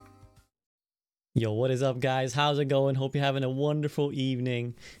Yo, what is up, guys? How's it going? Hope you're having a wonderful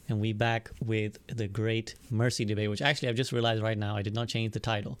evening. And we back with the great Mercy debate, which actually I've just realized right now I did not change the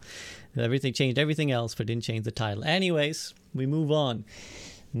title. Everything changed everything else, but didn't change the title. Anyways, we move on.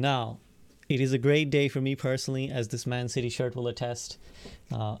 Now, it is a great day for me personally, as this Man City shirt will attest.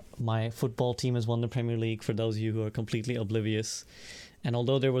 My football team has won the Premier League, for those of you who are completely oblivious. And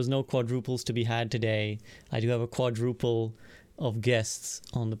although there was no quadruples to be had today, I do have a quadruple of guests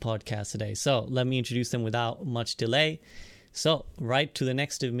on the podcast today. So let me introduce them without much delay. So right to the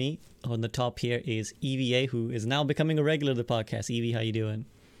next of me on the top here is EVA, who is now becoming a regular of the podcast. Evie, how you doing?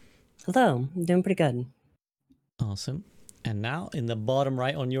 Hello, I'm doing pretty good. Awesome. And now in the bottom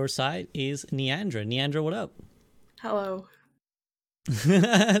right on your side is Neandra. Neandra, what up? Hello.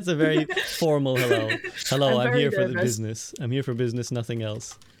 That's a very formal hello. Hello, I'm here for the nervous. business. I'm here for business, nothing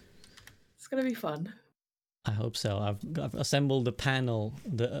else. It's gonna be fun. I hope so. I've assembled the panel,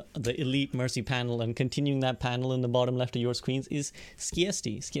 the elite Mercy panel, and continuing that panel in the bottom left of your screens is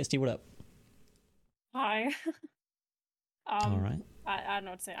Skiesti. Skiesti, what up? Hi. All right. I don't know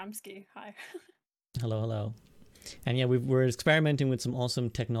what to say. I'm Ski. Hi. Hello. And yeah, we're experimenting with some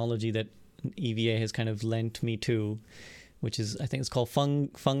awesome technology that EVA has kind of lent me to, which is, I think it's called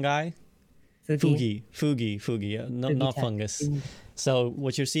fungi. Fugi, not tech. fungus. So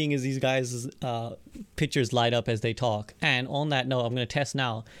what you're seeing is these guys' pictures light up as they talk. And on that note, I'm going to test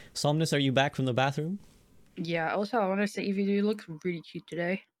now. Somnus, are you back from the bathroom? Yeah, also, I want to say, Evie, you look really cute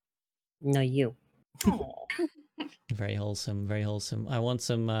today. No, you. Very wholesome, very wholesome. I want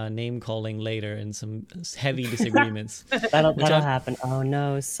some name calling later and some heavy disagreements. That'll happen. Oh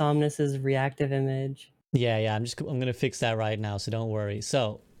no, Somnus's reactive image. Yeah. I'm gonna fix that right now, so don't worry.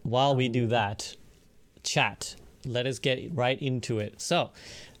 So while we do that, chat, let us get right into it. So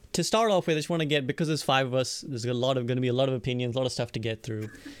to start off with, I just want to get, because there's five of us, there's going to be a lot of opinions, a lot of stuff to get through.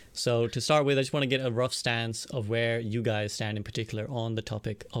 So to start with, I just want to get a rough stance of where you guys stand in particular on the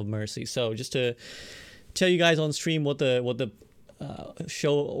topic of Mercy. So just to tell you guys on stream what the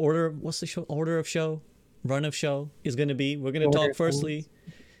show order, what's the show order of show, run of show is going to be. We're going to talk firstly.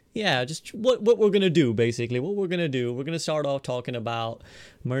 Yeah, just what we're going to do, basically. What we're going to do, we're going to start off talking about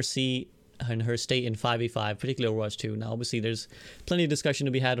Mercy and her state in 5v5, particularly Overwatch 2. Now, obviously, there's plenty of discussion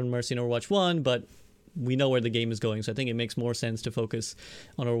to be had on Mercy in Overwatch 1, but we know where the game is going, so I think it makes more sense to focus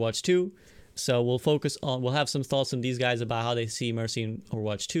on Overwatch 2. So we'll have some thoughts from these guys about how they see Mercy in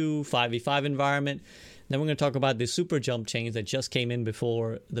Overwatch 2, 5v5 environment. Then we're going to talk about the super jump change that just came in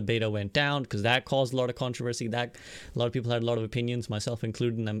before the beta went down, because that caused a lot of controversy. That a lot of people had a lot of opinions, myself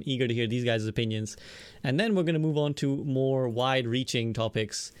included, and I'm eager to hear these guys' opinions. And then we're going to move on to more wide-reaching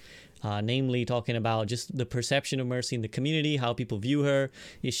topics, namely talking about just the perception of Mercy in the community, how people view her.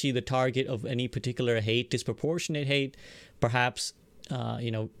 Is she the target of any particular hate, disproportionate hate, perhaps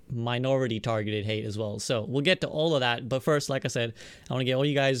minority targeted hate as well? So we'll get to all of that, but first, like I said, I want to get all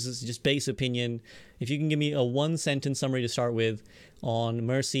you guys' just base opinion. If you can give me a one sentence summary to start with on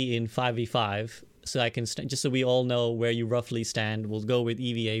Mercy in 5v5, so I can just so we all know where you roughly stand. We'll go with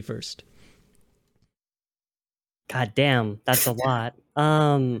EVA first. God damn, that's a lot.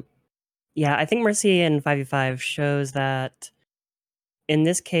 Yeah, I think Mercy in 5v5 shows that in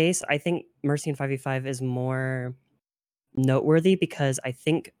this case, I think Mercy in 5v5 is more noteworthy because I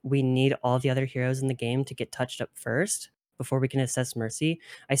think we need all the other heroes in the game to get touched up first before we can assess Mercy.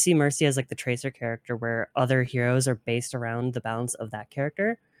 I see Mercy as like the Tracer character where other heroes are based around the balance of that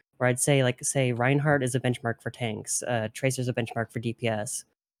character. Where I'd say, Reinhardt is a benchmark for tanks, Tracer's a benchmark for DPS.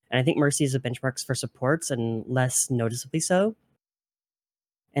 And I think Mercy is a benchmark for supports and less noticeably so.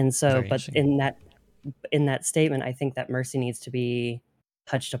 And so, but in that statement, I think that Mercy needs to be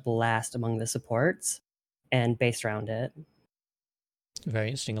touched up last among the supports and based around it. Very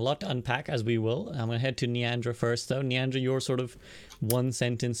interesting. A lot to unpack, as we will. I'm going to head to Neandra first, though. Neandra, your sort of one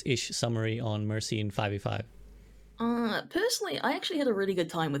sentence-ish summary on Mercy in 5v5. Personally, I actually had a really good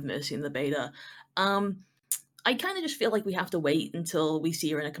time with Mercy in the beta. I kind of just feel like we have to wait until we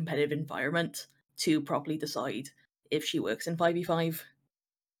see her in a competitive environment to properly decide if she works in 5v5.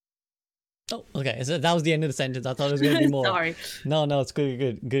 Oh, okay. So that was the end of the sentence. I thought it was going to be more. Sorry. No, it's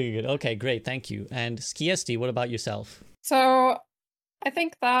good. Okay, great. Thank you. And Skiesti, what about yourself? So I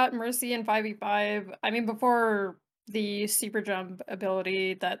think that Mercy in 5v5, I mean, before the super jump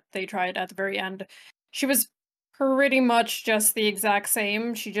ability that they tried at the very end, she was pretty much just the exact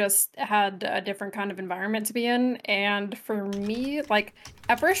same. She just had a different kind of environment to be in. And for me, like,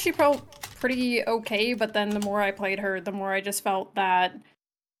 at first she felt pretty okay, but then the more I played her, the more I just felt that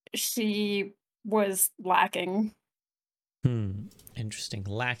she was lacking. Interesting.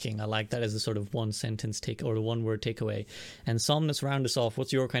 Lacking. I like that as a sort of one sentence take or a one word takeaway. And Somnus, round us off.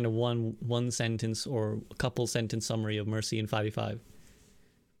 What's your kind of one sentence or a couple sentence summary of Mercy in 5v5?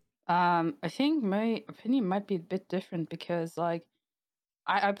 I think my opinion might be a bit different because like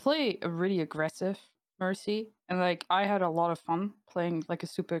I play a really aggressive Mercy, and like I had a lot of fun playing like a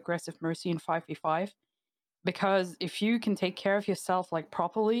super aggressive Mercy in 5v5, because if you can take care of yourself like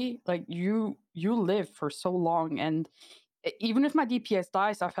properly, like you live for so long. And even if my DPS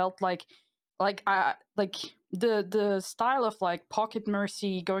dies, I felt like I like the style of like pocket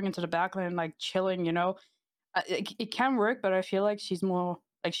Mercy going into the backline and like chilling, it can work, but I feel like she's more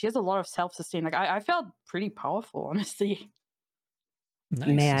like she has a lot of self-sustain. Like I felt pretty powerful, honestly. Nice.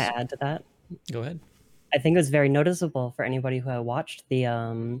 May I add to that? Go ahead. I think it was very noticeable for anybody who had watched the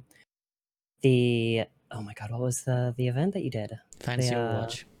oh my god, what was the event that you did? Fancy The,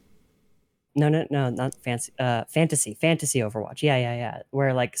 Overwatch. No, not fancy. Fantasy Overwatch. Yeah.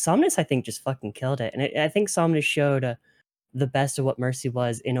 Where like Somnus, I think, just fucking killed it, and I think Somnus showed the best of what Mercy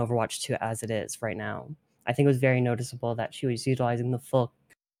was in Overwatch 2 as it is right now. I think it was very noticeable that she was utilizing the full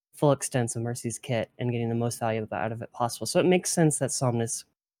extent of Mercy's kit and getting the most value out of it possible. So it makes sense that Somnus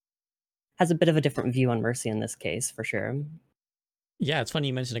has a bit of a different view on Mercy in this case, for sure. Yeah, it's funny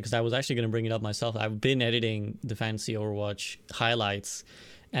you mentioned it because I was actually going to bring it up myself. I've been editing the Fantasy Overwatch highlights,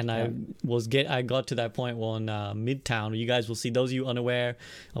 and I got to that point on Midtown. You guys will see, those of you unaware,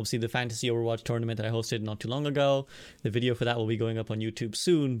 obviously the Fantasy Overwatch tournament that I hosted not too long ago. The video for that will be going up on YouTube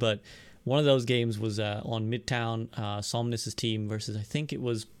soon, but one of those games was on Midtown, Somnus's team versus, I think it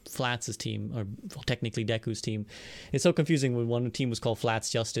was Flats' team, or technically Deku's team. It's so confusing when one team was called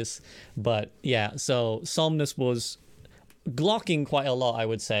Flats Justice. But yeah, so Somnus was glocking quite a lot, I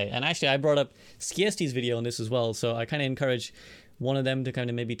would say. And actually, I brought up Skiesti's video on this as well, so I kind of encourage one of them to kind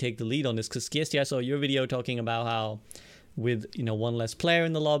of maybe take the lead on this, because Skiesti, I saw your video talking about how with one less player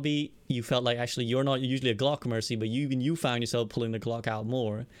in the lobby, you felt like actually you're not usually a Glock Mercy, but you found yourself pulling the Glock out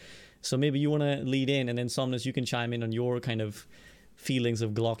more. So maybe you want to lead in, and then Somnus, you can chime in on your kind of feelings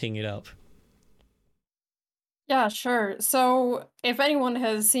of glocking it up. Yeah, sure. So, if anyone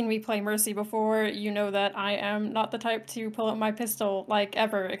has seen me play Mercy before, you know that I am not the type to pull out my pistol, like,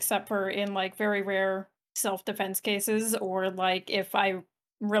 ever, except for in, like, very rare self-defense cases, or, like, if I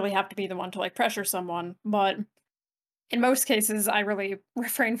really have to be the one to, like, pressure someone. But in most cases, I really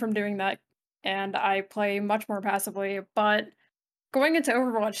refrain from doing that, and I play much more passively. But going into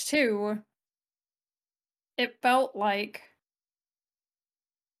Overwatch 2, it felt like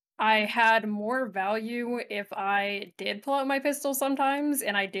I had more value if I did pull out my pistol sometimes,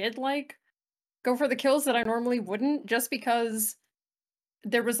 and I did, like, go for the kills that I normally wouldn't, just because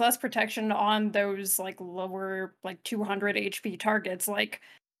there was less protection on those, like, lower, like, 200 HP targets. Like,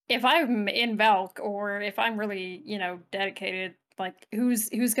 if I'm in Valk, or if I'm really, dedicated, like, who's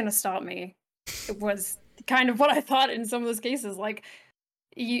gonna stop me? It was kind of what I thought in some of those cases. Like,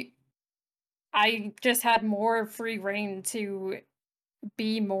 I just had more free reign to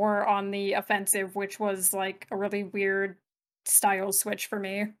be more on the offensive, which was like a really weird style switch for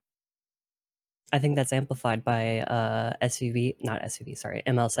me. I think that's amplified by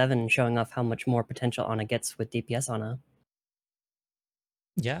ML7 showing off how much more potential Ana gets with DPS Ana.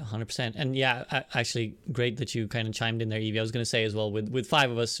 Yeah, 100%. And yeah, actually, great that you kind of chimed in there, Evie. I was going to say as well, with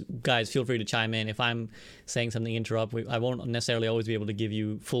five of us, guys, feel free to chime in. If I'm saying something, interrupt. I won't necessarily always be able to give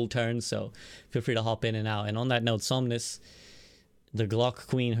you full turns, so feel free to hop in and out. And on that note, Somnus, the Glock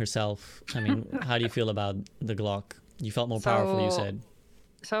queen herself, I mean, how do you feel about the Glock? You felt more powerful, you said.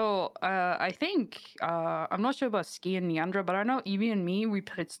 So I think I'm not sure about Ski and Neandra, but I know Evie and me, we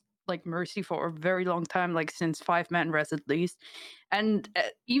played like Mercy for a very long time, like since 5-man res at least. And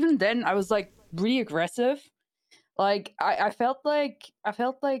even then, I was like really aggressive. Like I felt like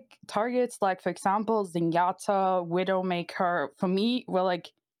targets like, for example, Zenyatta, Widowmaker, for me were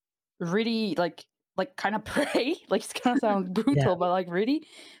like really like kind of prey. Like, it's gonna sound brutal, but like really.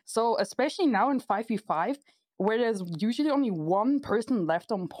 So especially now in 5v5, where there's usually only one person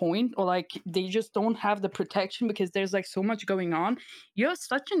left on point, or like they just don't have the protection because there's like so much going on, you have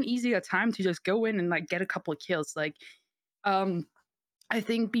such an easier time to just go in and like get a couple of kills. Like I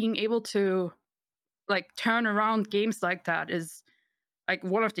think being able to like turn around games like that is like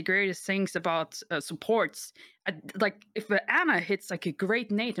one of the greatest things about supports. Like if Ana hits like a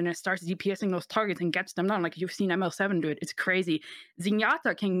great nade and it starts DPSing those targets and gets them down, like you've seen ML7 do it, it's crazy.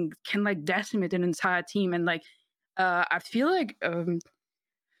 Zenyatta can like decimate an entire team, and like I feel like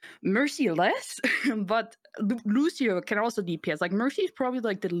Mercy less, but Lucio can also DPS. Like Mercy is probably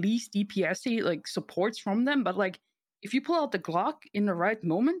like the least DPSy like supports from them, but like if you pull out the Glock in the right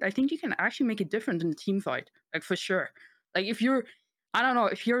moment, I think you can actually make a difference in the team fight, like for sure. Like if you're I don't know,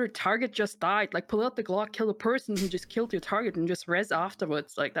 if your target just died, like pull out the Glock, kill the person who just killed your target, and just res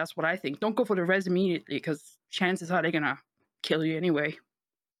afterwards. Like that's what I think. Don't go for the res immediately, because chances are they're gonna kill you anyway.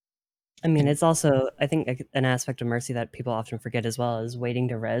 I mean, And- it's also, I think, an aspect of Mercy that people often forget as well is waiting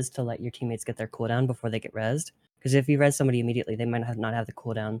to res to let your teammates get their cooldown before they get resed. Because if you res somebody immediately, they might not have the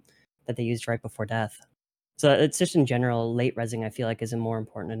cooldown that they used right before death. So it's just in general, late resing I feel like is more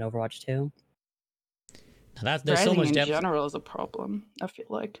important in Overwatch 2. There's so Rezzing much in depth. general is a problem, I feel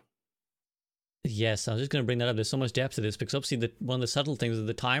like. Yes, I was just going to bring that up. There's so much depth to this because obviously one of the subtle things is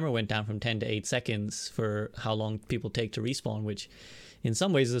the timer went down from 10 to 8 seconds for how long people take to respawn, which in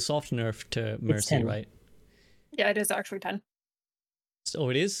some ways is a soft nerf to Mercy, 10. right? Yeah, it is actually 10. So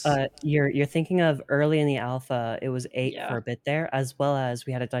it is? You're thinking of early in the alpha, it was 8 Yeah. for a bit there, as well as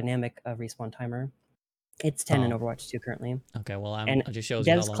we had a dynamic respawn timer. It's 10 in Oh. Overwatch 2 currently. Okay, well, and it just shows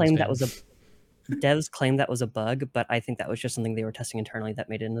you how Devs long claimed it's that was been. Devs claimed that was a bug, but I think that was just something they were testing internally that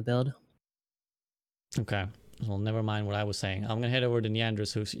made it in the build. Okay. Well, never mind what I was saying. I'm gonna head over to Neandra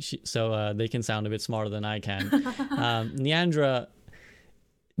so they can sound a bit smarter than I can. Neandra,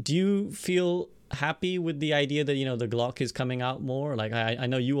 do you feel happy with the idea that the Glock is coming out more? Like I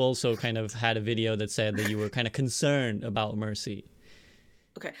know you also kind of had a video that said that you were kind of concerned about Mercy.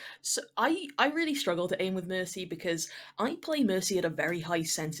 Okay, so I really struggle to aim with Mercy because I play Mercy at a very high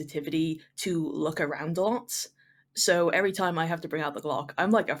sensitivity to look around a lot. So every time I have to bring out the Glock,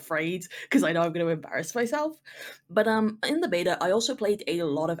 I'm like afraid because I know I'm going to embarrass myself. But in the beta, I also played a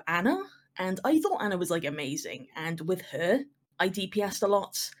lot of Ana, and I thought Ana was like amazing. And with her, I DPS'd a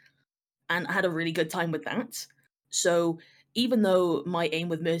lot, and I had a really good time with that. So even though my aim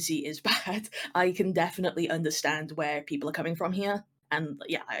with Mercy is bad, I can definitely understand where people are coming from here. And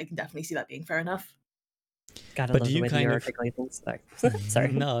yeah, I can definitely see that being fair enough. Gotta But love do the you way that kind you're of- articulating things.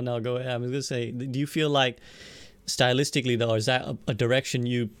 Sorry. No, go ahead. I was gonna say, do you feel like stylistically though, is that a direction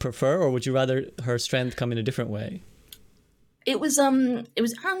you prefer, or would you rather her strength come in a different way? It was Andrew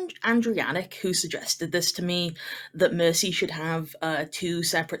Yannick who suggested this to me, that Mercy should have 2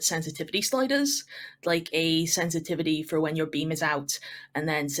 separate sensitivity sliders, like a sensitivity for when your beam is out, and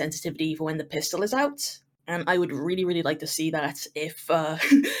then sensitivity for when the pistol is out. And I would really, really like to see that if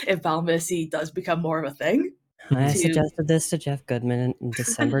if Val Mercy does become more of a thing. I to- suggested this to Jeff Goodman in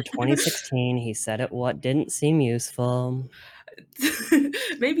December 2016. He said it didn't seem useful.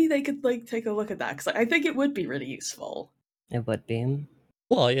 Maybe they could like take a look at that, because I think it would be really useful. It would be.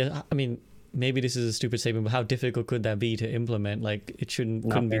 Well, yeah, I mean, maybe this is a stupid statement, but how difficult could that be to implement? Like, it couldn't be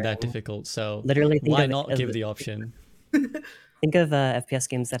very. that difficult. So Literally, think why of not give the option? Think of FPS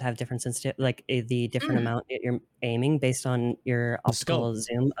games that have different the different amount that you're aiming based on your The scope. optical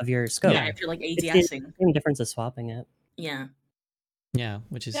zoom of your scope. Yeah, if you're like It's the ADSing. same difference as swapping it. Yeah. Yeah,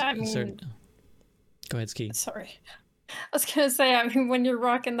 which is Yeah, I a certain. mean- Go ahead, Ski. Sorry. I was gonna say, I mean, when you're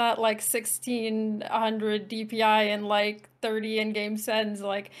rocking that like 1600 DPI and like 30 in-game sends,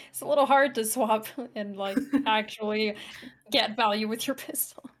 like it's a little hard to swap and like actually get value with your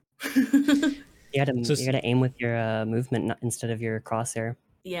pistol. You gotta aim with your movement instead of your crosshair.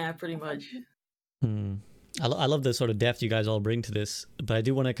 Yeah, pretty much. I love the sort of depth you guys all bring to this, but I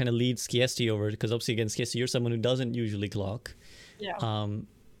do want to kind of lead Skiesti over, because obviously again, Skiesti, you're someone who doesn't usually Glock. Yeah.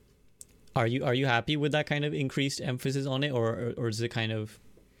 Are you happy with that kind of increased emphasis on it, or is it kind of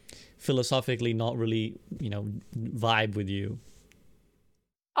philosophically not really vibe with you?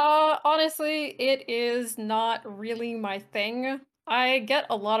 Honestly, it is not really my thing. I get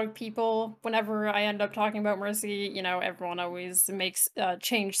a lot of people whenever I end up talking about Mercy, everyone always makes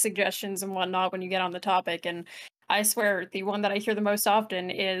change suggestions and whatnot when you get on the topic. And I swear the one that I hear the most often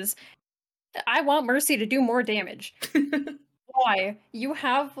is, I want Mercy to do more damage. Why? You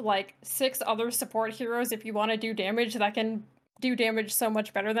have like 6 other support heroes if you want to do damage that can do damage so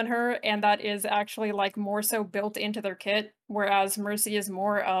much better than her, and that is actually like more so built into their kit, whereas Mercy is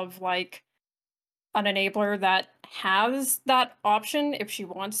more of like an enabler that has that option if she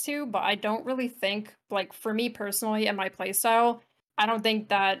wants to, but I don't really think, like for me personally and my playstyle, I don't think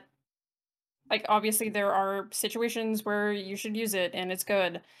that, like obviously there are situations where you should use it and it's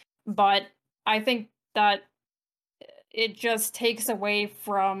good, but I think that it just takes away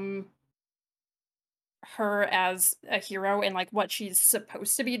from her as a hero and like what she's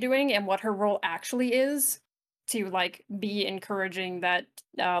supposed to be doing and what her role actually is, to like be encouraging that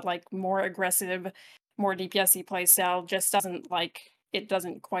like more aggressive, more DPS-y playstyle just doesn't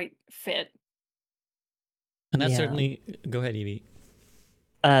quite fit. And that's Yeah. certainly. Go ahead, Evie.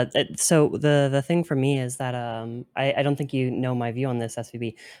 So the thing for me is that I don't think you know my view on this,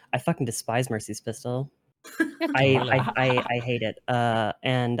 SVB. I fucking despise Mercy's pistol. really? I hate it.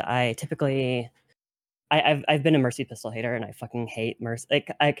 And I typically I've been a Mercy pistol hater, and I fucking hate Mercy.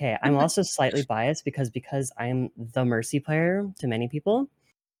 Like, okay, I'm also slightly biased because I'm the Mercy player to many people.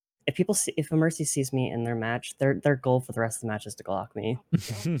 If a Mercy sees me in their match, their goal for the rest of the match is to Glock me.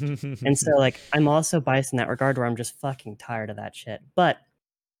 And so, like, I'm also biased in that regard, where I'm just fucking tired of that shit. But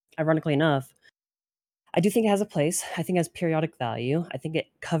ironically enough, I do think it has a place. I think it has periodic value. I think it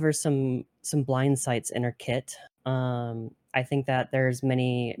covers some blind sights in her kit. I think that there's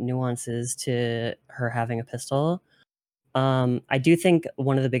many nuances to her having a pistol. I do think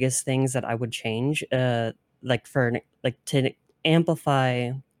one of the biggest things that I would change, to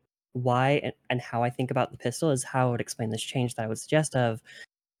amplify why and how I think about the pistol, is how I would explain this change that I would suggest of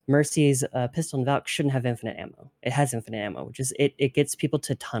Mercy's pistol and Valk shouldn't have infinite ammo. It has infinite ammo, which is it gets people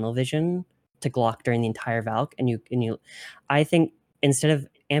to tunnel vision to Glock during the entire Valk, and you I think instead of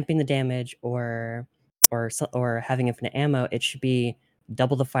amping the damage or having infinite ammo, it should be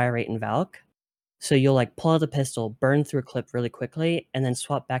double the fire rate in Valk. So you'll like pull out the pistol, burn through a clip really quickly, and then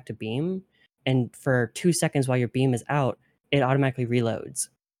swap back to beam. And for 2 seconds while your beam is out, it automatically reloads.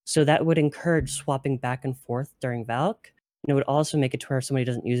 So that would encourage swapping back and forth during Valk. And it would also make it to where somebody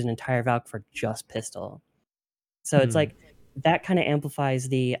doesn't use an entire Valk for just pistol. So it's like that kind of amplifies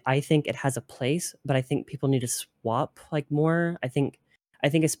I think it has a place, but I think people need to swap like more. I think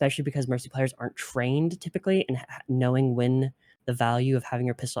especially because Mercy players aren't trained typically in knowing when the value of having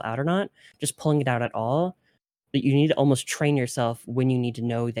your pistol out or not, just pulling it out at all, that you need to almost train yourself when you need to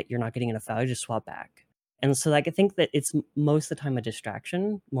know that you're not getting enough value, just swap back. And so like I think that it's most of the time a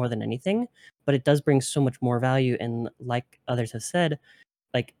distraction more than anything, but it does bring so much more value. And like others have said,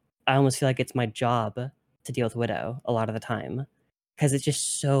 like I almost feel like it's my job to deal with Widow a lot of the time because it's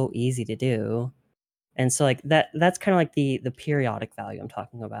just so easy to do. And so like that's kind of like the periodic value I'm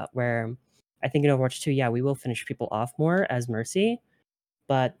talking about, where I think in Overwatch 2, yeah, we will finish people off more as Mercy,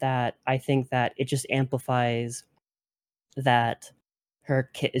 but that I think that it just amplifies that her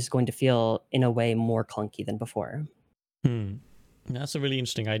kit is going to feel in a way more clunky than before. That's a really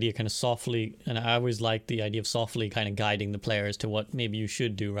interesting idea, kind of softly, and I always like the idea of softly kind of guiding the players to what maybe you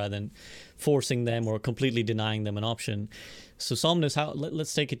should do rather than forcing them or completely denying them an option. So Somnus,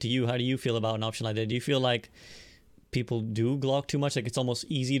 let's take it to you. How do you feel about an option like that? Do you feel like people do Glock too much? Like it's almost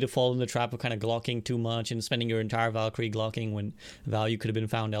easy to fall in the trap of kind of Glocking too much and spending your entire Valkyrie Glocking when value could have been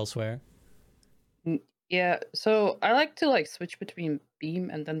found elsewhere? Yeah, so I like to like switch between beam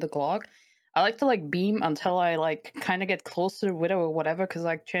and then the Glock. I like to like beam until I like kind of get close to the Widow or whatever, because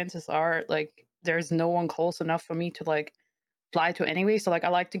like chances are like there's no one close enough for me to like fly to anyway. So like I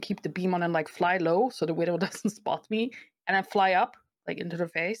like to keep the beam on and like fly low so the Widow doesn't spot me, and then fly up like into the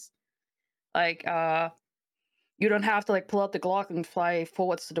face. Like you don't have to like pull out the Glock and fly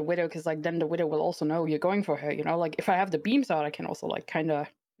forwards to the Widow, because like then the Widow will also know you're going for her, you know? Like if I have the beams out, I can also like kind of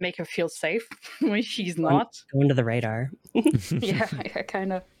make her feel safe when she's not. Go into the radar. Yeah, I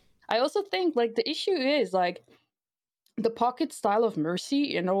kind of. I also think like the issue is like the pocket style of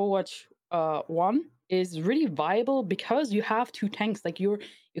Mercy in Overwatch 1 is really viable because you have 2 tanks. Like you're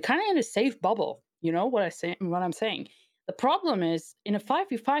kind of in a safe bubble. You know what I'm saying? The problem is in a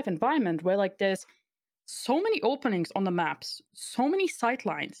 5v5 environment where like there's so many openings on the maps, so many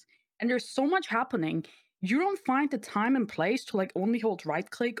sightlines, and there's so much happening. You don't find the time and place to like only hold right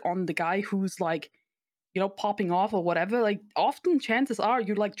click on the guy who's like, you know, popping off or whatever. Like often chances are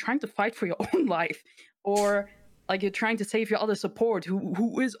you're like trying to fight for your own life, or like you're trying to save your other support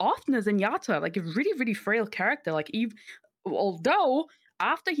who is often a Zenyatta, like a really, really frail character. Like although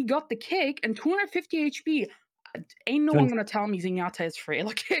after he got the kick and 250 HP, ain't no one gonna tell me Zenyatta is frail.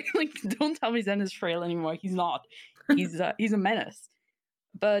 Okay, like don't tell me Zen is frail anymore. He's not. He's a menace.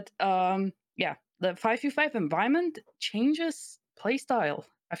 But yeah, the 5v5 environment changes playstyle,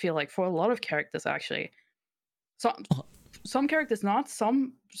 I feel like, for a lot of characters actually. Some characters not.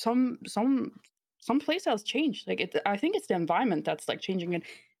 Some playstyles change. Like I think it's the environment that's like changing it.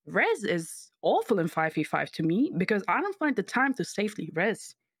 Res is awful in 5v5 to me because I don't find the time to safely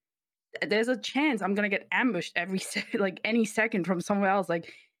res. There's a chance I'm gonna get ambushed any second from somewhere else.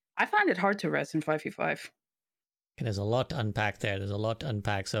 Like I find it hard to res in 5v5. There's a lot to unpack there. There's a lot to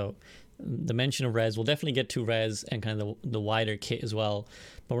unpack. So the mention of res, we'll definitely get to res and kind of the wider kit as well.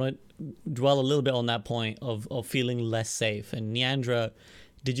 But I want to dwell a little bit on that point of feeling less safe. And Neandra,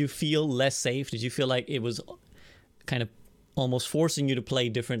 did you feel less safe? Did you feel like it was kind of almost forcing you to play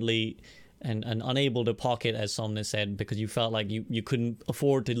differently and unable to pocket, as Somnus said, because you felt like you couldn't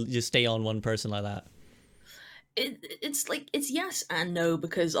afford to just stay on one person like that? It's yes and no,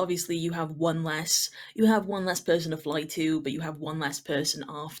 because obviously you have one less person to fly to, but you have one less person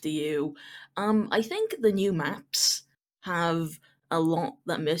after you. I think the new maps have a lot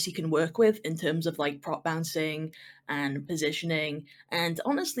that Mercy can work with in terms of like prop bouncing and positioning, and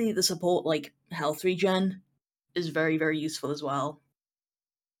honestly, the support like health regen is very, very useful as well.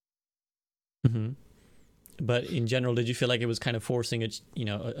 Mm-hmm. But in general, did you feel like it was kind of forcing it,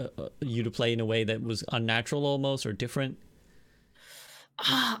 you to play in a way that was unnatural almost or different?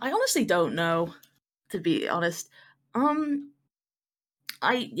 I honestly don't know, to be honest. I'll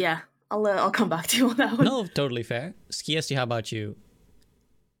come back to you on that one. No, totally fair. Skiesti, how about you?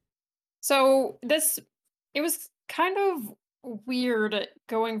 So it was kind of weird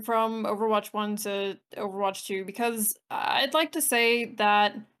going from Overwatch 1 to Overwatch 2 because I'd like to say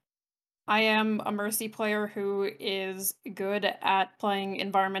that I am a Mercy player who is good at playing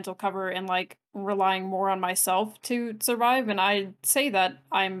environmental cover and like relying more on myself to survive, and I'd say that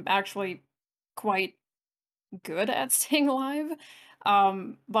I'm actually quite good at staying alive.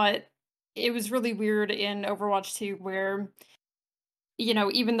 But it was really weird in Overwatch 2 where,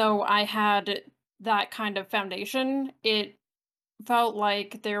 even though I had that kind of foundation, it felt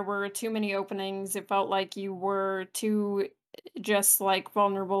like there were too many openings. It felt like you were too just like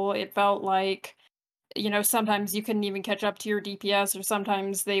vulnerable. It felt like, sometimes you couldn't even catch up to your DPS, or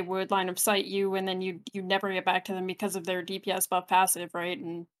sometimes they would line of sight you and then you never get back to them because of their DPS buff passive, right?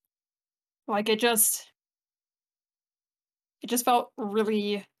 And like it just felt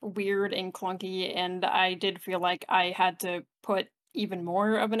really weird and clunky, and I did feel like I had to put even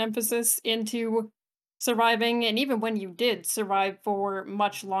more of an emphasis into surviving. And even when you did survive for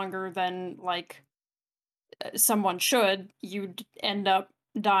much longer than like someone should, you'd end up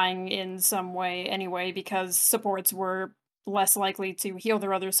dying in some way anyway because supports were less likely to heal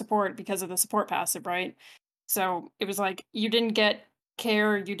their other support because of the support passive, right? So it was like you didn't get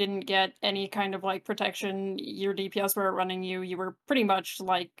care, you didn't get any kind of like protection, your DPS were running you, you were pretty much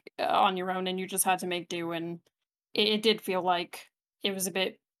like on your own and you just had to make do. And it did feel like it was a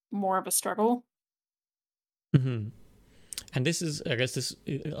bit more of a struggle. Mm-hmm. And this is, I guess, this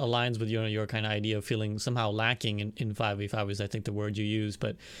aligns with your kind of idea of feeling somehow lacking in 5v5 is, I think, the word you use.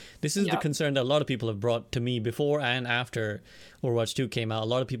 But this is the concern that a lot of people have brought to me before and after Overwatch 2 came out. A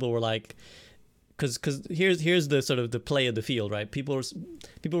lot of people were like, because here's the sort of the play of the field, right? People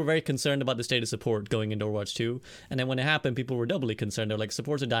were very concerned about the state of support going into Overwatch 2, and then when it happened, people were doubly concerned. They're like,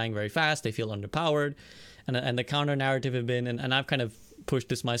 supports are dying very fast, they feel underpowered, and the counter narrative have been, and I've kind of pushed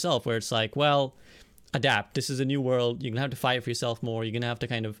this myself, where it's like, well, adapt. This is a new world. You're gonna have to fight for yourself more. You're gonna have to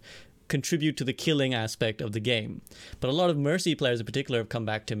kind of contribute to the killing aspect of the game. But a lot of Mercy players in particular have come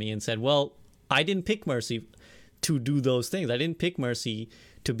back to me and said, well, I didn't pick Mercy to do those things. I didn't pick Mercy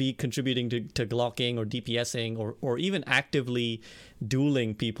to be contributing to Glocking or DPSing or even actively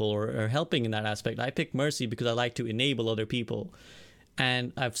dueling people or helping in that aspect. I picked Mercy because I like to enable other people.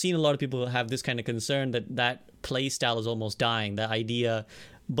 And I've seen a lot of people have this kind of concern that play style is almost dying. The idea,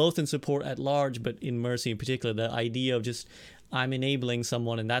 both in support at large, but in Mercy in particular, the idea of just I'm enabling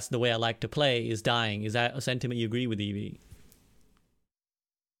someone and that's the way I like to play is dying. Is that a sentiment you agree with, Evie?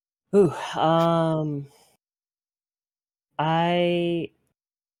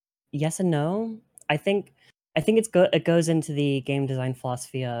 Yes and no. I think it goes into the game design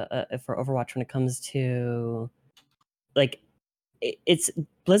philosophy for Overwatch when it comes to like it's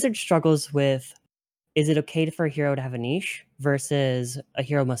Blizzard struggles with, is it okay for a hero to have a niche versus a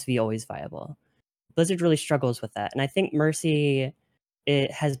hero must be always viable? Blizzard really struggles with that, and I think Mercy,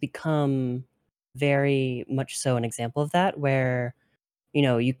 it has become very much so an example of that, where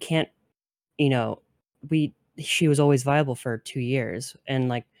you can't, she was always viable for 2 years, and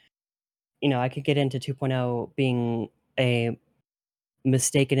like I could get into 2.0 being a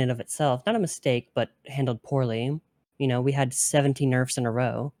mistake in and of itself. Not a mistake, but handled poorly. We had 70 nerfs in a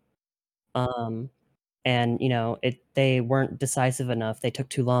row. And they weren't decisive enough. They took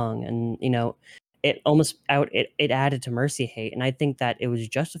too long, and it almost it added to Mercy hate, and I think that it was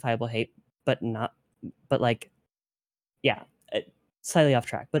justifiable hate, but not, but like, yeah, slightly off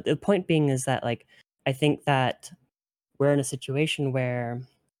track. But the point being is that like I think that we're in a situation where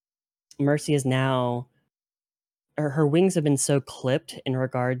Mercy is now, her wings have been so clipped in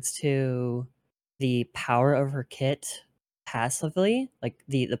regards to the power of her kit passively, like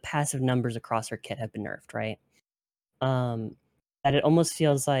the passive numbers across her kit have been nerfed, right? That it almost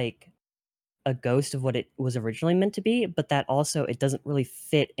feels like a ghost of what it was originally meant to be, but that also it doesn't really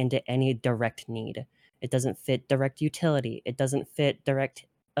fit into any direct need. It doesn't fit direct utility. It doesn't fit direct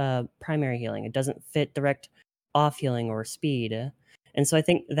primary healing. It doesn't fit direct off healing or speed. And so I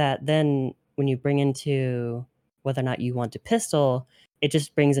think that then when you bring into whether or not you want to pistol, it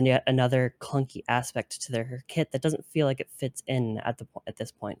just brings in yet another clunky aspect to her kit that doesn't feel like it fits in at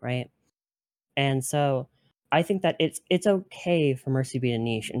this point, right? And so I think that it's okay for Mercy to be a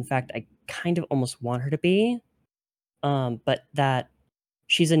niche. In fact, I kind of almost want her to be, but that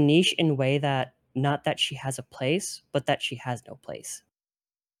she's a niche in a way that not that she has a place, but that she has no place.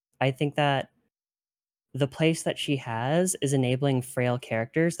 I think that the place that she has is enabling frail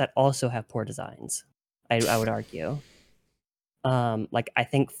characters that also have poor designs. I would argue. Like I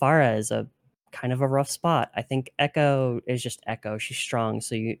think Farah is a kind of a rough spot. I think Echo is just Echo. She's strong,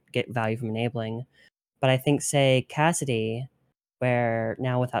 so you get value from enabling. But I think, say, Cassidy, where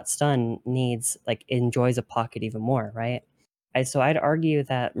now without stun needs like enjoys a pocket even more, right? So I'd argue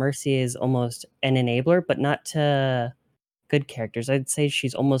that Mercy is almost an enabler, but not to good characters. I'd say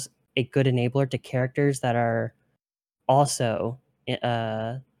she's almost a good enabler to characters that are also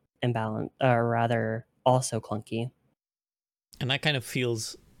imbalanced, or rather, also clunky. And that kind of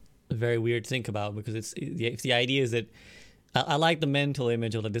feels very weird to think about, because if the idea is that I like the mental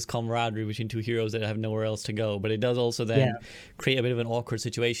image of like this camaraderie between two heroes that have nowhere else to go, but it does also then create a bit of an awkward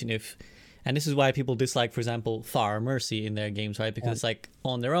situation if, and this is why people dislike, for example, Farah, Mercy in their games, right? Because it's like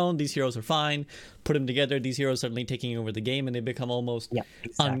on their own, these heroes are fine. Put them together, these heroes suddenly taking over the game, and they become almost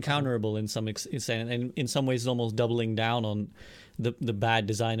uncounterable in some extent, and in some ways, it's almost doubling down on the bad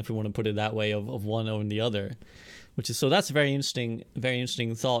design, if we want to put it that way, of one over the other. Which is, so that's a very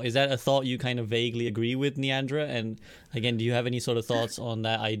interesting thought. Is that a thought you kind of vaguely agree with, Neandra? And again, do you have any sort of thoughts on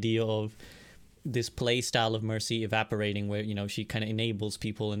that idea of this play style of Mercy evaporating, where, you know, she kind of enables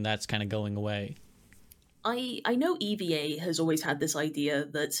people and that's kind of going away? I know EVA has always had this idea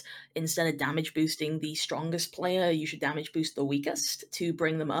that instead of damage boosting the strongest player, you should damage boost the weakest to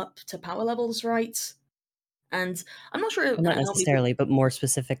bring them up to power levels, right? And I'm not sure Well, not how necessarily, but more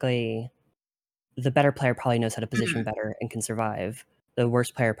specifically, the better player probably knows how to position better and can survive. The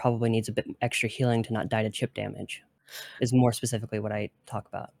worst player probably needs a bit extra healing to not die to chip damage, is more specifically what I talk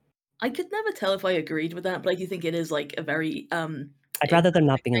about. I could never tell if I agreed with that, but I do think it is like a very I'd rather them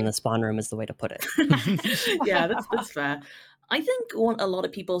not being in the spawn room is the way to put it. Yeah, that's fair. I think what a lot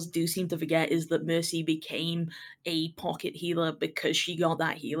of people do seem to forget is that Mercy became a pocket healer because she got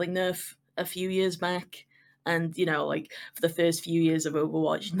that healing nerf a few years back. And, you know, like, for the first few years of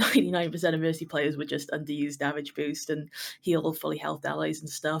Overwatch, 99% of Mercy players would just underuse damage boost and heal fully health allies and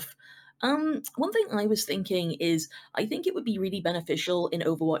stuff. One thing I was thinking is I think it would be really beneficial in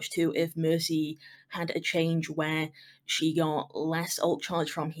Overwatch 2 if Mercy had a change where she got less ult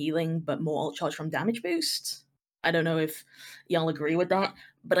charge from healing, but more ult charge from damage boost. I don't know if y'all agree with that,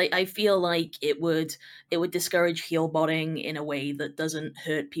 but I feel like it would discourage heal botting in a way that doesn't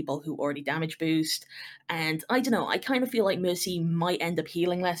hurt people who already damage boost. And I don't know, I kind of feel like Mercy might end up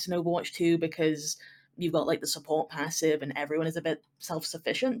healing less in Overwatch 2 because you've got like the support passive and everyone is a bit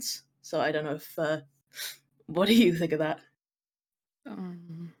self-sufficient. So I don't know if what do you think of that?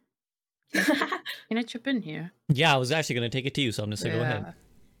 Can I chip in here? Yeah, I was actually going to take it to you, so I'm just going to go ahead.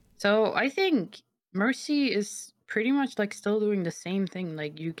 So I think Mercy is pretty much like still doing the same thing.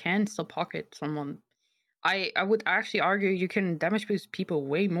 Like, you can still pocket someone. I would actually argue you can damage boost people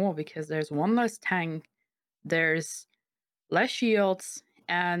way more because there's one less tank, there's less shields,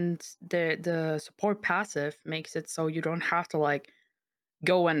 and the support passive makes it so you don't have to like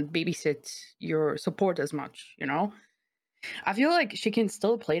go and babysit your support as much, you know? I feel like she can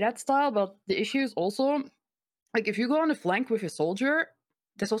still play that style, but the issue is also, like, if you go on the flank with your soldier,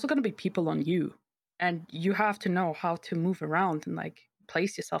 there's also going to be people on you. And you have to know how to move around and, like,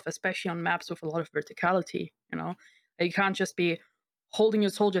 place yourself, especially on maps with a lot of verticality, you know? Like, you can't just be holding your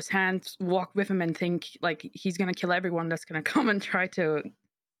soldier's hand, walk with him and think, like, he's going to kill everyone that's going to come and try to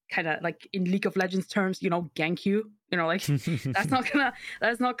kind of, like, in League of Legends terms, you know, gank you. You know, like, that's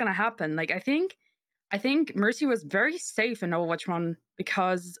not gonna happen. Like, I think Mercy was very safe in Overwatch 1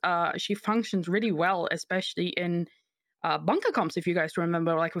 because she functioned really well, especially in bunker comps, if you guys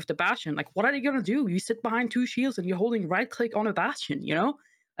remember, like with the Bastion. Like, what are they gonna do? You sit behind two shields and you're holding right click on a Bastion, you know?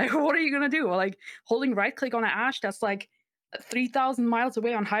 Like, what are you gonna do? Like, holding right click on an Ashe that's like 3,000 miles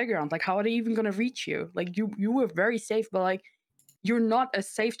away on high ground. Like, how are they even gonna reach you? Like, you were very safe, but like, you're not as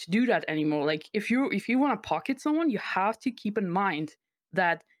safe to do that anymore. Like, if you want to pocket someone, you have to keep in mind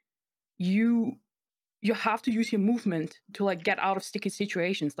that you have to use your movement to like get out of sticky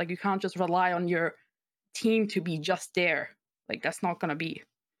situations. Like, you can't just rely on your team to be just there. Like, that's not gonna be.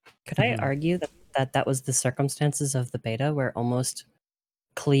 Could I argue that was the circumstances of the beta where almost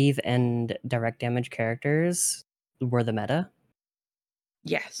cleave and direct damage characters were the meta?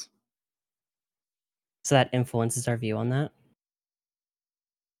 Yes. So that influences our view on that?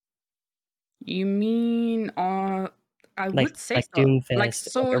 You mean I Like, would say like so. Doomfist, Like,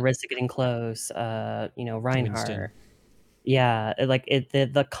 so like Orisa getting close, you know, Reinhardt. Winston. Yeah,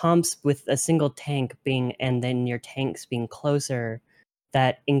 the comps with a single tank being, and then your tanks being closer,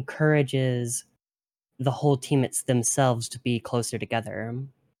 that encourages the whole team themselves to be closer together.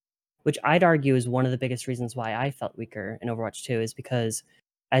 Which I'd argue is one of the biggest reasons why I felt weaker in Overwatch 2 is because,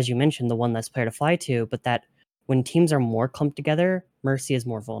 as you mentioned, the one less player to fly to, but that when teams are more clumped together, Mercy is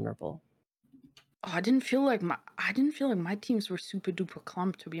more vulnerable. Oh, I didn't feel like my teams were super duper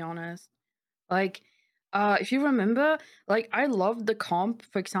clumped, to be honest. Like, if you remember, like I loved the comp.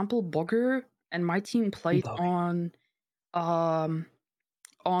 For example, Booger and my team played Booger.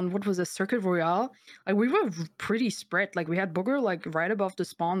 on what was a Circuit Royale. Like we were pretty spread. Like we had Booger like right above the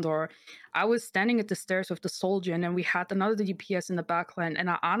spawn door. I was standing at the stairs with the soldier, and then we had another DPS in the backline, and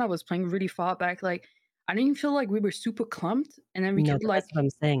Ana was playing really far back. Like I didn't feel like we were super clumped, and then we No, could but like that's what I'm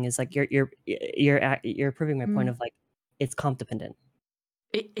saying is like you're proving my point of like it's comp dependent.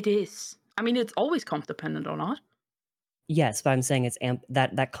 it is. I mean, it's always comp dependent or not. Yes, but I'm saying it's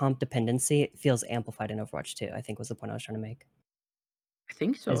that comp dependency feels amplified in Overwatch 2, I think was the point I was trying to make. I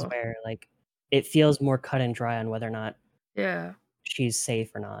think so. Is where like it feels more cut and dry on whether or not she's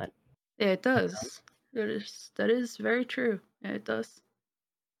safe or not. Yeah, it does. That is very true. Yeah, it does.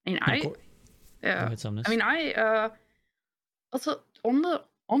 I mean, Go ahead, Somnus. I mean, also on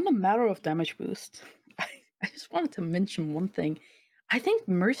the matter of damage boost, I just wanted to mention one thing. I think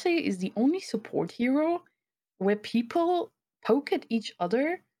Mercy is the only support hero where people poke at each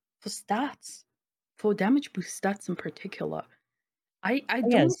other for stats, for damage boost stats in particular. I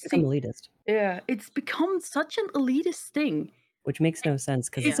don't become elitist. Yeah, it's become such an elitist thing. Which makes no sense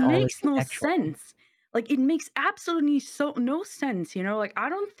because it makes no sense. Like it makes absolutely no sense, you know? Like I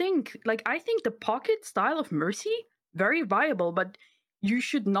think the pocket style of Mercy very viable, but you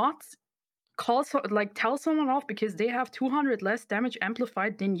should not tell someone off because they have 200 less damage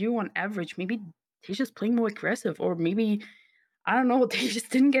amplified than you on average. Maybe they just play more aggressive, or maybe I don't know, they just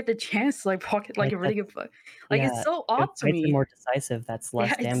didn't get the chance to like pocket like a really good play. Like it's so odd to me. More decisive, that's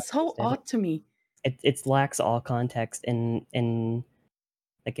less damage. It's so odd to me. It lacks all context in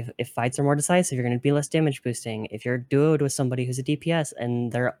like if fights are more decisive, you're going to be less damage boosting. If you're duoed with somebody who's a DPS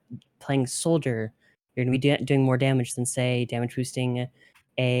and they're playing soldier, you're going to be doing more damage than say damage boosting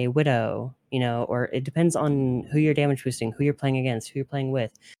a Widow, you know, or it depends on who you're damage boosting, who you're playing against, who you're playing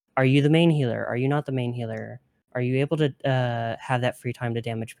with. Are you the main healer? Are you not the main healer? Are you able to have that free time to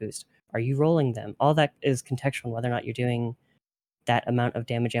damage boost? Are you rolling them? All that is contextual on whether or not you're doing that amount of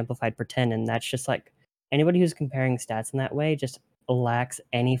damage amplified per 10, and that's just like anybody who's comparing stats in that way just lacks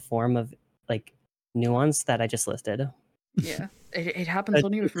any form of like nuance that I just listed. Yeah, it happens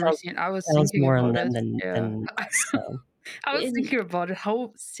only with Mercy, and I was thinking more about on it. them than so. I was thinking about it,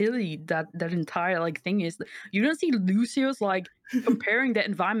 how silly that entire like thing is. You don't see Lucius like comparing the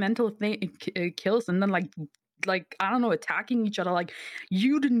environmental kills and then like I don't know, attacking each other. Like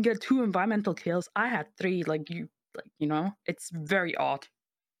you didn't get 2 environmental kills, I had 3. Like you know, it's very odd.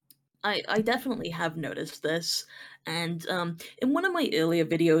 I definitely have noticed this, and in one of my earlier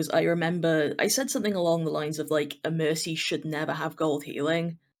videos, I remember I said something along the lines of like a Mercy should never have gold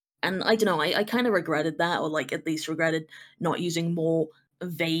healing, and I don't know, I kind of regretted that, or like at least regretted not using more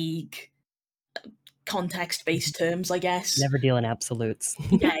vague context-based terms, I guess. Never deal in absolutes.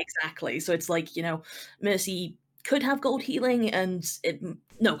 Yeah, exactly. So it's like, you know, Mercy could have gold healing, and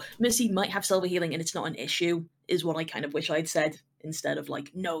Mercy might have silver healing, and it's not an issue, is what I kind of wish I'd said, instead of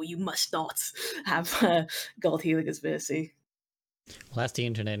like, no, you must not have gold healing as Mercy. Well, that's the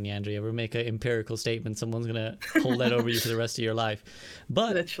internet, Neandry. Ever make an empirical statement, someone's gonna hold that over you for the rest of your life.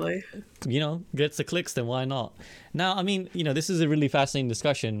 But literally, you know, gets the clicks, then why not? Now, I mean, you know, this is a really fascinating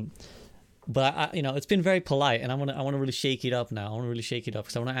discussion, but you know, it's been very polite, and I want to really shake it up now. I want to really shake it up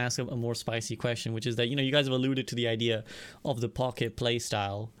because I want to ask a more spicy question, which is that, you know, you guys have alluded to the idea of the pocket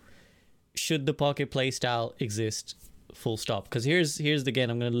playstyle. Should the pocket playstyle exist? Full stop. Because here's again,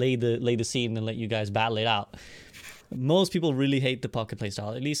 I'm gonna lay the scene and let you guys battle it out. Most people really hate the pocket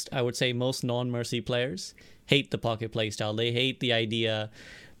playstyle. At least I would say most non-Mercy players hate the pocket playstyle. They hate the idea,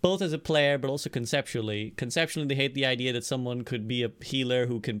 both as a player but also conceptually. Conceptually, they hate the idea that someone could be a healer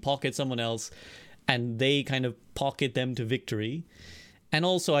who can pocket someone else, and they kind of pocket them to victory. And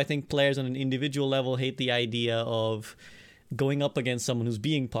also, I think players on an individual level hate the idea of going up against someone who's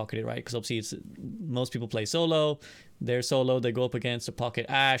being pocketed, right? Because obviously most people play solo. They're solo, they go up against a pocket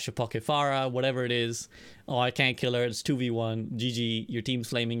Ashe, a pocket Pharah, whatever it is. Oh, I can't kill her, it's 2v1, GG, your team's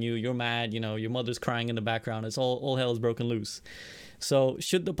flaming you, you're mad, you know, your mother's crying in the background, it's all hell is broken loose. So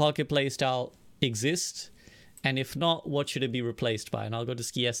should the pocket playstyle exist? And if not, what should it be replaced by? And I'll go to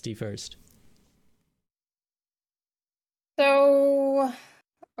Skiesti first. So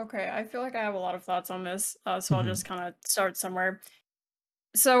Okay, I feel like I have a lot of thoughts on this, so I'll Hmm. just kind of start somewhere.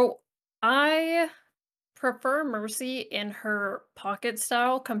 So I prefer Mercy in her pocket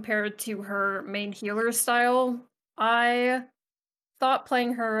style compared to her main healer style. I thought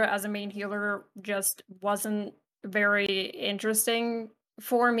playing her as a main healer just wasn't very interesting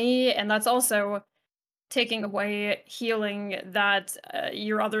for me, and that's also taking away healing that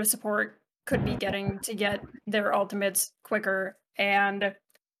your other support could be getting to get their ultimates quicker. And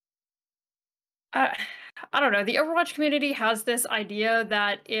I, I don't know. The Overwatch community has this idea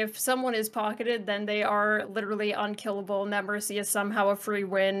that if someone is pocketed, then they are literally unkillable, and that Mercy is somehow a free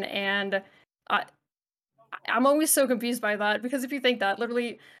win. And I, I'm always so confused by that because if you think that,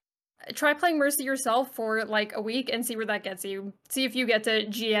 literally try playing Mercy yourself for like a week and see where that gets you. See if you get to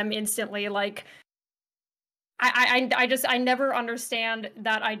GM instantly. Like I never understand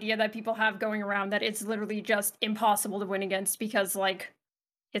that idea that people have going around that it's literally just impossible to win against because like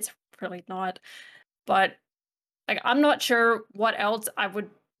it's really not. But like I'm not sure what else I would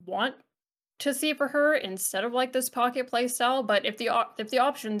want to see for her instead of like this pocket playstyle. But if the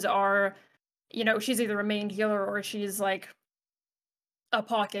options are, you know, she's either a main healer or she's like a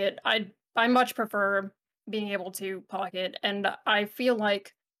pocket, I much prefer being able to pocket, and I feel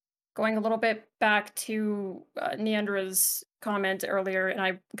like going a little bit back to Neandra's comment earlier, and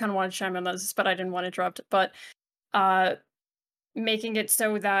I kind of wanted to chime in on this, but I didn't want to interrupt. But uh, making it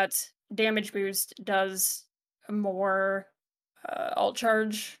so that damage boost does more alt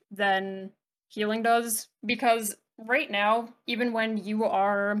charge than healing does, because right now, even when you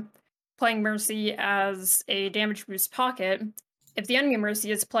are playing Mercy as a damage boost pocket, if the enemy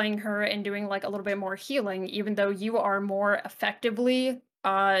Mercy is playing her and doing like a little bit more healing, even though you are more effectively,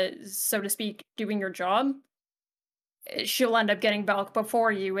 so to speak, doing your job, she'll end up getting Valk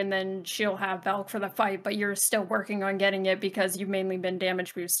before you, and then she'll have Valk for the fight, but you're still working on getting it because you've mainly been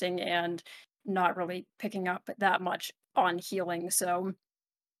damage boosting and not really picking up that much on healing. So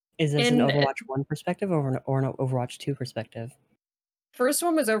Is this an in Overwatch 1 perspective or an Overwatch 2 perspective? first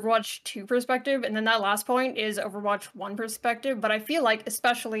one was Overwatch 2 perspective, and then that last point is Overwatch 1 perspective. But I feel like,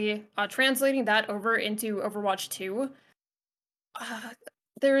 especially translating that over into Overwatch 2, uh,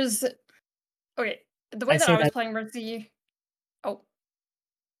 there's okay. The way I that say I was that playing Mercy, oh,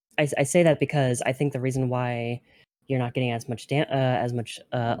 I say that because I think the reason why you're not getting as much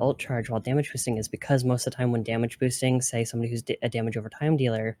ult charge while damage boosting is because most of the time when damage boosting, say somebody who's a damage over time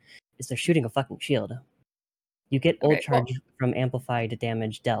dealer, is they're shooting a fucking shield. You get ult okay, well, charge from amplified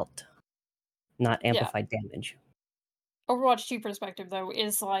damage dealt, not yeah. amplified damage. Overwatch 2 perspective, though,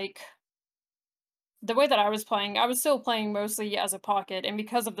 is like the way that I was playing, I was still playing mostly as a pocket, and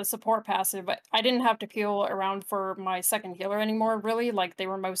because of the support passive, I didn't have to peel around for my second healer anymore, really. Like, they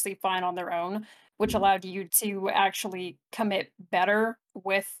were mostly fine on their own, which allowed you to actually commit better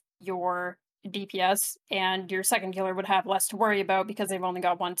with your DPS, and your second healer would have less to worry about because they've only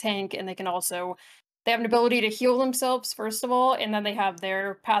got one tank, and they can also they have an ability to heal themselves, first of all, and then they have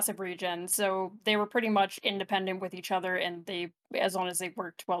their passive regen. So they were pretty much independent with each other, and they, as long as they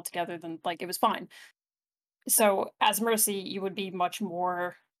worked well together, then like it was fine. So as Mercy, you would be much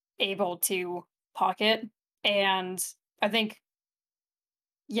more able to pocket, and I think,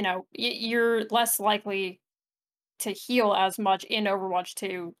 you know, you're less likely to heal as much in Overwatch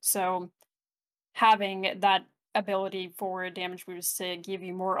 2. So having that ability for damage boost to give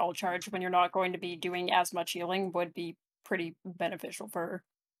you more ult charge when you're not going to be doing as much healing would be pretty beneficial for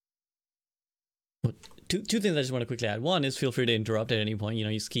her. Two things I just want to quickly add. One is feel free to interrupt at any point. You know,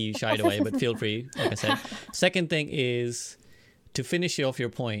 you shied away, but feel free, like I said. Second thing is to finish off your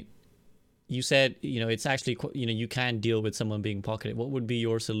point. You said, you know, it's actually, you know, you can deal with someone being pocketed. What would be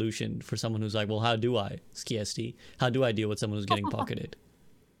your solution for someone who's like, well, how do I, SkiSD, how do I deal with someone who's getting pocketed?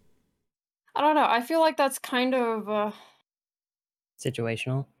 I don't know. I feel like that's kind of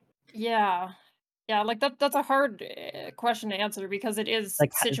Situational. yeah. Yeah, like that's a hard question to answer because it is It's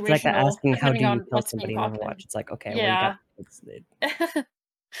like situational asking how depending do you on kill what's being somebody in Overwatch. pocketed. It's like, okay, well, you Yeah. got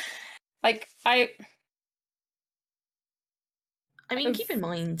Like I mean, keep in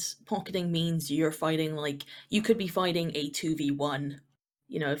mind, pocketing means you're fighting, like, you could be fighting a 2v1.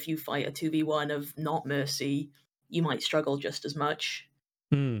 You know, if you fight a 2v1 of not Mercy, you might struggle just as much.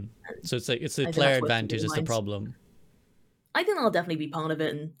 So it's like, it's the I think player that's worth keeping advantage in is the mind. problem. I think that'll definitely be part of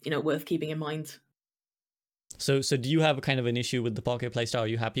it and, you know, worth keeping in mind. So do you have a kind of an issue with the pocket playstyle? Are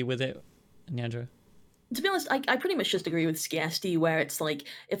you happy with it, Neandra? To be honest, I pretty much just agree with Skiesti, where it's like,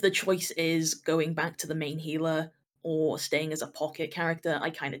 if the choice is going back to the main healer or staying as a pocket character, I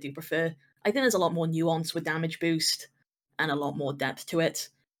kind of do prefer. I think there's a lot more nuance with damage boost and a lot more depth to it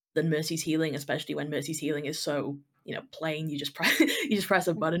than Mercy's healing, especially when Mercy's healing is so plain. You just press you just press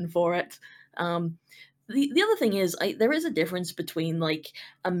a button for it. The other thing is, there is a difference between like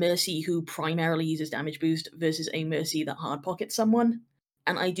a Mercy who primarily uses damage boost versus a Mercy that hard pockets someone,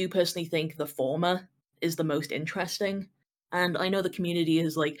 and I do personally think the former is the most interesting. And I know the community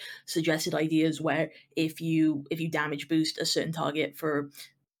has like suggested ideas where if you damage boost a certain target for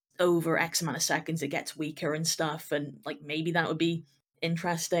over X amount of seconds, it gets weaker and stuff, and like maybe that would be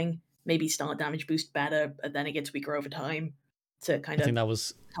interesting. Maybe start damage boost better, but then it gets weaker over time to kind I of think that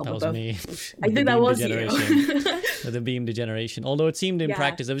was help that with was both. me. I with the think that beam was you. degeneration. With the beam degeneration. Although it seemed in Yeah.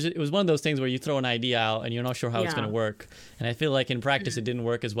 practice, it was one of those things where you throw an idea out and you're not sure how it's going Yeah. to work. And I feel like in practice it didn't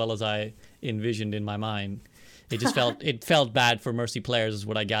work as well as I envisioned in my mind. It just felt bad for Mercy players, is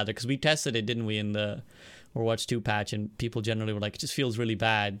what I gathered, because we tested it, didn't we, in the Overwatch 2 patch, and people generally were like, it just feels really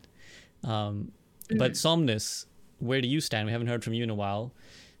bad. But Somnus, where do you stand? We haven't heard from you in a while.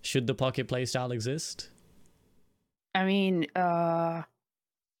 Should the pocket playstyle exist? I mean,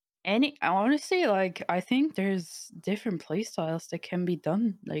 honestly, like, I think there's different playstyles that can be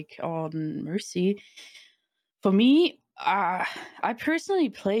done, like, on Mercy. For me, I personally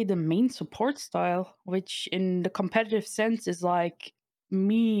play the main support style, which in the competitive sense is like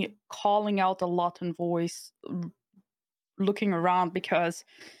me calling out a lot in voice, looking around, because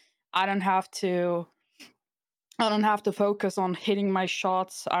I don't have to focus on hitting my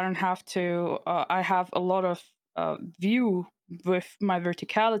shots. I don't have to. I have a lot of view with my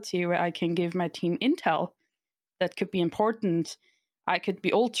verticality, where I can give my team intel that could be important. I could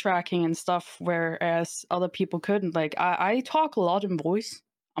be ult tracking and stuff, whereas other people couldn't. Like, I talk a lot in voice.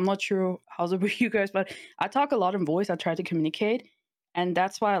 I'm not sure how's it with you guys, but I talk a lot in voice. I try to communicate, and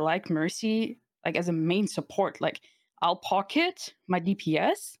that's why I like Mercy, like, as a main support. Like, I'll pocket my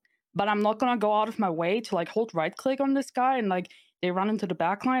DPS, but I'm not gonna go out of my way to like hold right click on this guy and like they run into the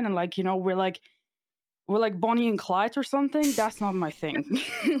back line and like, we're like Bonnie and Clyde or something. That's not my thing.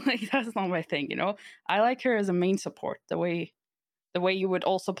 Like, that's not my thing. I like her as a main support, the way you would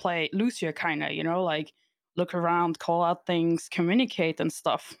also play Lucia, kind of, like look around, call out things, communicate and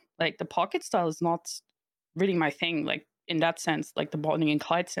stuff. Like, the pocket style is not really my thing, like in that sense, like the Bonnie and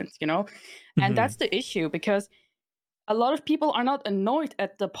Clyde sense, And that's the issue, because a lot of people are not annoyed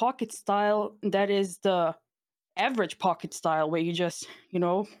at the pocket style that is the average pocket style, where you just,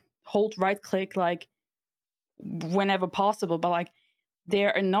 hold right click like whenever possible, but like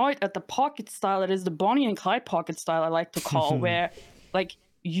they're annoyed at the pocket style that is the Bonnie and Clyde pocket style, I like to call, where like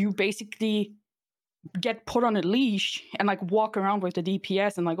you basically get put on a leash and like walk around with the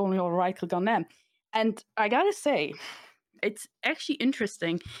DPS and like only right click on them. And I gotta say, it's actually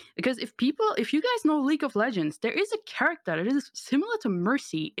interesting, because if you guys know League of Legends, there is a character that is similar to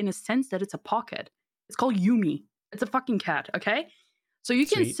Mercy in a sense that it's a pocket. It's called Yuumi. It's a fucking cat, okay? So you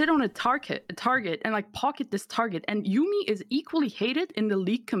can Sweet. sit on a target and like pocket this target, and Yuumi is equally hated in the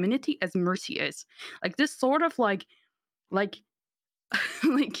League community as Mercy is. Like, this sort of like like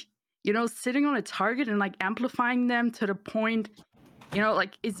sitting on a target and like amplifying them to the point,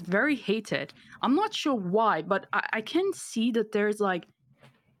 like, it's very hated. I'm not sure why, but I can see that there's like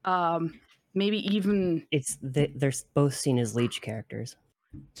maybe even They're both seen as leech characters.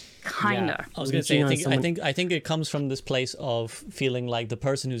 kinda. Yeah, I was gonna say, Leeching on I someone- think it comes from this place of feeling like the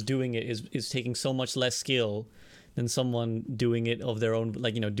person who's doing it is taking so much less skill than someone doing it of their own,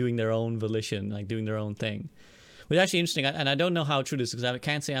 like, doing their own volition, like doing their own thing. Which is actually interesting, and I don't know how true this is, because I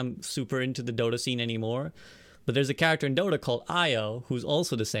can't say I'm super into the Dota scene anymore. But there's a character in Dota called Io who's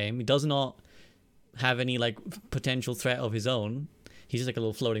also the same. He does not have any like potential threat of his own. He's just like a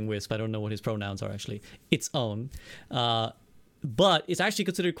little floating wisp. I don't know what his pronouns are actually. Its own. But it's actually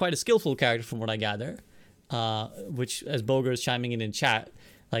considered quite a skillful character from what I gather. Which, as Boger is chiming in chat,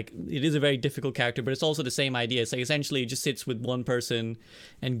 like, it is a very difficult character, but it's also the same idea. It's like essentially it just sits with one person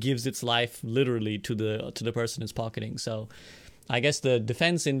and gives its life literally to the person it's pocketing. So I guess the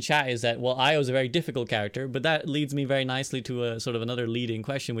defense in chat is that, well, Io is a very difficult character, but that leads me very nicely to a sort of another leading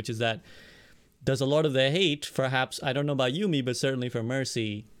question, which is that does a lot of the hate, perhaps, I don't know about Yuumi, but certainly for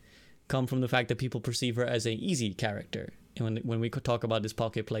Mercy, come from the fact that people perceive her as an easy character when we could talk about this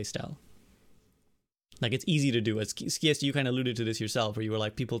pocket playstyle? Like, it's easy to do. Yes, you kind of alluded to this yourself, where you were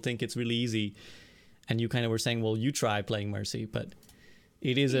like, people think it's really easy, and you kind of were saying, well, you try playing Mercy, but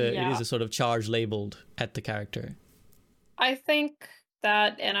it is a sort of charge labeled at the character. I think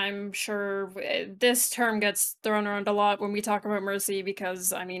that, and I'm sure this term gets thrown around a lot when we talk about Mercy,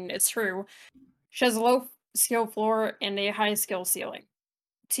 because, I mean, it's true. She has a low skill floor and a high skill ceiling.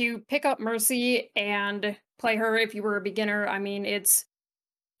 To pick up Mercy and play her if you were a beginner, I mean, it's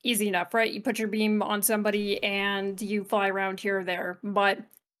easy enough, right? You put your beam on somebody and you fly around here or there. But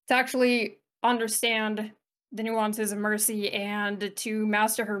to actually understand the nuances of Mercy and to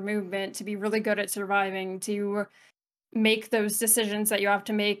master her movement, to be really good at surviving, to make those decisions that you have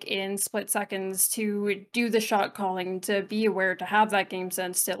to make in split seconds, to do the shot calling, to be aware, to have that game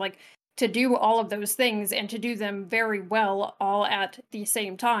sense, to do all of those things and to do them very well all at the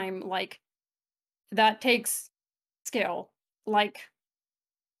same time. Like, that takes skill. Like,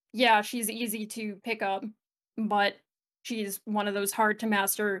 yeah, she's easy to pick up, but she's one of those hard to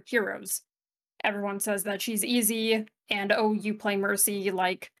master heroes. Everyone says that she's easy, and oh, you play Mercy,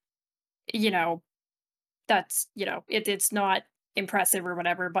 like, you know, that's, it's not impressive or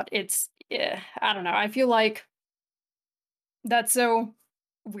whatever, but I don't know. I feel like that's so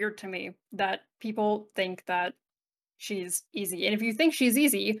weird to me that people think that she's easy. And if you think she's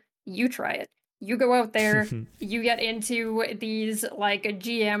easy, you try it. You go out there, you get into these like a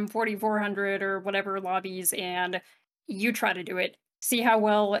GM 4400 or whatever lobbies, and you try to do it. See how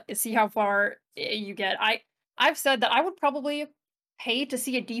far you get. I've said that I would probably pay to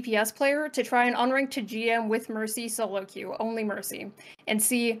see a DPS player to try an unranked to GM with Mercy solo queue, only Mercy, and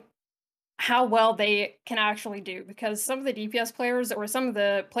see how well they can actually do, because some of the DPS players or some of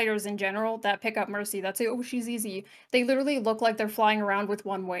the players in general that pick up Mercy that say, oh, she's easy, they literally look like they're flying around with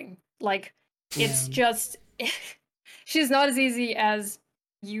one wing. Like, it's just, she's not as easy as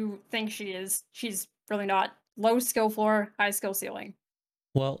you think she is. She's really not. Low skill floor, high skill ceiling.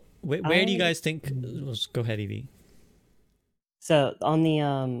 Well, where do you guys think? Go ahead, Evie. So on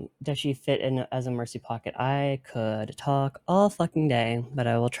the does she fit in as a Mercy pocket? I could talk all fucking day, but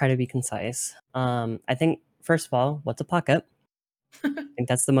I will try to be concise. I think first of all, what's a pocket? I think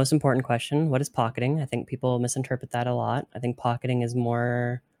that's the most important question. What is pocketing? I think people misinterpret that a lot. I think pocketing is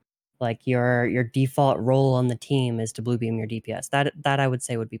more like your default role on the team is to blue beam your DPS. That I would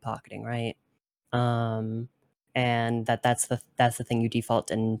say would be pocketing, right? And that's the thing you default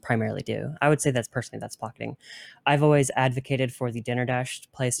and primarily do. I would say that's pocketing. I've always advocated for the dinner dash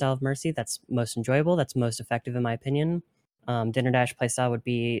playstyle of Mercy. That's most enjoyable. That's most effective in my opinion. Dinner dash playstyle would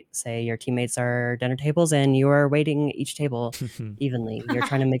be, say your teammates are dinner tables and you are waiting each table evenly. You're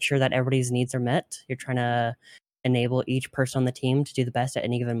trying to make sure that everybody's needs are met. You're trying to enable each person on the team to do the best at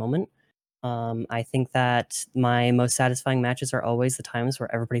any given moment. I think that my most satisfying matches are always the times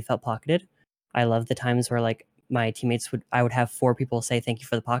where everybody felt pocketed. I love the times where like my teammates I would have 4 people say thank you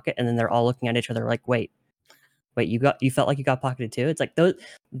for the pocket, and then they're all looking at each other like, wait, you felt like you got pocketed too? It's like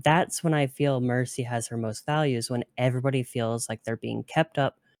that's when I feel Mercy has her most value, is when everybody feels like they're being kept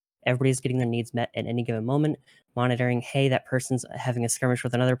up, everybody's getting their needs met at any given moment, monitoring, hey, that person's having a skirmish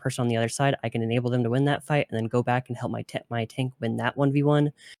with another person on the other side, I can enable them to win that fight and then go back and help my tank win that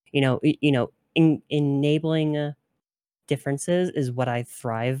 1v1. Enabling differences is what I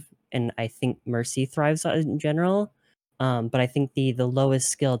thrive, and I think Mercy thrives on in general. But I think the lowest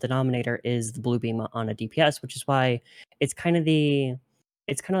skill denominator is the blue beam on a DPS, which is why it's kind of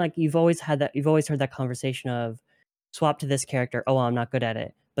like you've always heard that conversation of swap to this character. Oh, well, I'm not good at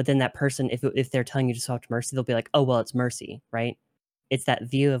it. But then that person, if they're telling you to swap to Mercy, they'll be like, oh, well, it's Mercy, right? It's that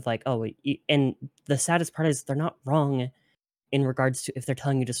view of like, oh, and the saddest part is they're not wrong in regards to if they're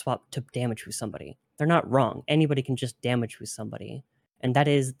telling you to swap to damage with somebody. They're not wrong. Anybody can just damage with somebody. And that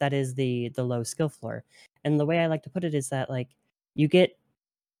is the low skill floor. And the way I like to put it is that like you get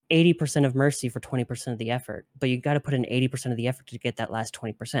 80% of Mercy for 20% of the effort, but you got to put in 80% of the effort to get that last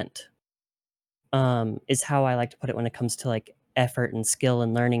 20%. Is how I like to put it when it comes to like effort and skill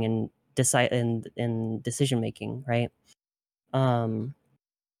and learning and decision making, right? And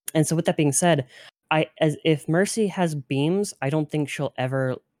so with that being said, if Mercy has beams, I don't think she'll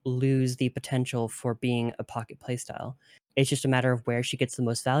ever lose the potential for being a pocket playstyle. It's just a matter of where she gets the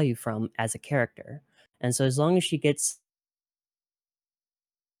most value from as a character. And so as long as she gets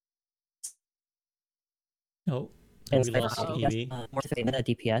we lost Evie. More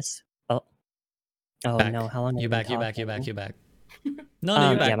DPS. Oh back. No, how long you're back. you're back. You're back. No,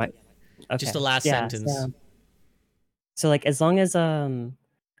 you're back. Okay. Just the last sentence. So like as long as a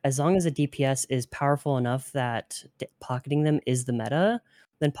DPS is powerful enough that pocketing them is the meta,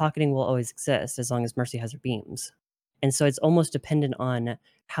 then pocketing will always exist as long as Mercy has her beams. And so it's almost dependent on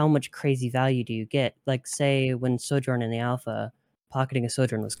how much crazy value do you get. Like say when Sojourn in the alpha, pocketing a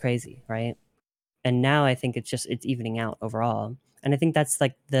Sojourn was crazy, right? And now I think it's evening out overall. And I think that's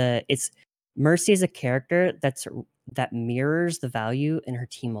like Mercy is a character that mirrors the value in her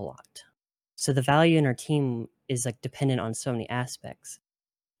team a lot. So the value in her team is like dependent on so many aspects.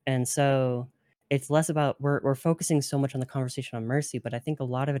 And so it's less about we're focusing so much on the conversation on Mercy, but I think a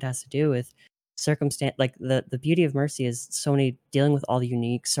lot of it has to do with circumstance. Like the beauty of Mercy is Sony dealing with all the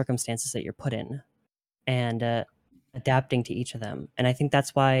unique circumstances that you're put in and adapting to each of them. And I think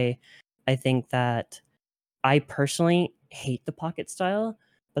that's why I think that I personally hate the pocket style,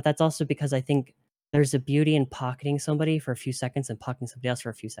 but that's also because I think there's a beauty in pocketing somebody for a few seconds and pocketing somebody else for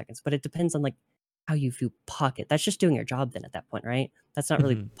a few seconds. But it depends on like how you view pocket. That's just doing your job then at that point, right? That's not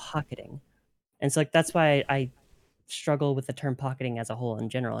really pocketing. And so like that's why I struggle with the term pocketing as a whole in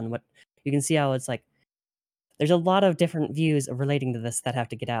general. And what you can see how it's like there's a lot of different views relating to this that have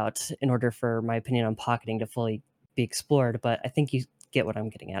to get out in order for my opinion on pocketing to fully be explored. But I think you get what I'm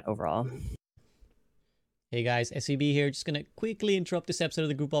getting at overall. Hey guys, SVB here. Just gonna quickly interrupt this episode of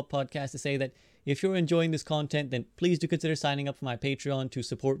the Group Up Podcast to say that if you're enjoying this content, then please do consider signing up for my Patreon to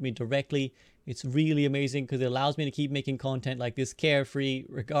support me directly. It's really amazing because it allows me to keep making content like this carefree,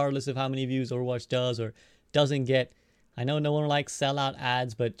 regardless of how many views Overwatch does or doesn't get. I know no one likes sellout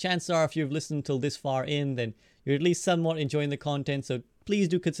ads, but chances are if you've listened till this far in, then you're at least somewhat enjoying the content. So please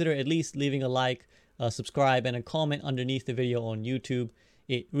do consider at least leaving a like, subscribe, and a comment underneath the video on YouTube.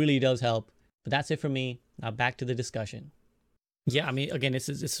 It really does help. But that's it for me. Now back to the discussion. Yeah, I mean, again,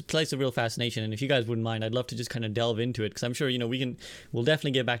 it's a place of real fascination, and if you guys wouldn't mind, I'd love to just kind of delve into it, because I'm sure, you know, we'll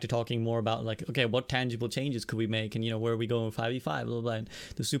definitely get back to talking more about, like, okay, what tangible changes could we make, and, you know, where are we going with 5v5, blah, blah, blah, and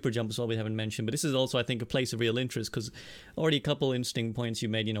the super jump as well we haven't mentioned. But this is also, I think, a place of real interest, because already a couple interesting points you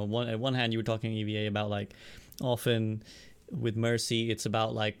made. You know, at one hand, you were talking EVA about, like, often with Mercy, it's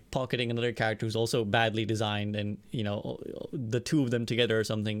about like pocketing another character who's also badly designed, and, you know, the two of them together or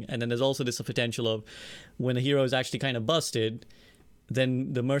something. And then there's also this potential of when a hero is actually kind of busted,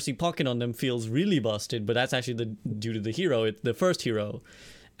 then the Mercy pocket on them feels really busted, but that's actually due to the hero, the first hero.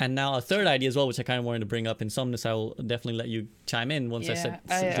 And now a third idea as well, which I kind of wanted to bring up in Somnus, I will definitely let you chime in once I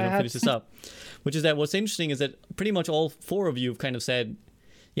finish this up, which is that what's interesting is that pretty much all four of you have kind of said,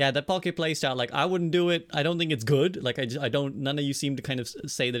 yeah, that pocket playstyle, like, I wouldn't do it. I don't think it's good. Like, none of you seem to kind of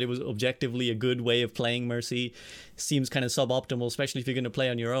say that it was objectively a good way of playing Mercy. Seems kind of suboptimal, especially if you're going to play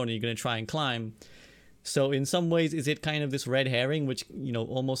on your own and you're going to try and climb. So in some ways, is it kind of this red herring, which, you know,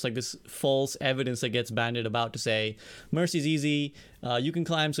 almost like this false evidence that gets banded about to say, Mercy's easy, you can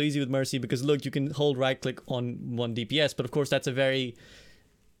climb so easy with Mercy because, look, you can hold right click on one DPS. But of course, that's a very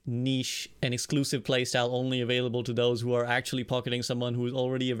niche and exclusive playstyle only available to those who are actually pocketing someone who is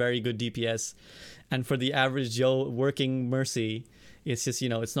already a very good DPS. And for the average Joe working Mercy, it's just, you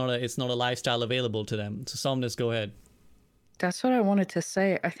know, it's not a lifestyle available to them. So Somnus, go ahead. That's what I wanted to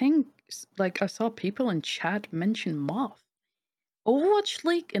say. I think, like, I saw people in chat mention Moth. Overwatch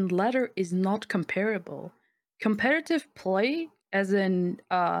League and ladder is not comparable. Competitive play, as in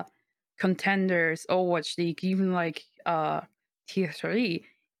contenders, Overwatch League, even like tier 3,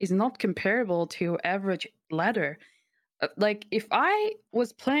 is not comparable to average ladder. Like, if I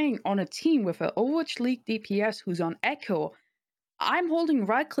was playing on a team with an Overwatch League DPS who's on Echo, I'm holding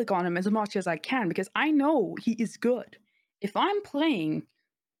right click on him as much as I can because I know he is good. If I'm playing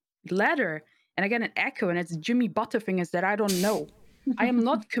ladder and I get an Echo and it's Jimmy Butterfingers that I don't know, I am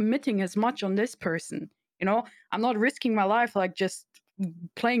not committing as much on this person. You know, I'm not risking my life, like, just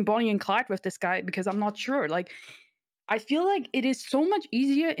playing Bonnie and Clyde with this guy because I'm not sure. Like, I feel like it is so much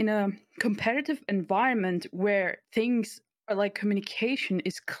easier in a competitive environment where things are like communication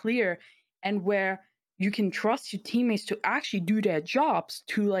is clear and where you can trust your teammates to actually do their jobs,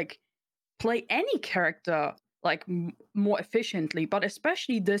 to like play any character like more efficiently. But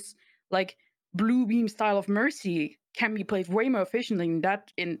especially this like blue beam style of Mercy can be played way more efficiently in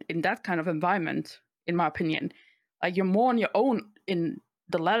that kind of environment, in my opinion. Like, you're more on your own in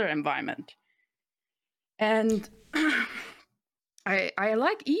the ladder environment. And I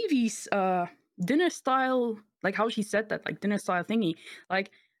like Evie's dinner style, like how she said that, like dinner style thingy.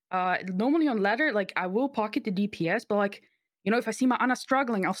 Like, normally on ladder, like, I will pocket the DPS, but like, you know, if I see my Ana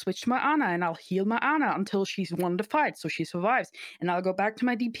struggling, I'll switch to my Ana and I'll heal my Ana until she's won the fight, so she survives. And I'll go back to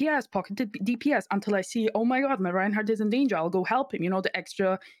my DPS, pocket the DPS until I see, oh my god, my Reinhardt is in danger. I'll go help him. You know, the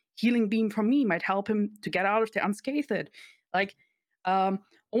extra healing beam from me might help him to get out of the unscathed. Like,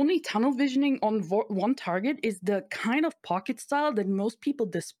 only tunnel visioning on one target is the kind of pocket style that most people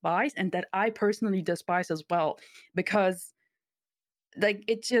despise and that I personally despise as well, because like,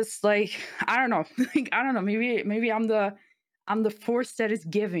 it's just like, I don't know, like, I don't know, maybe I'm the force that is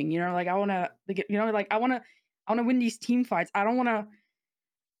giving, you know, like, I want to, you know, like, I want to win these team fights. I don't want to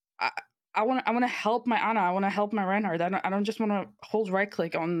I want to help my Ana. I want to help my Reinhardt. I don't just want to hold right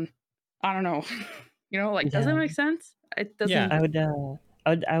click on, I don't know. You know, like, does that make sense? It doesn't. Yeah.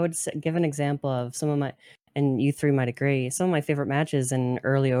 I would give an example of some of my, and you three might agree, some of my favorite matches in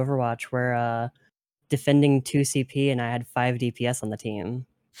early Overwatch were defending 2 CP and I had 5 DPS on the team.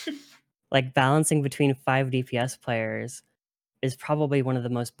 Like, balancing between 5 DPS players is probably one of the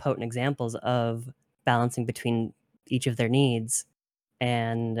most potent examples of balancing between each of their needs.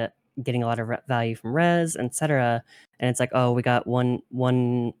 And getting a lot of value from res, etc. And it's like, oh, we got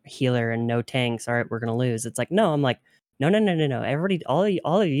one healer and no tanks. All right, we're gonna lose. It's like, no, I'm like, no. Everybody,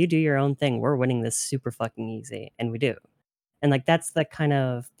 all of you do your own thing. We're winning this super fucking easy, and we do. And like that's the kind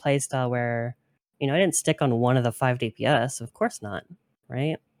of playstyle where, I didn't stick on one of the 5 DPS. Of course not,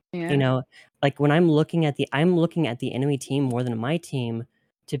 right? Yeah. Like when I'm looking at the enemy team more than my team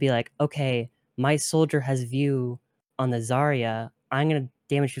to be like, okay, my soldier has view on the Zarya. I'm gonna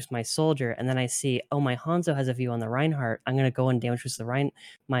damage boost my soldier, and then I see, oh, my Hanzo has a view on the Reinhardt. I'm gonna go and damage boost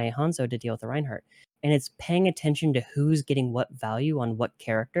my Hanzo to deal with the Reinhardt. And it's paying attention to who's getting what value on what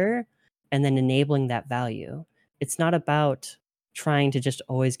character, and then enabling that value. It's not about trying to just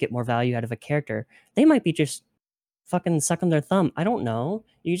always get more value out of a character. They might be just fucking sucking their thumb. I don't know.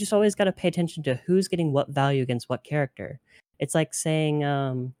 You just always got to pay attention to who's getting what value against what character. It's like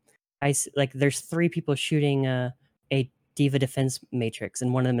saying, there's 3 people shooting a D.Va defense matrix,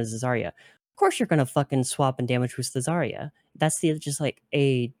 and one of them is Zarya. Of course, you're gonna fucking swap and damage boost the Zarya. That's just like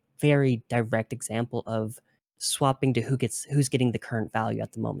a very direct example of swapping to who's getting the current value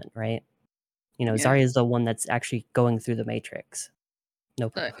at the moment, right? Zarya is the one that's actually going through the matrix.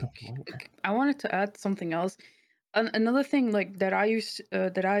 No problem. I wanted to add something else. Another thing that I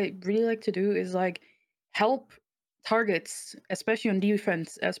really like to do is help targets, especially on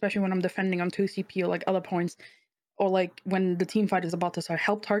defense, especially when I'm defending on 2 CP or other points, or when the team fight is about to start.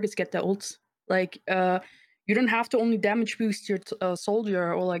 Help targets get their ults. You don't have to only damage boost your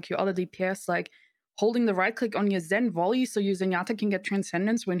soldier or your other DPS. Holding the right click on your Zen volley so your Zenyatta can get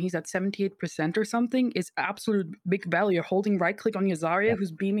Transcendence when he's at 78% or something is absolute big value. Holding right click on your Zarya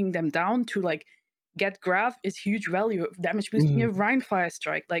who's beaming them down to get grab is huge value. Damage boosting your Rhine Fire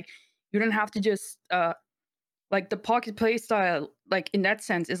Strike. You don't have to just the pocket playstyle, in that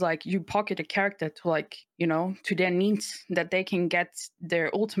sense, is you pocket a character to to their needs, that they can get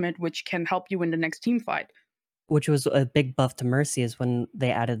their ultimate, which can help you in the next team fight. Which was a big buff to Mercy, is when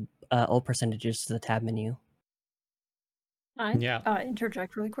they added ult percentages to the tab menu.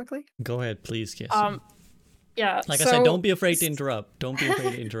 Interject really quickly. Go ahead, please, Kiss. Yeah. I said, don't be afraid to interrupt. Don't be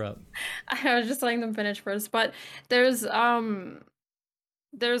afraid to interrupt. I was just letting them finish first, but there's actually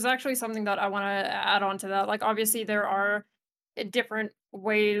something that I want to add on to that. Obviously there are different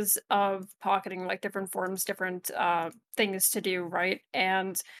ways of pocketing, different forms, different things to do, right?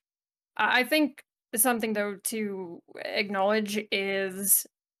 And I think something though to acknowledge is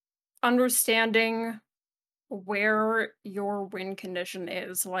understanding where your win condition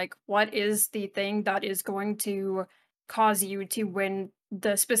is. What is the thing that is going to cause you to win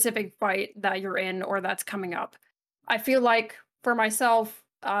the specific fight that you're in or that's coming up. I feel like for myself,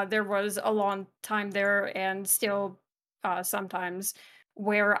 there was a long time there and still sometimes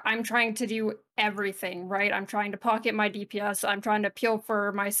where I'm trying to do everything, right? I'm trying to pocket my DPS. I'm trying to peel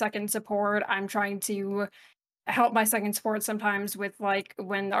for my second support. I'm trying to help my second support sometimes with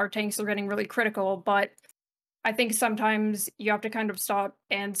when our tanks are getting really critical. But I think sometimes you have to kind of stop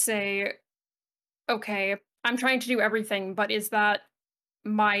and say, okay, I'm trying to do everything, but is that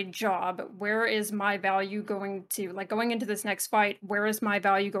my job? Where is my value going to, going into this next fight, where is my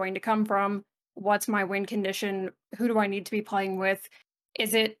value going to come from? What's my win condition? Who do I need to be playing with?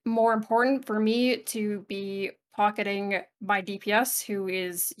 Is it more important for me to be pocketing my DPS, who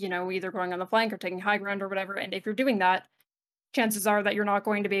is, either going on the flank or taking high ground or whatever? And if you're doing that, chances are that you're not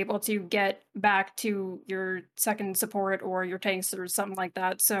going to be able to get back to your second support or your tanks or something like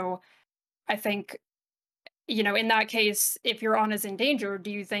that. So I think, in that case, if your Ana's in danger,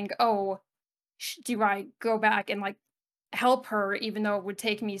 do you think, oh, do I go back and help her even though it would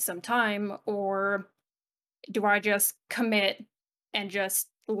take me some time? Or do I just commit and just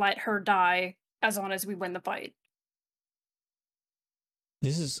let her die as long as we win the fight?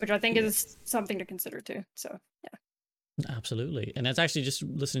 Which I think is something to consider too. So, yeah. Absolutely. And that's actually, just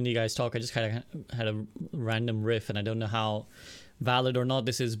listening to you guys talk, I just kind of had a random riff, and I don't know how valid or not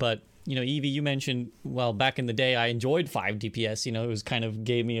this is, but Evie, you mentioned, well, back in the day I enjoyed 5 DPS. It was kind of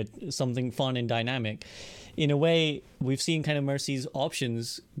gave me something fun and dynamic. In a way, we've seen kind of Mercy's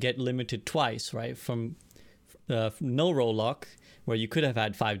options get limited twice, right? From no roll lock, where you could have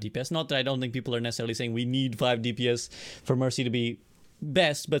had 5 DPS. Not that I don't think people are necessarily saying we need 5 DPS for Mercy to be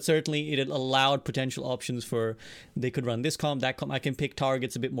best, but certainly it allowed potential options for, they could run this comp, that comp. I can pick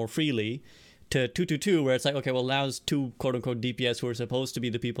targets a bit more freely, to 2-2-2, where it's okay, well, now it's 2 quote-unquote DPS who are supposed to be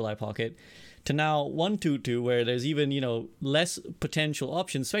the people I pocket, to now 1-2-2, where there's even, less potential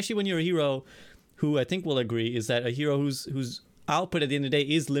options, especially when you're a hero who, I think will agree, is that a hero whose output at the end of the day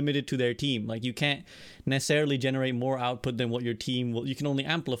is limited to their team. You can't necessarily generate more output than what your team will. You can only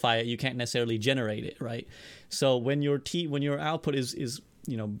amplify it. You can't necessarily generate it, right? So when your output is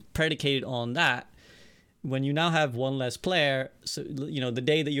predicated on that, when you now have one less player, so the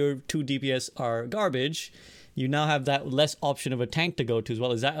day that your 2 DPS are garbage, you now have that less option of a tank to go to as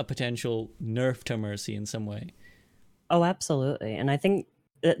well. Is that a potential nerf to Mercy in some way? Oh, absolutely. And I think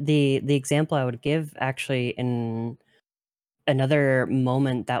the example I would give actually in another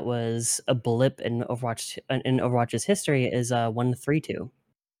moment that was a blip in Overwatch's history is 132.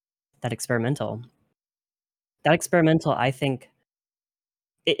 That experimental. I think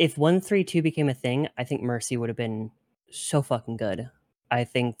if 132 became a thing, I think Mercy would have been so fucking good. I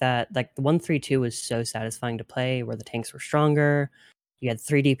think that like the 132 was so satisfying to play, where the tanks were stronger, you had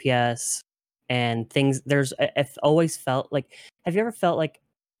 3 DPS, and things. I've always felt like. Have you ever felt like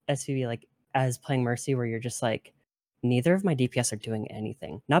SVB like as playing Mercy, where you're just like, neither of my DPS are doing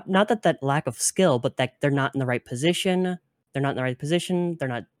anything. Not that lack of skill, but that they're not in the right position. They're not in the right position.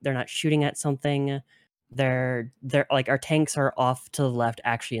 They're not shooting at something. They're like our tanks are off to the left,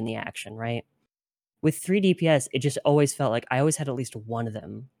 actually in the action, right? With 3 DPS, it just always felt like I always had at least one of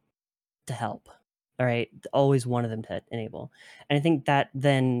them to help. All right, always one of them to enable. And I think that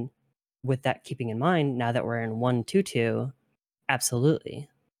then, with that keeping in mind, now that we're in 122, absolutely,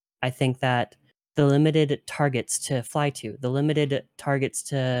 I think that the limited targets to fly to, the limited targets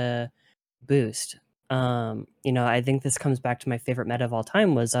to boost. I think this comes back to my favorite meta of all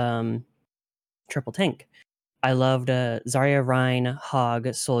time was triple tank. I loved Zarya, Rein,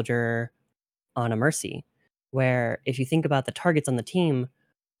 Hog, Soldier, on a Mercy, where if you think about the targets on the team,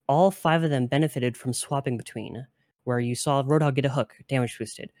 all 5 of them benefited from swapping between, where you saw Roadhog get a hook, damage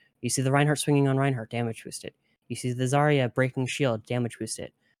boosted. You see the Reinhardt swinging on Reinhardt, damage boosted. You see the Zarya breaking shield, damage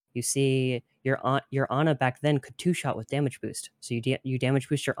boosted. You see your Ana back then could 2-shot with damage boost. So you damage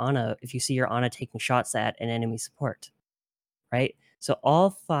boost your Ana if you see your Ana taking shots at an enemy support, right? So all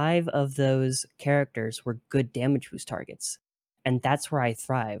 5 of those characters were good damage boost targets, and that's where I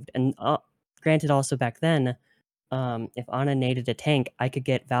thrived. And granted, also back then, if Ana naded a tank, I could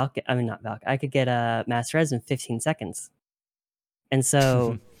get I could get a mass res in 15 seconds. And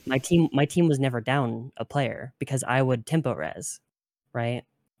so my team was never down a player because I would tempo res, right?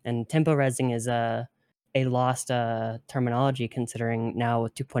 And tempo resing is a lost terminology, considering now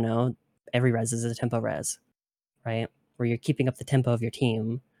with 2.0, every res is a tempo res, right? Where you're keeping up the tempo of your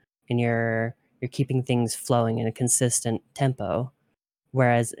team and you're keeping things flowing in a consistent tempo.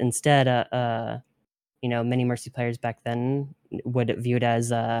 Whereas instead, many Mercy players back then would view it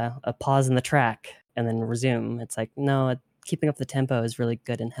as a pause in the track and then resume. It's like, no, keeping up the tempo is really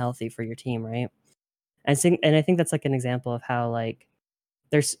good and healthy for your team, right? And I think that's like an example of how like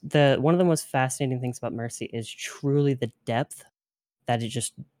there's one of the most fascinating things about Mercy is truly the depth that it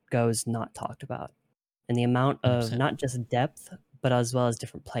just goes not talked about, and the amount of 100%. not just depth but as well as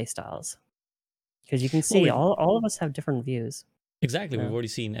different play styles, because you can see all of us have different views. Exactly. Yeah. We've already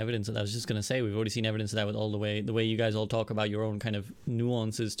seen evidence of that. I was just going to say, we've already seen evidence of that with all the way you guys all talk about your own kind of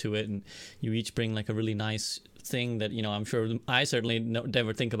nuances to it. And you each bring like a really nice thing that, I'm sure I certainly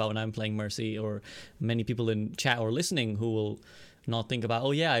never think about when I'm playing Mercy, or many people in chat or listening who will not think about,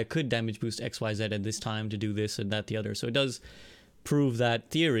 oh yeah, I could damage boost XYZ at this time to do this and that, the other. So it does prove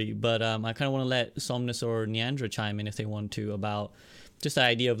that theory. But I kind of want to let Somnus or Neandra chime in if they want to, about just the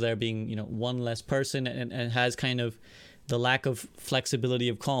idea of there being, one less person, and has kind of the lack of flexibility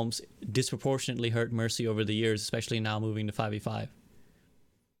of comps disproportionately hurt Mercy over the years, especially now moving to 5v5.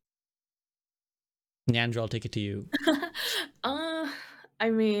 Neandra, I'll take it to you. I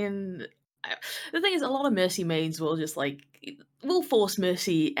mean, the thing is, a lot of Mercy mains will just will force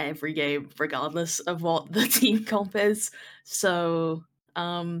Mercy every game, regardless of what the team comp is. So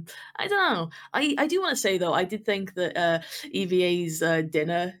I don't know. I do want to say though, I did think that EVA's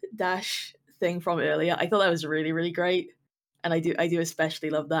dinner dash thing from earlier, I thought that was really, really great. And I do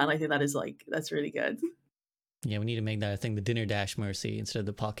especially love that, and I think that is that's really good. Yeah, we need to make that a thing, the dinner dash Mercy instead of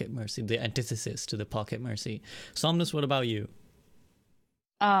the pocket Mercy, the antithesis to the pocket Mercy. Somnus, what about you?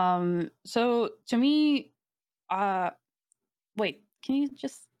 So to me, wait, can you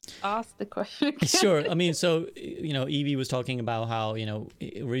just ask the question again? Sure. I mean, so, Evie was talking about how,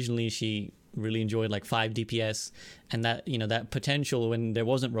 originally she really enjoyed like 5 DPS, and that, that potential when there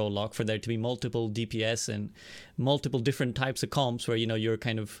wasn't role lock for there to be multiple DPS and multiple different types of comps where,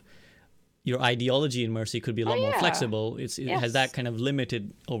 your ideology in Mercy could be a lot more flexible. It has that kind of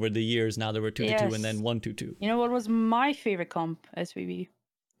limited over the years now that we're 2-2 and then 1-2-2. You know what was my favorite comp, SVB?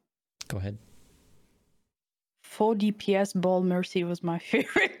 Go ahead. 4 DPS ball Mercy was my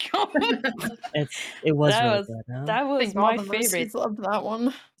favorite comp. It was really good, huh? That was my favorite. Loved that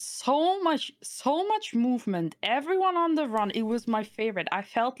one. So much movement. Everyone on the run. It was my favorite. I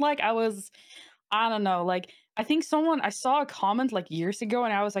felt like I was, I don't know, like I think I saw a comment like years ago,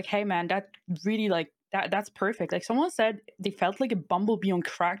 and I was like, hey man, that really like that's perfect. Like someone said they felt like a bumblebee on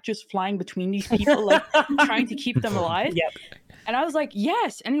crack just flying between these people, like trying to keep them alive. Yep. And I was like,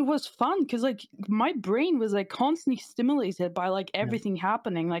 yes, and it was fun because like my brain was like constantly stimulated by like everything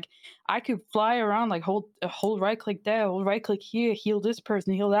happening. Like I could fly around, like hold right click there, hold right click here, heal this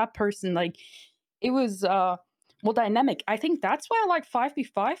person, heal that person. Like it was more dynamic. I think that's why I like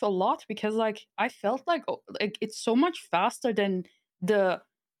 5v5 a lot, because like I felt like it's so much faster than the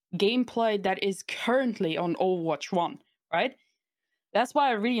gameplay that is currently on Overwatch 1, right? That's why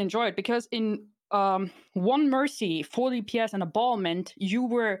I really enjoy it, because in one Mercy, 4 DPS, and a ball meant you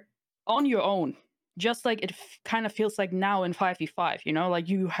were on your own, just like it kind of feels like now in 5v5. You know, like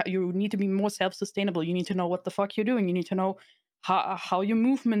you need to be more self-sustainable. You need to know what the fuck you're doing. You need to know how your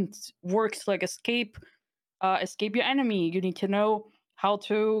movement works, like escape your enemy. You need to know how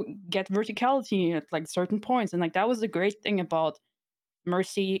to get verticality at like certain points, and like that was the great thing about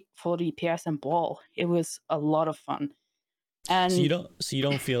Mercy, 4 DPS, and ball. It was a lot of fun. And so you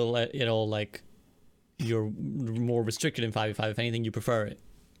don't feel at all like you're more restricted in 5v5. If anything, you prefer it.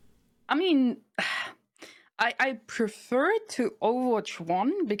 I mean, I prefer it to Overwatch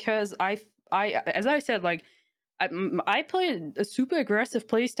 1 because I as I said, like I play a super aggressive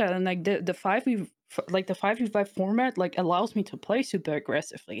playstyle, and like the 5v5 format like allows me to play super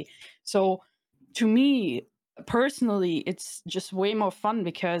aggressively. So to me personally, it's just way more fun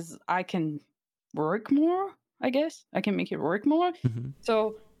because I can work more. I guess I can make it work more.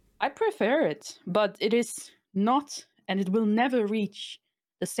 So I prefer it, but it is not, and it will never reach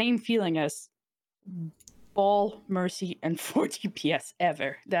the same feeling as ball, Mercy, and 4 DPS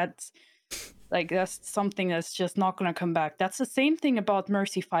ever. That's something that's just not gonna come back. That's the same thing about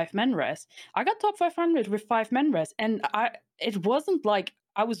Mercy 5-man res. I got top 500 with 5-man res, and it wasn't like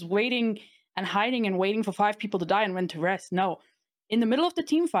I was waiting and hiding and waiting for 5 people to die and went to rest. No. In the middle of the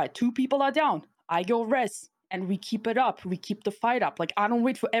team fight, 2 people are down. I go res, and we keep it up. We keep the fight up. Like I don't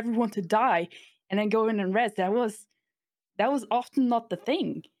wait for everyone to die and then go in and res. That was often not the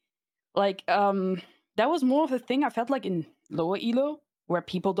thing. Like that was more of a thing I felt like in lower elo, where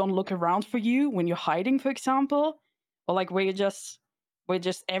people don't look around for you when you're hiding, for example, or like where just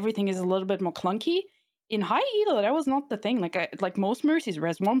everything is a little bit more clunky. In high elo, that was not the thing. Like most Mercies,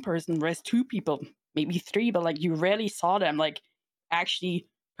 res 1 person, res 2 people, maybe 3, but like you rarely saw them like actually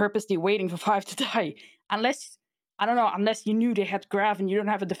purposely waiting for 5 to die, unless you knew they had grav and you don't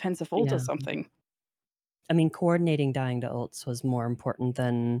have a defensive ult or something. I mean, coordinating dying to ults was more important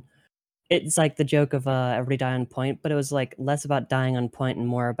than... It's like the joke of everybody die on point, but it was like less about dying on point and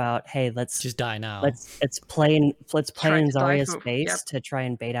more about, hey, let's just die now. Let's play in Zarya's space to try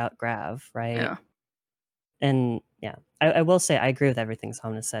and bait out grav, right? Yeah. And yeah, I will say I agree with everything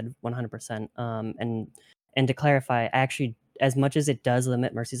Samna said 100%. And to clarify, actually, as much as it does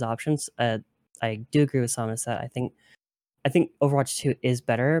limit Mercy's options, I do agree with Samna that I think Overwatch 2 is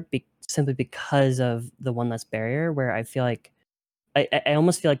better simply because of the one less barrier, where I feel like I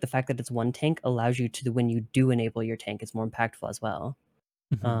almost feel like the fact that it's one tank allows you to, when you do enable your tank, it's more impactful as well.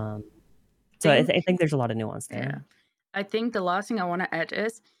 So I think there's a lot of nuance there. Yeah. I think the last thing I want to add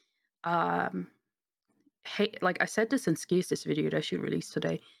is, like I said this in Skis' video that she released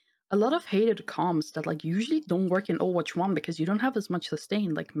today, a lot of hated comms that like usually don't work in Overwatch 1 because you don't have as much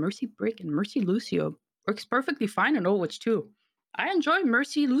sustain, like Mercy Brick and Mercy Lucio works perfectly fine in Overwatch 2. I enjoy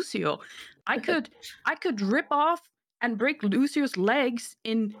Mercy Lucio. I could rip off and break Lucio's legs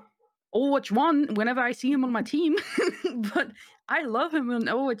in Overwatch 1 whenever I see him on my team. But I love him in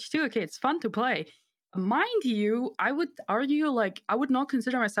Overwatch 2. Okay, it's fun to play. Mind you, I would argue, like, I would not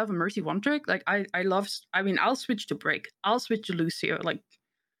consider myself a Mercy one-trick. Like, I'll switch to Break. I'll switch to Lucio, like,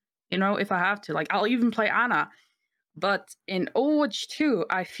 you know, if I have to. Like, I'll even play Ana. But in Overwatch 2,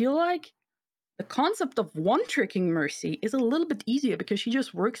 I feel like the concept of one-tricking Mercy is a little bit easier because she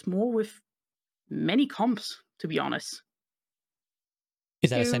just works more with many comps, to be honest.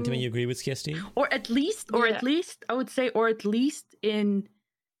 Is that a sentiment you agree with, KST? Or at least, I would say, or at least in,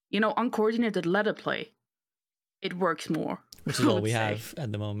 you know, uncoordinated ladder play, it works more. Which is all we have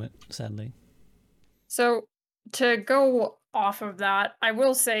at the moment, sadly. So to go off of that, I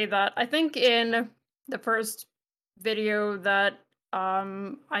will say that I think in the first video that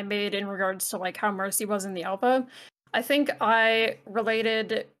I made in regards to like how Mercy was in the alpha, I think I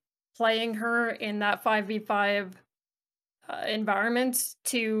related playing her in that 5v5 environment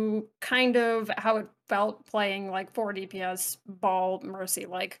to kind of how it felt playing like 4 DPS ball Mercy.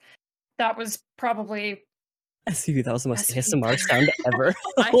 Like that was probably SCV, that was the most ASMR sound ever.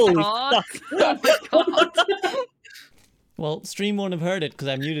 Holy fuck. Oh my god. Well, stream won't have heard it because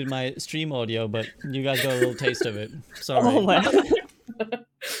I muted my stream audio, but you guys got a little taste of it. Sorry. Oh my.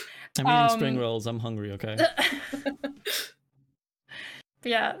 I'm eating spring rolls. I'm hungry, okay?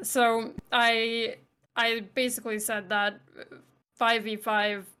 Yeah, so I basically said that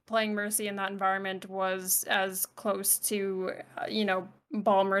 5v5 playing Mercy in that environment was as close to,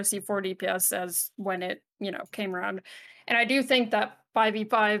 Ball Mercy 4 DPS as when it, came around. And I do think that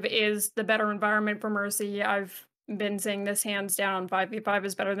 5v5 is the better environment for Mercy. I've been saying this hands down. 5v5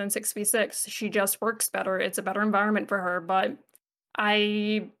 is better than 6v6. She just works better. It's a better environment for her. But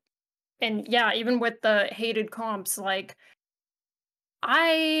even with the hated comps, like,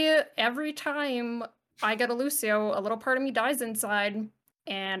 every time I get a Lucio, a little part of me dies inside,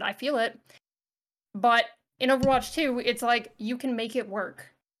 and I feel it. But in Overwatch 2, it's like, you can make it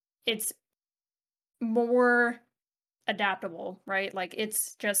work. It's more adaptable, right? Like,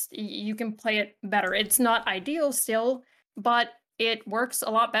 it's just, you can play it better. It's not ideal still, but it works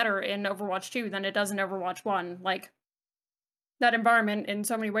a lot better in Overwatch 2 than it does in Overwatch 1. Like, that environment in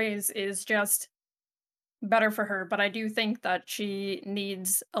so many ways is just better for her, but I do think that she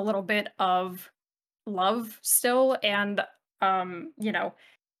needs a little bit of love still, and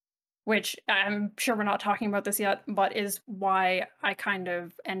which I'm sure we're not talking about this yet, but is why I kind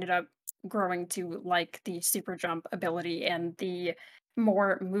of ended up growing to like the super jump ability and the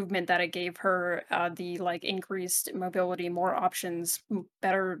more movement that it gave her, the like increased mobility, more options,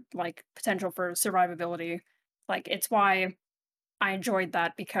 better like potential for survivability. Like, it's why I enjoyed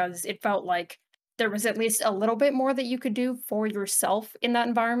that, because it felt like there was at least a little bit more that you could do for yourself in that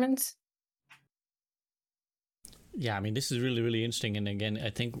environment. Yeah, I mean, this is really, really interesting. And again, I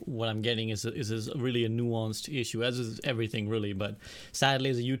think what I'm getting is really a nuanced issue, as is everything really. But sadly,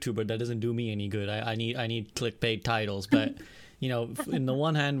 as a YouTuber, that doesn't do me any good. I need clickbait titles. But, in the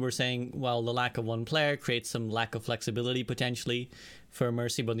one hand, we're saying, well, the lack of one player creates some lack of flexibility potentially for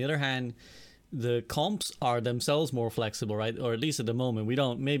Mercy. But on the other hand, the comps are themselves more flexible, right? Or at least at the moment.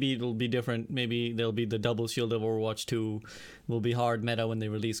 Maybe it'll be different. Maybe there'll be the double shield of Overwatch 2 will be hard meta when they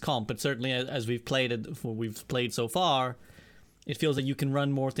release comp. But certainly as we've played so far, it feels like you can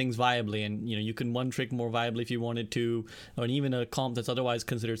run more things viably, and you can one trick more viably if you wanted to, or even a comp that's otherwise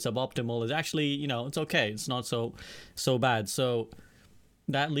considered suboptimal is actually, it's okay. It's not so bad. So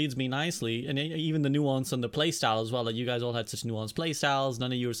that leads me nicely, and even the nuance on the playstyle as well. That you guys all had such nuanced playstyles.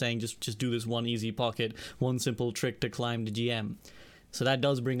 None of you were saying just do this one easy pocket, one simple trick to climb the GM. So that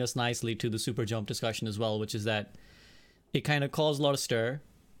does bring us nicely to the super jump discussion as well, which is that it kind of caused a lot of stir.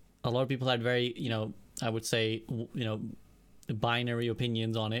 A lot of people had very, I would say, binary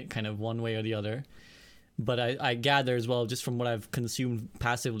opinions on it, kind of one way or the other. But I gather as well, just from what I've consumed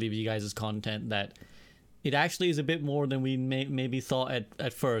passively of you guys' content, that it actually is a bit more than we maybe thought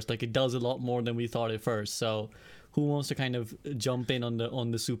at first. Like, it does a lot more than we thought at first. So who wants to kind of jump in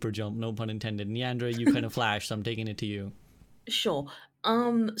on the super jump? No pun intended. Neandra, you kind of flashed, so I'm taking it to you. Sure.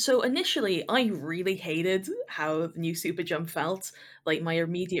 So initially, I really hated how the new super jump felt. Like, my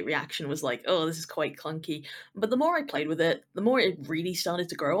immediate reaction was like, oh, this is quite clunky. But the more I played with it, the more it really started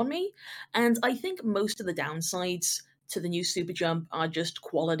to grow on me. And I think most of the downsides to the new super jump are just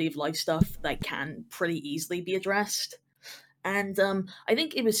quality of life stuff that can pretty easily be addressed. And I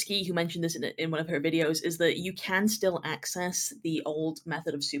think it was Ski who mentioned this in one of her videos, is that you can still access the old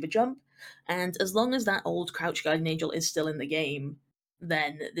method of super jump, and as long as that old Crouch Guardian Angel is still in the game,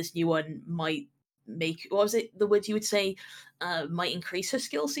 then this new one might make, what was it, the words you would say, might increase her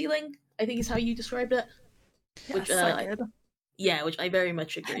skill ceiling, I think is how you described it. Yes, I did. Yeah, which I very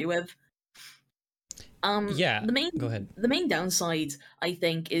much agree with. Yeah, go ahead. The main downside, I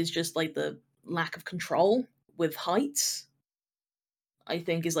think, is just like the lack of control with heights. I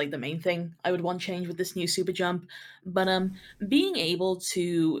think is like the main thing I would want change with this new super jump. But being able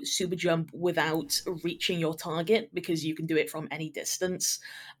to super jump without reaching your target, because you can do it from any distance,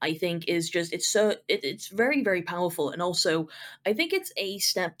 I think is just it's very, very powerful. And also I think it's a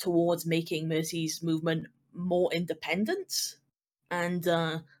step towards making Mercy's movement more independent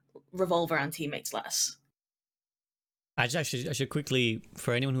and revolve around teammates less. I should quickly,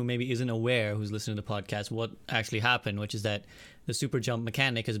 for anyone who maybe isn't aware, who's listening to the podcast, what actually happened, which is that the super jump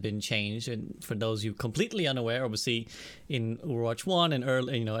mechanic has been changed. And for those who completely unaware, obviously in Overwatch 1 and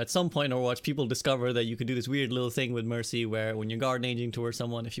early, at some point in Overwatch, people discover that you could do this weird little thing with Mercy where when you're guard aging towards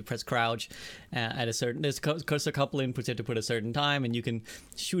someone, if you press crouch at a certain, there's a couple inputs you have to put a certain time, and you can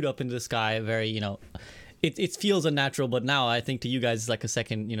shoot up into the sky very, It feels unnatural, but now I think to you guys it's like a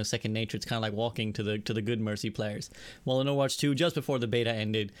second nature. It's kind of like walking to the good Mercy players. Well, in Overwatch 2, just before the beta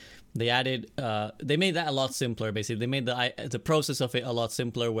ended, they made that a lot simpler. Basically, they made the process of it a lot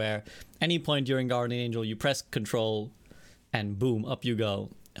simpler. Where any point during Guardian Angel, you press Control, and boom, up you go.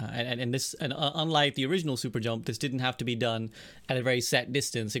 Unlike the original super jump, this didn't have to be done at a very set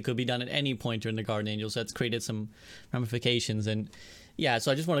distance. It could be done at any point during the Guardian Angel, so that's created some ramifications. And yeah,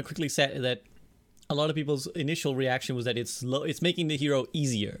 so I just want to quickly say that a lot of people's initial reaction was that it's making the hero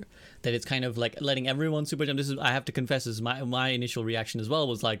easier, that it's kind of like letting everyone super jump. I have to confess, this is my initial reaction as well,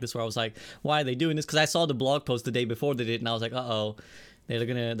 was like this, where I was like, why are they doing this? Because I saw the blog post the day before they did it, and I was like, uh-oh, they're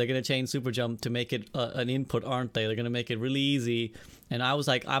gonna change super jump to make it an input, aren't they? They're gonna make it really easy. And I was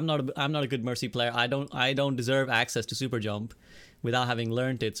like, I'm not a good Mercy player. I don't deserve access to super jump without having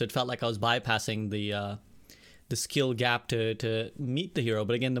learned it. So it felt like I was bypassing the skill gap to meet the hero.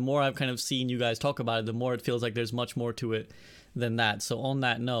 But again, the more I've kind of seen you guys talk about it, the more it feels like there's much more to it than that. So on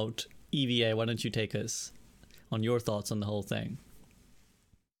that note, EVA, why don't you take us on your thoughts on the whole thing?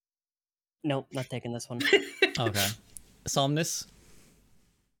 Nope, not taking this one. Okay. Somnus?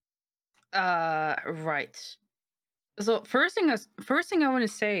 Right. So first thing I want to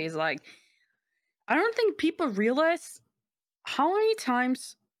say is, like, I don't think people realize how many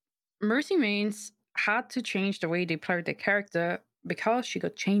times Mercy mains had to change the way they played their character because she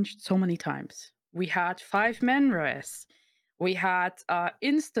got changed so many times. We had 5-man res. We had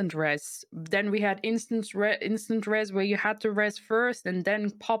instant res. Then we had instant res where you had to res first and then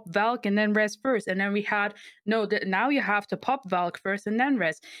pop Valk and then res first. And then we had, now you have to pop Valk first and then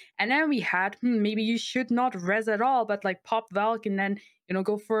res. And then we had, maybe you should not res at all, but like pop Valk and then,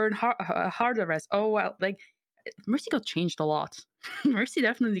 go for a harder res. Oh, well, like Mercy got changed a lot. Mercy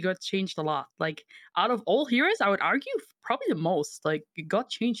definitely got changed a lot. Like, out of all heroes, I would argue probably the most. Like, it got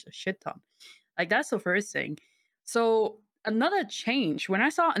changed a shit ton. Like, that's the first thing. So another change, when I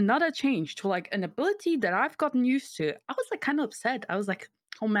saw another change to like an ability that I've gotten used to, I was like kind of upset. I was like,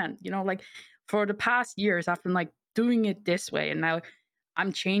 oh man, like for the past years I've been like doing it this way and now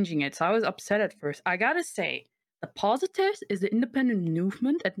I'm changing it. So I was upset at first. I gotta say, the positives is the independent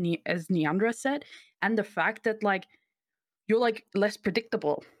movement, as Neandra said, and the fact that like you're like less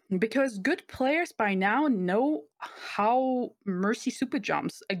predictable, because good players by now know how Mercy super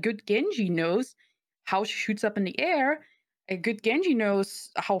jumps. A good Genji knows how she shoots up in the air. A good Genji knows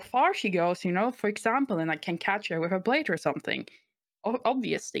how far she goes, for example, and I can catch her with a blade or something,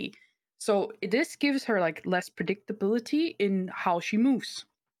 obviously. So this gives her like less predictability in how she moves.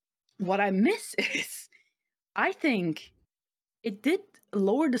 What I miss is, I think it did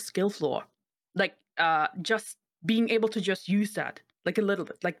lower the skill floor, like just being able to just use that like a little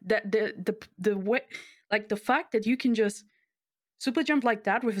bit, like that the way, like the fact that you can just super jump like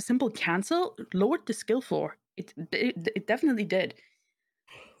that with a simple cancel lowered the skill floor. It definitely did.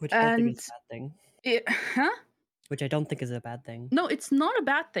 Which I don't think is a bad thing. Huh? Which I don't think is a bad thing. No, it's not a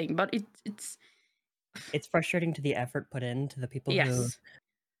bad thing, but it's frustrating to the effort put into the people who. Yes.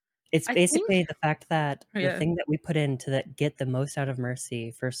 It's basically the fact that Yeah. the thing that we put in to get the most out of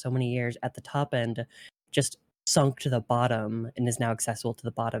Mercy for so many years at the top end just sunk to the bottom and is now accessible to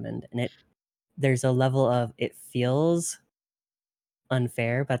the bottom end. And there's a level of, it feels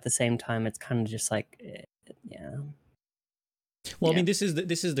unfair, but at the same time, it's kind of just like, yeah. Well, I mean, this is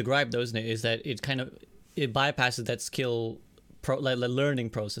the gripe, though, isn't it? Is that it bypasses that skill, like the learning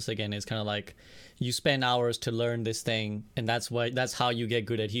process again. It's kind of like you spend hours to learn this thing, and that's how you get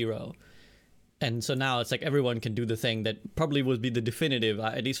good at hero. And so now it's like everyone can do the thing that probably would be the definitive,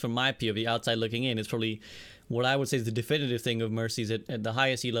 at least from my POV, outside looking in, it's probably what I would say is the definitive thing of Mercy's at the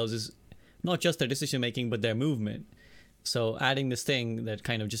highest elos is not just their decision making, but their movement. So adding this thing that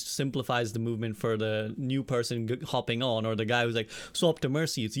kind of just simplifies the movement for the new person hopping on, or the guy who's like, swap to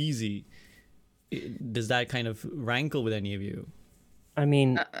Mercy, it's easy. Does that kind of rankle with any of you? I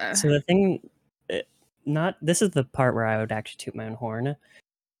mean, so the thing, this is the part where I would actually toot my own horn.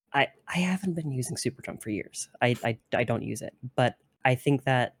 I haven't been using super jump for years. I don't use it, but I think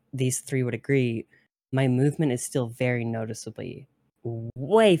that these three would agree. My movement is still very noticeably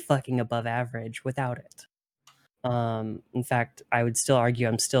way fucking above average without it. In fact, I would still argue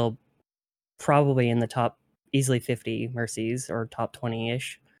I'm still probably in the top easily 50 Mercies or top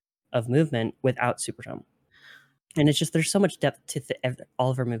 20-ish of movement without super jump. And it's just, there's so much depth to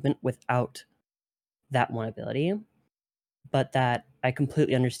all of her movement without that one ability. But that I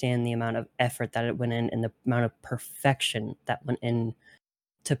completely understand the amount of effort that it went in and the amount of perfection that went in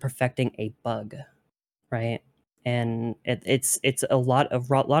to perfecting a bug, right? And it's a lot of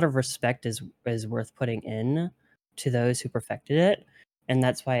respect is worth putting in to those who perfected it, and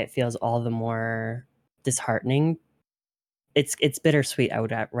that's why it feels all the more disheartening. It's bittersweet. I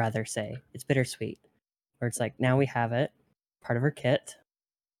would rather say it's bittersweet, where it's like, now we have it, part of her kit.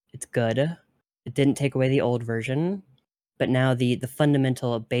 It's good. It didn't take away the old version. But now the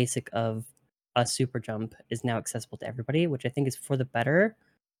fundamental basic of a super jump is now accessible to everybody, which I think is for the better.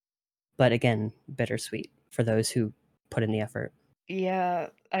 But again, bittersweet for those who put in the effort. Yeah,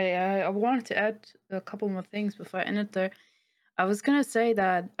 I wanted to add a couple more things before I end it there. I was gonna say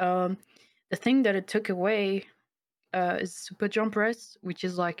that the thing that it took away is super jump res, which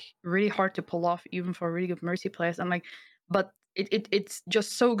is like really hard to pull off even for really good Mercy players. And like, but it's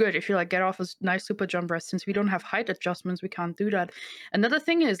just so good if you like get off a nice super jump res. Since we don't have height adjustments, we can't do that. Another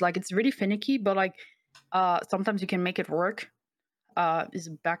thing is like it's really finicky, but like sometimes you can make it work. Is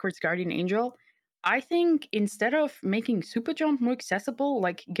backwards guardian angel. I think instead of making super jump more accessible,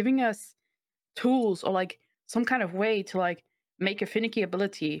 like giving us tools or like some kind of way to like make a finicky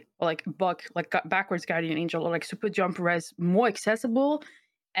ability or like bug like backwards guardian angel or like super jump res more accessible,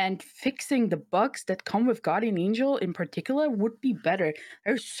 and fixing the bugs that come with guardian angel in particular would be better.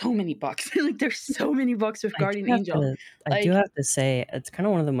 There's so many bugs. Like there's so many bugs with guardian angel. I do Like have to say, it's kind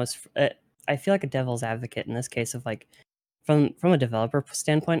of one of the most. I feel like a devil's advocate in this case of like, from a developer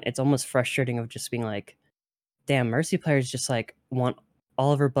standpoint, it's almost frustrating of just being like, damn, Mercy players just like want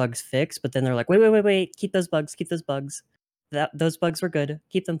all of her bugs fixed, but then they're like, wait, keep those bugs, those bugs were good,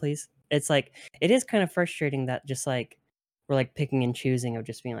 keep them please. It's like, it is kind of frustrating that just like we're like picking and choosing of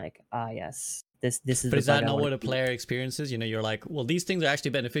just being like, yes, this is. But the is that bug I not wanna what a keep. player experiences? You know, you're like, well, these things are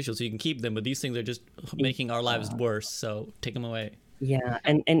actually beneficial, so you can keep them, but these things are just making our lives worse, so take them away. Yeah,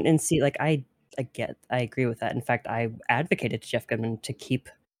 and see, like I agree with that. In fact, I advocated to Jeff Goodman to keep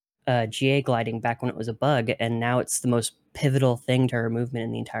GA gliding back when it was a bug, and now it's the most pivotal thing to her movement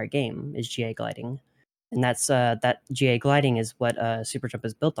in the entire game is GA gliding, and that's that GA gliding is what Super Jump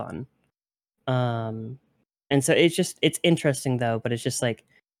is built on. And so it's interesting though, but it's just like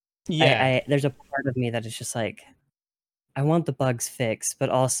I there's a part of me that is just like, I want the bugs fixed, but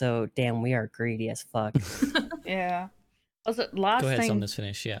also damn, we are greedy as fuck. yeah. Also, last Go ahead, thing. Somnus,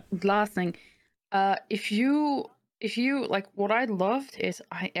 finish. Yeah. Last thing, if you like, what I loved is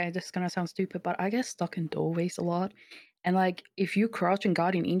I this is gonna sound stupid, but I get stuck in doorways a lot, and like if you crouch in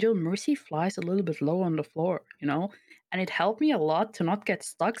guardian angel, Mercy flies a little bit low on the floor, you know, and it helped me a lot to not get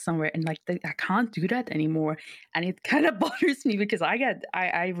stuck somewhere, and like I can't do that anymore, and it kind of bothers me because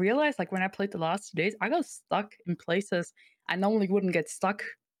I realized like when I played the last 2 days, I got stuck in places I normally wouldn't get stuck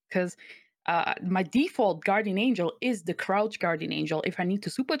because my default guardian angel is the crouch guardian angel. If I need to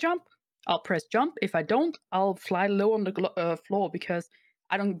super jump, I'll press jump. If I don't, I'll fly low on the floor because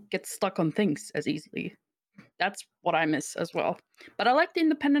I don't get stuck on things as easily. That's what I miss as well. But I like the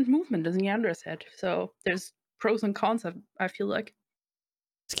independent movement, as Neandra said. So there's pros and cons, I feel like.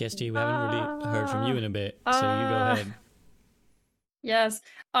 KSG, we haven't really heard from you in a bit, so you go ahead. Yes.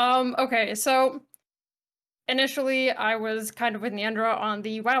 Okay, so initially I was kind of with Neandra on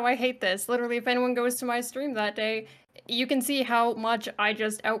the wow, I hate this. Literally, if anyone goes to my stream that day, you can see how much I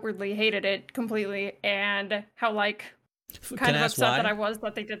just outwardly hated it completely, and how like kind of upset that I was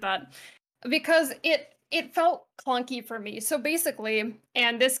that they did that. Because it felt clunky for me. So basically,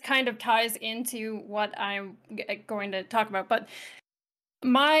 and this kind of ties into what I'm going to talk about, but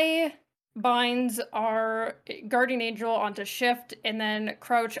my binds are guardian angel onto shift and then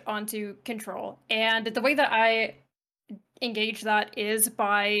crouch onto control. And the way that I engage that is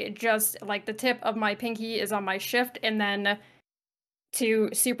by just like the tip of my pinky is on my shift, and then to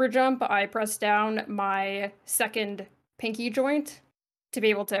super jump, I press down my second pinky joint to be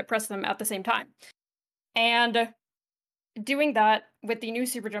able to press them at the same time. And doing that with the new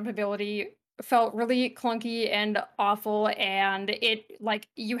super jump ability felt really clunky and awful, and it like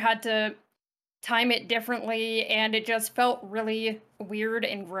you had to time it differently, and it just felt really weird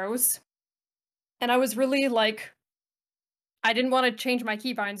and gross. And I was really like, I didn't want to change my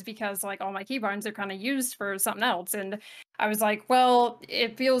keybinds because like all my keybinds are kind of used for something else, and I was like, well,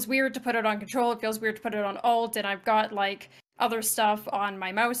 it feels weird to put it on control, it feels weird to put it on alt, and I've got like other stuff on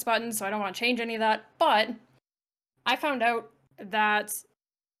my mouse button, so I don't want to change any of that. But I found out that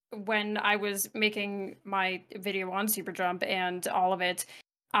when I was making my video on Super Jump and all of it,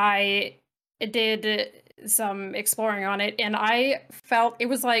 I did some exploring on it, and I felt it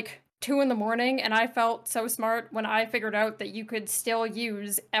was like 2 a.m, and I felt so smart when I figured out that you could still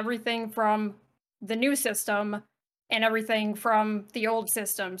use everything from the new system and everything from the old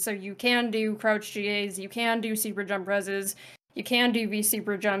system. So you can do crouch GAs, you can do super jump reses, you can do V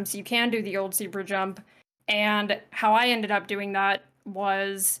super jumps, you can do the old super jump. And how I ended up doing that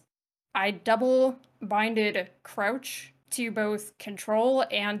was I double binded crouch to both control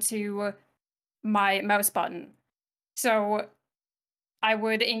and to my mouse button. So I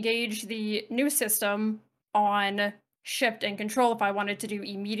would engage the new system on shift and control if I wanted to do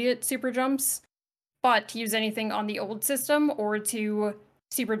immediate super jumps, but to use anything on the old system or to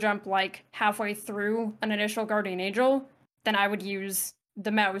super jump like halfway through an initial guardian angel, then I would use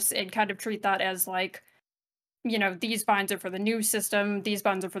the mouse and kind of treat that as like, these binds are for the new system, these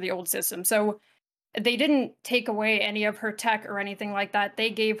binds are for the old system. So they didn't take away any of her tech or anything like that. They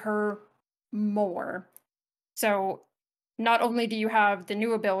gave her more. So not only do you have the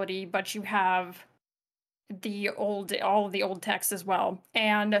new ability, but you have all of the old text as well.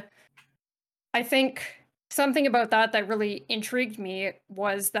 And I think something about that really intrigued me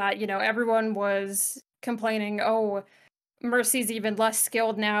was that, everyone was complaining, oh, Mercy's even less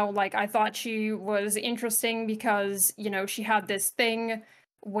skilled now. Like, I thought she was interesting because, she had this thing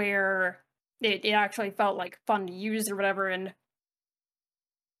where it actually felt like fun to use or whatever. And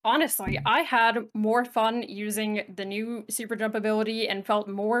honestly, I had more fun using the new super jump ability and felt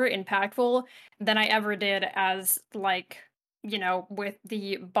more impactful than I ever did as like, with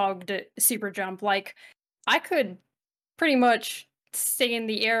the bugged super jump. Like, I could pretty much stay in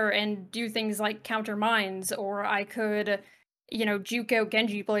the air and do things like counter mines, or I could, juke out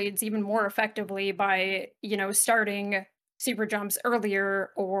Genji blades even more effectively by, starting super jumps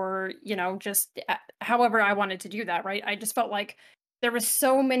earlier, or, just however I wanted to do that, right? I just felt like there was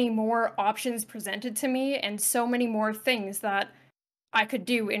so many more options presented to me and so many more things that I could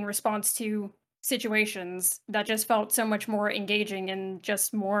do in response to situations that just felt so much more engaging and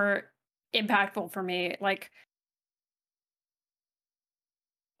just more impactful for me. Like,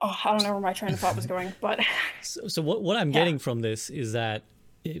 oh, I don't know where my train of thought was going, but So what I'm yeah. getting from this is that,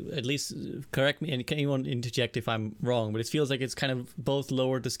 at least correct me, and can anyone interject if I'm wrong, but it feels like it's kind of both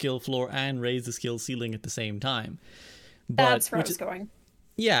lowered the skill floor and raised the skill ceiling at the same time. That's where I was going.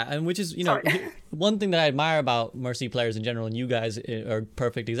 Yeah, and which is, one thing that I admire about Mercy players in general, and you guys are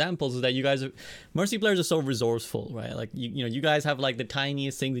perfect examples, is that Mercy players are so resourceful, right? Like, you guys have like the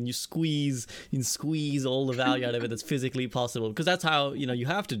tiniest things, and you squeeze all the value out of it that's physically possible, because that's how, you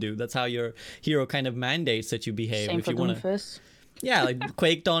have to do. That's how your hero kind of mandates that you behave. Same if for you want Doomfist. Yeah, like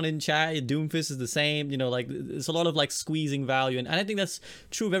Quaked on in chat, Doomfist is the same. Like there's a lot of like squeezing value, and I think that's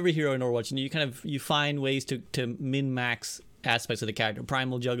true of every hero in Overwatch. And you find ways to min max aspects of the character.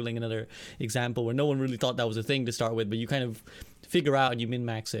 Primal juggling, another example where no one really thought that was a thing to start with, but you kind of figure out and you min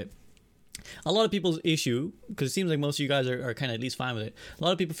max it. A lot of people's issue, because it seems like most of you guys are kind of at least fine with it. A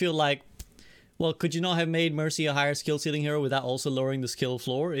lot of people feel like, well, could you not have made Mercy a higher skill ceiling hero without also lowering the skill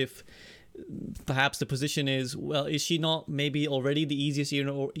floor? If perhaps the position is, well, is she not maybe already the easiest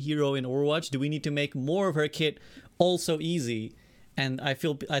hero in Overwatch? Do we need to make more of her kit also easy? And I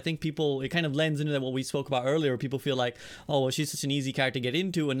think people, it kind of lends into what we spoke about earlier. People feel like, oh, well, she's such an easy character to get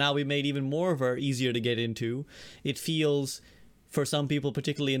into, and now we made even more of her easier to get into. It feels, for some people,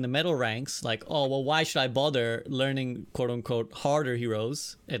 particularly in the metal ranks, like, oh, well, why should I bother learning quote-unquote harder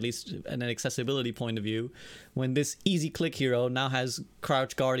heroes, at least in an accessibility point of view, when this easy click hero now has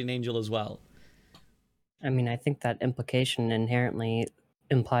Crouch Guardian Angel as well? I mean, I think that implication inherently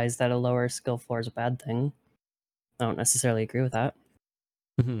implies that a lower skill floor is a bad thing. I don't necessarily agree with that.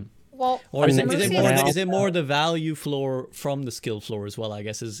 Mm-hmm. Well, or is Mercy it more the value floor from the skill floor as well, I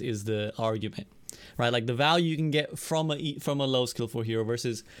guess, is the argument, right? Like the value you can get from a low skill floor hero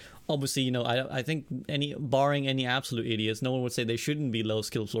versus, obviously, I think barring any absolute idiots, no one would say they shouldn't be low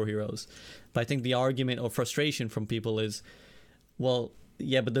skill floor heroes. But I think the argument or frustration from people is, well,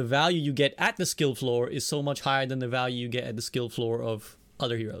 yeah, but the value you get at the skill floor is so much higher than the value you get at the skill floor of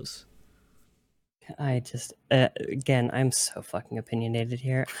other heroes. I just again, I'm so fucking opinionated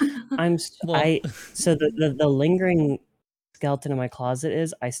here. So the lingering skeleton in my closet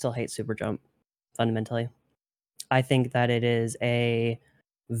is I still hate super jump fundamentally. I think that it is a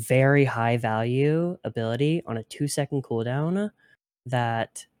very high value ability on a 2-second cooldown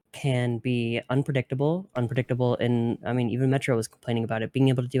that can be unpredictable. And I mean, even Metro was complaining about it. Being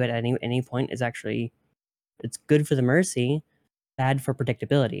able to do it at any point is actually, it's good for the Mercy, bad for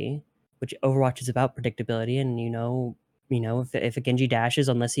predictability, which Overwatch is about predictability. And if a Genji dashes,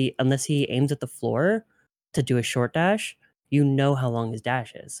 unless he aims at the floor to do a short dash, how long his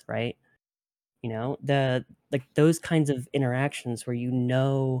dash is, right? Those kinds of interactions where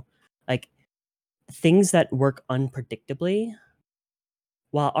like things that work unpredictably.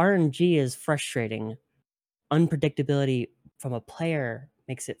 While RNG is frustrating, unpredictability from a player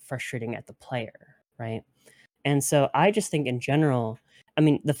makes it frustrating at the player, right? And so I just think in general, I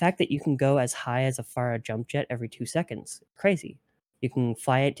mean, the fact that you can go as high as a Pharah jump jet every 2 seconds, crazy. You can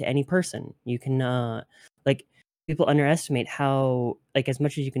fly it to any person. You can, people underestimate how, like, as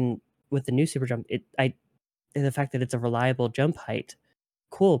much as you can with the new super jump, the fact that it's a reliable jump height,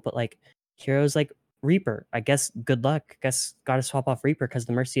 cool, but like heroes like Reaper, I guess good luck. I guess gotta swap off Reaper because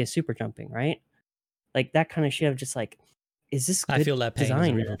the Mercy is super jumping, right? Like that kind of shit of just like is this I good feel that pain as a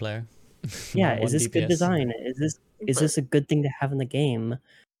design? Reaver player. Yeah, One is this good DPS. design? Is this a good thing to have in the game?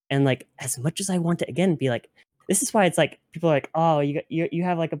 And like, as much as I want to again be like, this is why it's like people are like, oh, you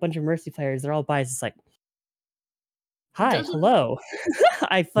have like a bunch of Mercy players, they're all biased. It's like, hi, Doesn't- hello,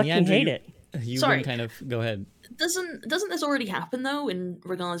 I fucking Neandra, hate it. You've Sorry. been kind of go ahead. Doesn't this already happen though in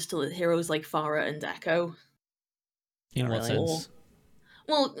regards to heroes like Farah and Echo? In Not what really. sense?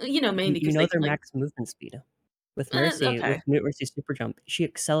 Well, mainly You because know they their can, like, max movement speed. With Mercy, okay. with Mercy Super Jump, she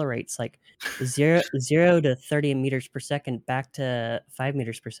accelerates like 0 to 30 meters per second back to 5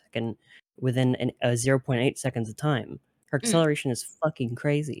 meters per second within 0.8 seconds of time. Her acceleration is fucking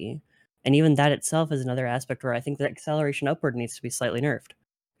crazy. And even that itself is another aspect where I think the acceleration upward needs to be slightly nerfed.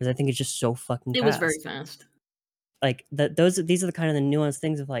 Because I think it's just so fucking fast. It was very fast. Like these are the kind of the nuanced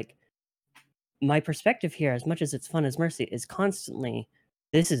things of like my perspective here, as much as it's fun as Mercy, is constantly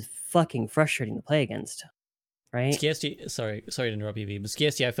this is fucking frustrating to play against. Right? Skiesti, sorry to interrupt you, V, but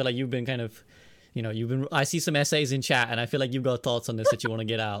Skiesti, I feel like you've been kind of, I see some essays in chat, and I feel like you've got thoughts on this that you want to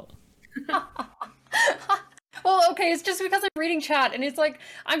get out. Well, okay, it's just because I'm reading chat, and it's like,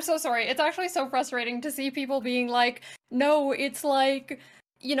 I'm so sorry. It's actually so frustrating to see people being like, no, it's like,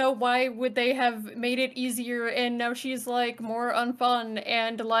 why would they have made it easier, and now she's like more unfun,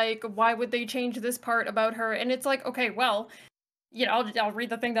 and like, why would they change this part about her? And it's like, okay, well, I'll read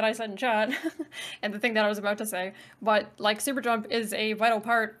the thing that I said in chat and the thing that I was about to say. But like super jump is a vital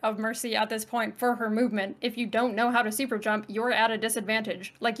part of Mercy at this point for her movement. If you don't know how to super jump, you're at a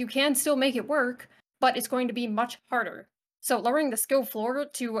disadvantage. Like you can still make it work, but it's going to be much harder. So lowering the skill floor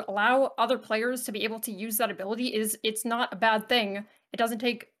to allow other players to be able to use that ability it's not a bad thing. It doesn't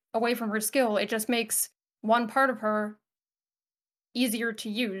take away from her skill. It just makes one part of her easier to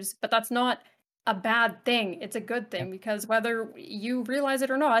use, but that's not a bad thing. It's a good thing because whether you realize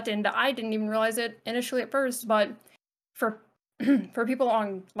it or not, and I didn't even realize it initially at first, but for for people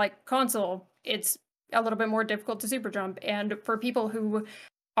on like console, it's a little bit more difficult to super jump, and for people who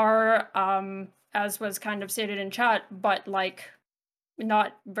are as was kind of stated in chat, but like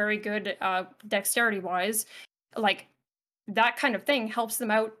not very good dexterity wise, like that kind of thing helps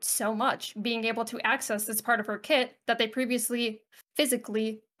them out so much, being able to access this part of her kit that they previously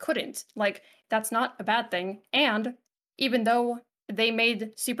physically couldn't. Like, that's not a bad thing. And even though they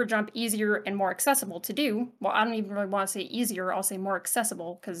made super jump easier and more accessible to do, well, I don't even really want to say easier, I'll say more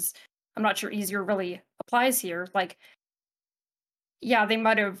accessible, because I'm not sure easier really applies here. Like, yeah, they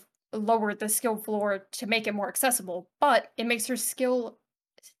might have lowered the skill floor to make it more accessible, but it makes her skill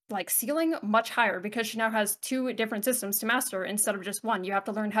like ceiling much higher because she now has 2 different systems to master instead of just one. You have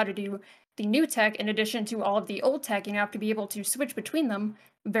to learn how to do the new tech in addition to all of the old tech, and you have to be able to switch between them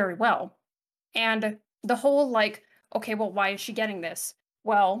very well. And the whole like, okay, well, why is she getting this?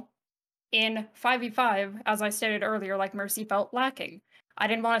 Well, in 5v5, as I stated earlier, like Mercy felt lacking. I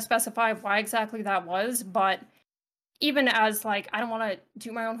didn't want to specify why exactly that was, but even as like, I don't want to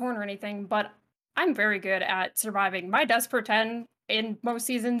toot my own horn or anything, but I'm very good at surviving. My deaths per 10 in most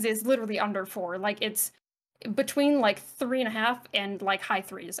seasons is literally under 4. Like it's between like 3.5 and like high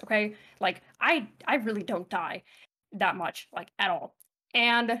 3s. Okay, like I really don't die that much, like at all.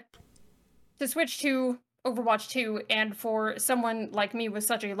 And to switch to Overwatch 2, and for someone like me with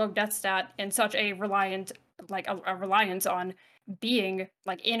such a low death stat and such a reliance on being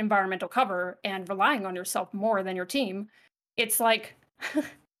like in environmental cover and relying on yourself more than your team, it's like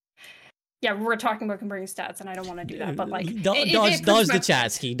yeah, we're talking about comparing stats, and I don't want to do that, but like dodge the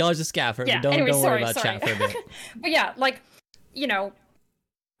chat, Ski, dodge the scat for a bit. Don't worry about chat for a bit. But yeah, like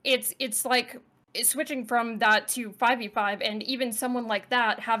it's like switching from that to 5v5, and even someone like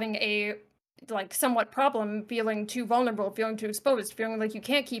that having a like somewhat problem, feeling too vulnerable, feeling too exposed, feeling like you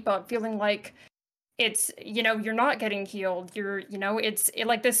can't keep up, feeling like it's you're not getting healed, it's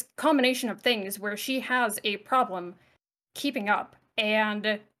like this combination of things where she has a problem keeping up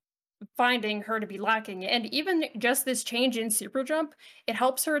and finding her to be lacking. And even just this change in super jump, it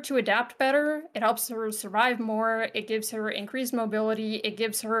helps her to adapt better, it helps her survive more, it gives her increased mobility, it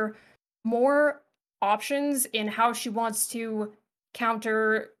gives her more options in how she wants to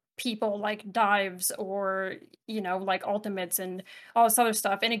counter people like dives or like ultimates and all this other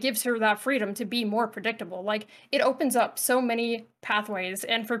stuff, and it gives her that freedom to be more predictable. Like it opens up so many pathways,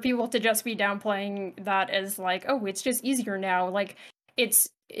 and for people to just be downplaying that as like, oh, it's just easier now, like it's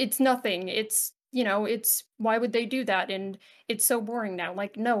nothing, it's it's why would they do that, and it's so boring now.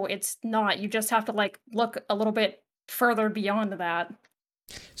 Like no, it's not. You just have to like look a little bit further beyond that.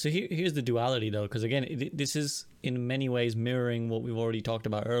 So here's the duality, though, because again, this is in many ways mirroring what we've already talked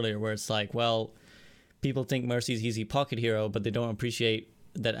about earlier, where it's like, well, people think Mercy's easy pocket hero, but they don't appreciate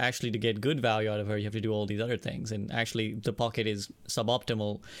that actually to get good value out of her, you have to do all these other things. And actually, the pocket is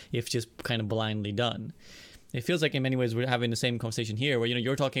suboptimal if just kind of blindly done. It feels like in many ways we're having the same conversation here, where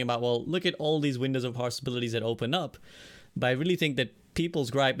you're talking about, well, look at all these windows of possibilities that open up. But I really think that people's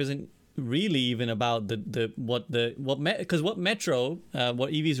gripe isn't really even about what Metro, what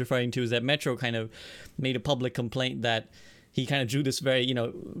Evie's referring to is that Metro kind of made a public complaint that he kind of drew this very,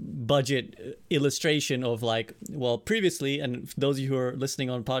 budget illustration of like, well, previously, and for those of you who are listening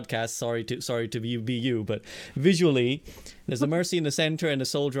on podcasts, sorry to be you, but visually, there's the Mercy in the center and the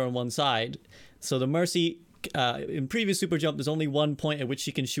Soldier on one side. So the Mercy, in previous Super Jump, there's only one point at which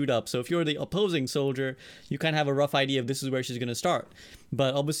she can shoot up. So if you're the opposing Soldier, you kind of have a rough idea of this is where she's going to start.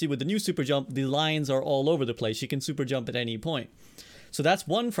 But obviously with the new Super Jump, the lines are all over the place. She can Super Jump at any point. So that's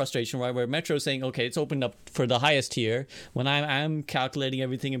one frustration, right? Where Metro's saying, okay, it's opened up for the highest tier. When I'm calculating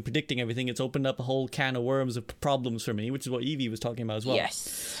everything and predicting everything, it's opened up a whole can of worms of problems for me, which is what Evie was talking about as well.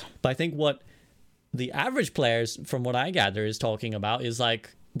 Yes. But I think what the average players, from what I gather, is talking about is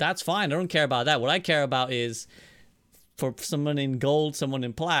like, that's fine. I don't care about that. What I care about is for someone in gold, someone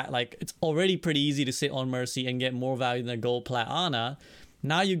in plat, like it's already pretty easy to sit on Mercy and get more value than a gold plat Ana.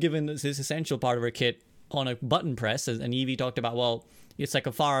 Now you've given this essential part of her kit on a button press, and Evie talked about, well, it's like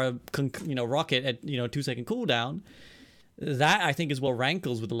a far, rocket at 2-second cooldown. That I think is what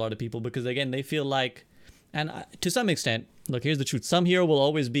rankles with a lot of people, because again, they feel like, and to some extent, look, here's the truth: some hero will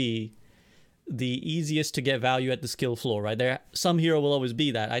always be the easiest to get value at the skill floor, right? There, some hero will always be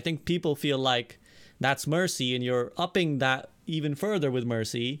that. I think people feel like that's Mercy, and you're upping that even further with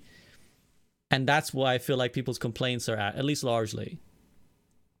Mercy, and that's why I feel like people's complaints are at least largely.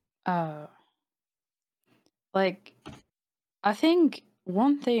 I think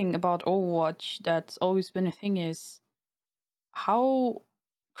one thing about Overwatch that's always been a thing is how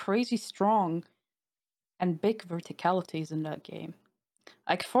crazy strong and big verticality is in that game.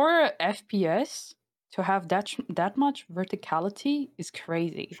 Like for FPS to have that much verticality is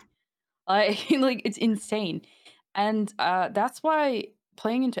crazy. Like it's insane. And that's why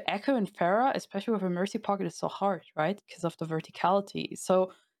playing into Echo and Pharah, especially with a Mercy pocket, is so hard, right? Because of the verticality.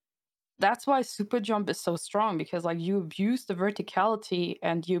 So that's why Super Jump is so strong, because like you abuse the verticality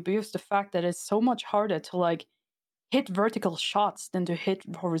and you abuse the fact that it's so much harder to like hit vertical shots than to hit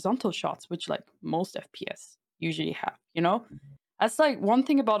horizontal shots, which like most FPS usually have, That's like one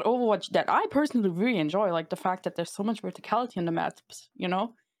thing about Overwatch that I personally really enjoy, like the fact that there's so much verticality in the maps,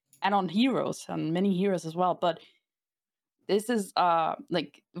 and on heroes, and many heroes as well. But this is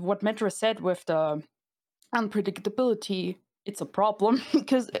like what Metro said with the unpredictability. It's a problem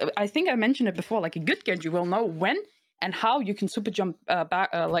because I think I mentioned it before. Like a good Genji will know when and how you can super jump back,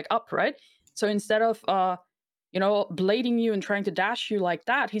 like up, right? So instead of blading you and trying to dash you like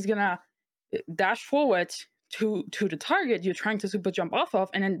that, he's gonna dash forward to the target you're trying to super jump off of,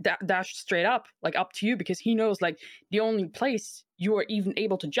 and then dash straight up, like up to you, because he knows like the only place you are even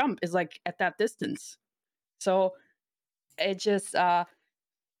able to jump is like at that distance. So it just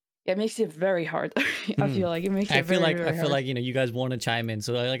it makes it very hard. I feel like it makes it very hard. I feel like you guys want to chime in.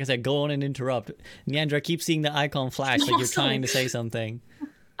 So like I said, go on and interrupt. Neandra, I keep seeing the icon flash like you're trying to say something.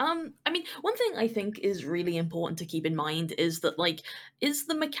 I mean, one thing I think is really important to keep in mind is that, like, is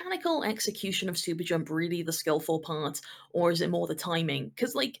the mechanical execution of Super Jump really the skillful part, or is it more the timing?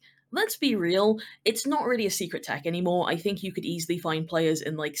 Because, like, let's be real, it's not really a secret tech anymore. I think you could easily find players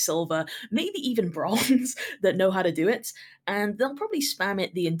in, like, silver, maybe even bronze, that know how to do it, and they'll probably spam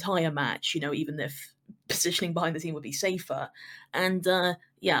it the entire match, even if positioning behind the team would be safer. And,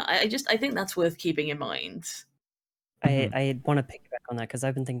 yeah, I think that's worth keeping in mind. I want to piggyback on that because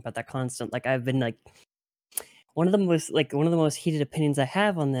I've been thinking about that constant. Like I've been like, one of the most heated opinions I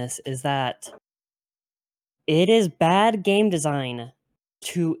have on this is that it is bad game design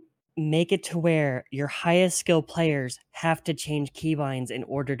to make it to where your highest skill players have to change keybinds in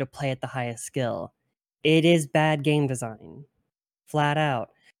order to play at the highest skill. It is bad game design, flat out.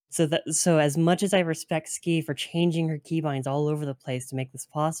 So as much as I respect Ski for changing her keybinds all over the place to make this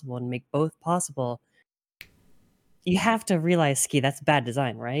possible and make both possible, you have to realize, Ski, that's bad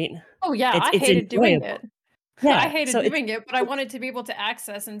design, right? Oh yeah, I hated doing it. Yeah, I hated doing it, but I wanted to be able to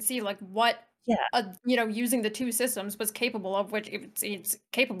access and see like what using the two systems was capable of, which it's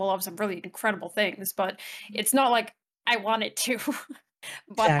capable of some really incredible things, but it's not like I wanted to.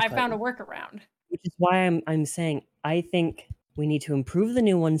 But exactly. I found a workaround. Which is why I'm saying I think we need to improve the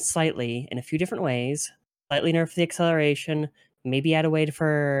new one slightly in a few different ways. Slightly nerf the acceleration, maybe add a way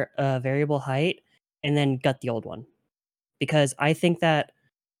for variable height, and then gut the old one. Because I think that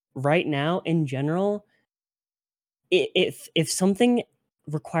right now, in general, if something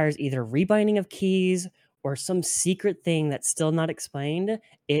requires either rebinding of keys or some secret thing that's still not explained,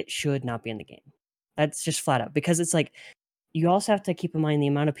 it should not be in the game. That's just flat out, because it's like, you also have to keep in mind the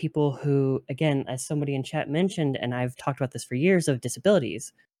amount of people who, again, as somebody in chat mentioned, and I've talked about this for years, of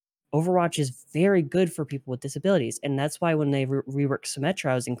disabilities. Overwatch is very good for people with disabilities, and that's why when they reworked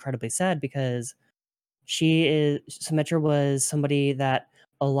Symmetra, I was incredibly sad, because Symmetra was somebody that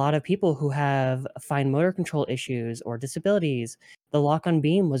a lot of people who have fine motor control issues or disabilities, the lock-on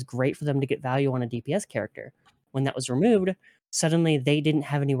beam was great for them to get value on a DPS character. When that was removed, suddenly they didn't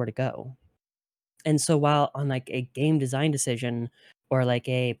have anywhere to go. And so while on like a game design decision or like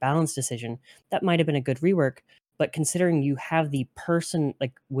a balance decision, that might have been a good rework, but considering you have the person,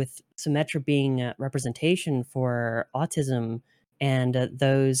 like with Symmetra being representation for autism and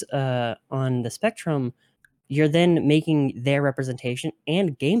those on the spectrum, you're then making their representation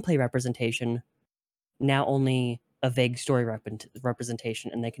and gameplay representation now only a vague story representation,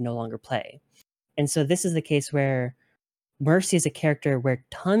 and they can no longer play. And so this is the case where Mercy is a character where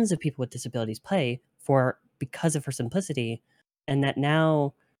tons of people with disabilities play because of her simplicity, and that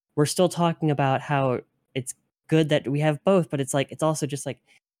now we're still talking about how it's good that we have both, but it's like, it's also just like,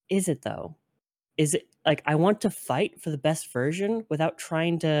 is it though? Is it like, I want to fight for the best version without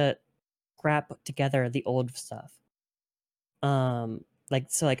trying to scrap together the old stuff. Like,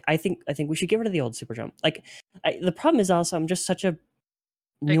 so like I think we should get rid of the old super jump. Like, the problem is also I'm just such a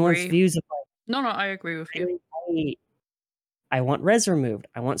nuanced Agree. views of like, No, I agree with you. I want res removed.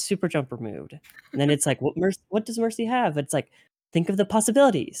 I want super jump removed. And then it's like, what does Mercy have? It's like, think of the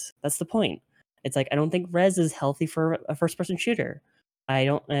possibilities. That's the point. It's like, I don't think res is healthy for a first person shooter. I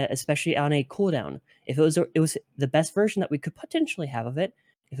don't, especially on a cooldown. If it was the best version that we could potentially have of it,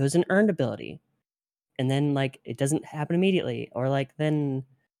 if it was an earned ability, and then like it doesn't happen immediately, or like then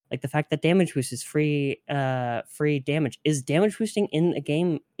like the fact that damage boost is free damage. Is damage boosting in a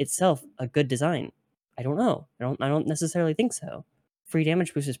game itself a good design? I don't know. I don't necessarily think so. Free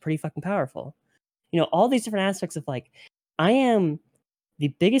damage boost is pretty fucking powerful. You know, all these different aspects of like, I am the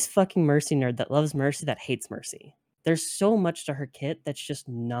biggest fucking Mercy nerd that loves Mercy that hates Mercy. There's so much to her kit that's just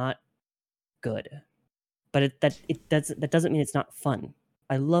not good. But that doesn't mean it's not fun.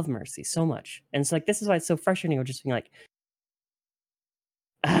 I love Mercy so much. And so like this is why it's so frustrating of just being like,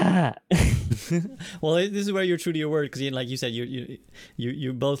 Well, this is where you're true to your word, because like you said,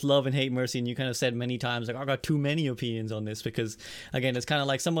 you both love and hate Mercy, and you kind of said many times like, I got too many opinions on this, because again, it's kind of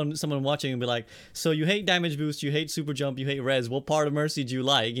like someone watching and be like, so you hate damage boost, you hate super jump, you hate res, what part of Mercy do you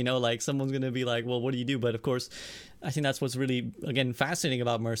like? You know, like someone's gonna be like, well, what do you do? But of course, I think that's what's really, again, fascinating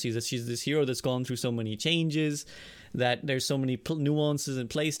about Mercy, is that she's this hero that's gone through so many changes, that there's so many nuances and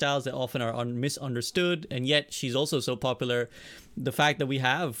playstyles that often are misunderstood, and yet she's also so popular. The fact that we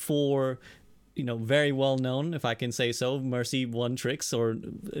have 4, very well known, if I can say so, Mercy one tricks, or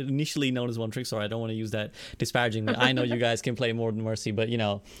initially known as one tricks. Sorry, I don't want to use that disparagingly. I know you guys can play more than Mercy, but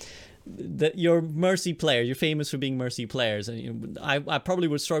you're Mercy players. You're famous for being Mercy players, and I probably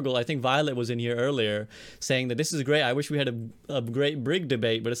would struggle. I think Violet was in here earlier saying that this is great. I wish we had a great Brig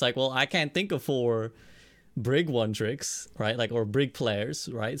debate, but it's like, well, I can't think of 4 Brig one tricks, right? Like, or Brig players,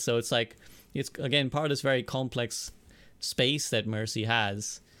 right? So it's like, it's again part of this very complex space that Mercy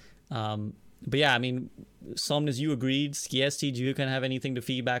has. But yeah, I mean, Somnus, you agreed. Skiesti, do you kind of have anything to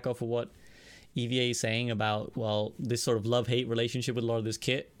feedback off of what EVA is saying about, well, this sort of love-hate relationship with a lot of this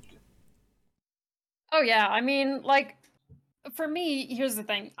kit? Oh yeah, I mean, like, for me, here's the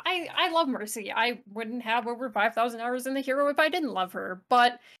thing. I love Mercy. I wouldn't have over 5,000 hours in the hero if I didn't love her,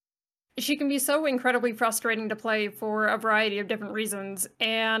 but she can be so incredibly frustrating to play for a variety of different reasons.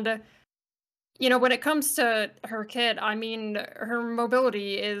 And, when it comes to her kit, I mean, her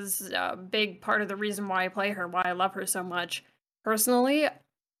mobility is a big part of the reason why I play her, why I love her so much. Personally,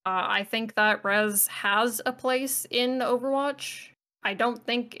 I think that res has a place in Overwatch. I don't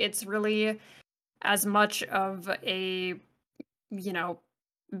think it's really as much of a,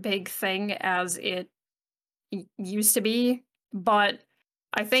 big thing as it used to be, but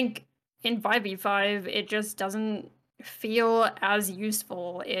I think in 5v5 it just doesn't feel as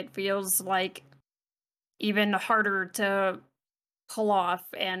useful. It feels like even harder to pull off,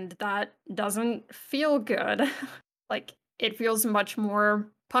 and that doesn't feel good. Like, it feels much more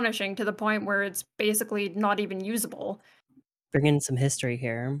punishing to the point where it's basically not even usable. Bring in some history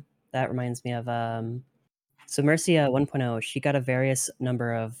here. That reminds me of so Mercy 1.0, she got a various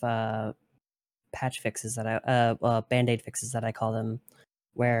number of patch fixes that band-aid fixes that I call them,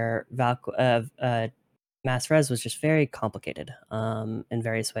 where mass res was just very complicated in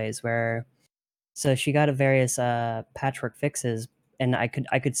various ways, where so she got a various patchwork fixes, and I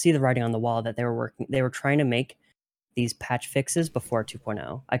could see the writing on the wall that they were trying to make these patch fixes before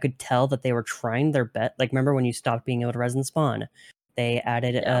 2.0. I could tell that they were trying their best. Like, remember when you stopped being able to res and spawn? They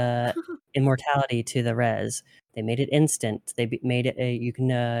added Yeah. immortality to the res. They made it instant. They made it you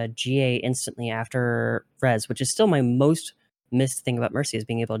can GA instantly after res, which is still my most missed thing about Mercy, is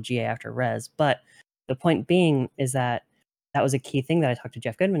being able to GA after res. But the point being is that was a key thing that I talked to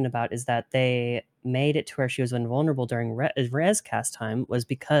Jeff Goodman about, is that they made it to where she was invulnerable during res cast time, was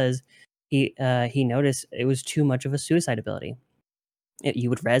because he noticed it was too much of a suicide ability. You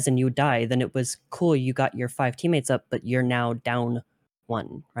would res and you would die. Then it was cool, you got your 5 teammates up, but you're now down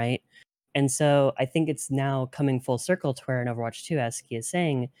 1, right? And so I think it's now coming full circle to where in Overwatch 2, as Ski is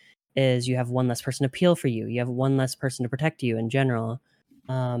saying, is you have one less person to peel for you. You have one less person to protect you in general.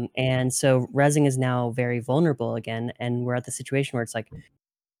 And so resing is now very vulnerable again. And we're at the situation where it's like,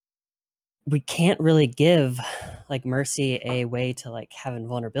 we can't really give like Mercy a way to like have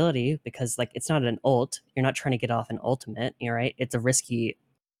invulnerability, because like it's not an ult. You're not trying to get off an ultimate, right? It's a risky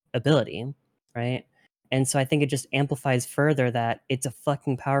ability, right? And so I think it just amplifies further that it's a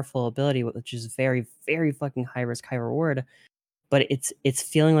fucking powerful ability, which is very, very fucking high risk, high reward. But it's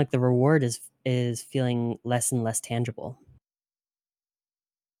feeling like the reward is feeling less and less tangible.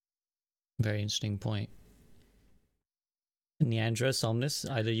 Very interesting point. Neandra, Somnus,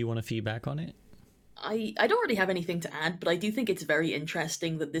 either you want to feedback on it? I don't really have anything to add, but I do think it's very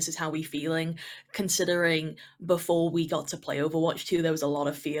interesting that this is how we're feeling, considering before we got to play Overwatch 2, there was a lot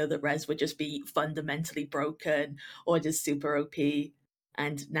of fear that res would just be fundamentally broken or just super OP,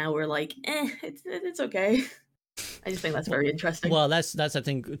 and now we're like, it's okay. I just think that's very interesting. Well, that's I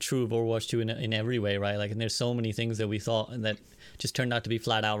think true of Overwatch 2 in every way, right? Like, and there's so many things that we thought and that just turned out to be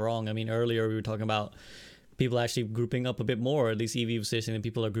flat out wrong. I mean, earlier we were talking about people actually grouping up a bit more. At least Evie was saying that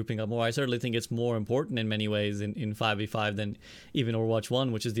people are grouping up more. I certainly think it's more important in many ways in 5v5 than even Overwatch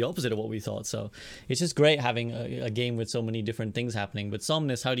 1, which is the opposite of what we thought. So it's just great having a game with so many different things happening. But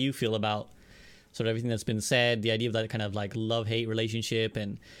Somnus, how do you feel about sort of everything that's been said, the idea of that kind of like love-hate relationship,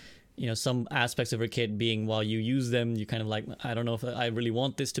 and you know, some aspects of her kit being, while you use them, you kind of like, I don't know if I really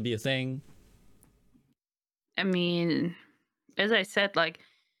want this to be a thing? I mean, as I said, like,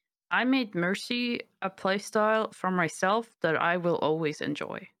 I made Mercy a playstyle for myself that I will always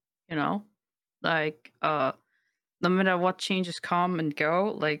enjoy, you know? Like, no matter what changes come and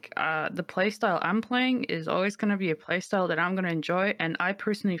go, like, the playstyle I'm playing is always going to be a playstyle that I'm going to enjoy, and I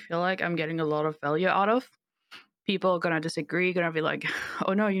personally feel like I'm getting a lot of value out of. People are going to disagree, going to be like,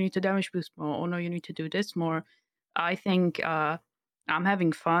 oh no, you need to damage boost more, oh no, you need to do this more. I think I'm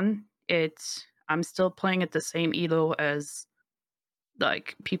having fun. I'm still playing at the same elo as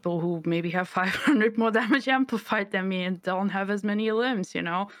like people who maybe have 500 more damage amplified than me and don't have as many limbs, you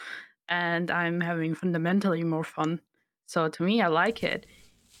know? And I'm having fundamentally more fun. So to me, I like it.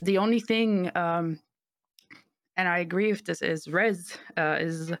 The only thing, and I agree with this, is res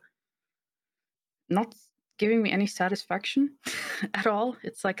is not giving me any satisfaction at all.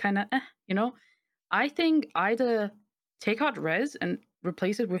 It's like kind of, you know? I think either take out res and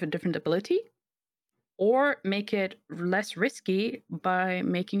replace it with a different ability, or make it less risky by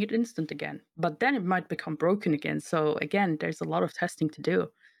making it instant again. But then it might become broken again. So again, there's a lot of testing to do.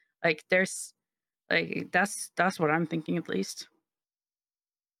 Like that's what I'm thinking, at least.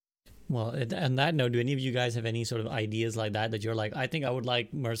 Well, on that note, do any of you guys have any sort of ideas like that you're like, I think I would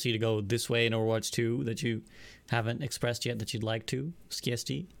like Mercy to go this way in Overwatch 2, that you haven't expressed yet that you'd like to?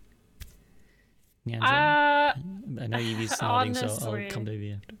 SKST? I know Evie's nodding, so I'll come to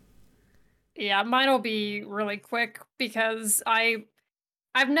Evie after. Yeah, mine will be really quick, because I've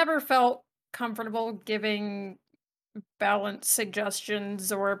never felt comfortable giving balanced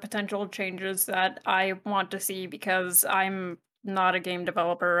suggestions or potential changes that I want to see, because I'm not a game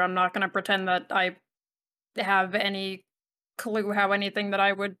developer. I'm not going to pretend that I have any clue how anything that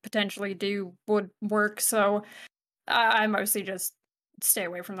I would potentially do would work. So I mostly just stay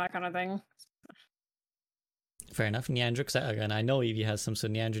away from that kind of thing. Fair enough. Neandra, because again, I know Evie has some, so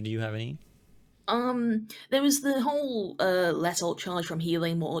Neandra, do you have any? There was the whole less ult charge from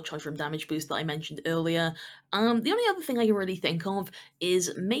healing, more ult charge from damage boost that I mentioned earlier. The only other thing I can really think of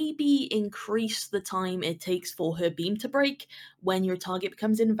is maybe increase the time it takes for her beam to break when your target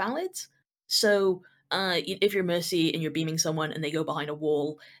becomes invalid. So if you're Mercy and you're beaming someone and they go behind a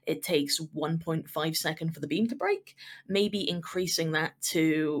wall, it takes 1.5 seconds for the beam to break. Maybe increasing that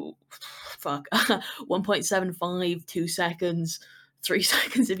to 1.75, 2 seconds, 3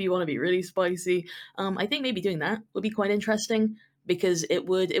 seconds if you want to be really spicy. I think maybe doing that would be quite interesting, because it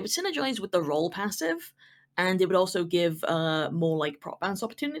would synergize with the roll passive, and it would also give more like prop bounce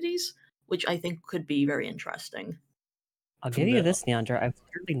opportunities, which I think could be very interesting. I'll give you this, Neandra. I've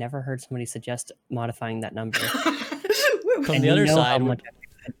literally never heard somebody suggest modifying that number. From And the you other know how side, much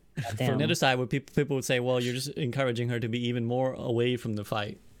from the damn. other side, where people would say, well, you're just encouraging her to be even more away from the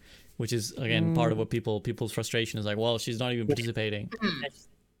fight, which is again part of what people's frustration is like. Well, she's not even participating. It's-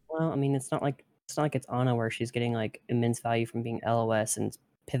 Well, I mean, it's not like it's Ana where she's getting like immense value from being LOS and it's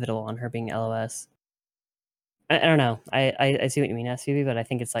pivotal on her being LOS. I don't know. I see what you mean, SUV, but I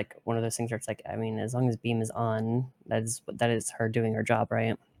think it's like one of those things where it's like, I mean, as long as Beam is on, that is her doing her job,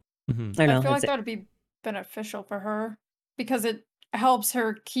 right? Mhm. I don't I know. feel like it's- that would be beneficial for her because it helps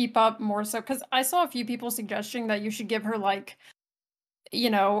her keep up more so. Because I saw a few people suggesting that you should give her like, you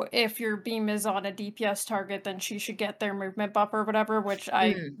know, if your beam is on a DPS target, then she should get their movement buff or whatever. Which but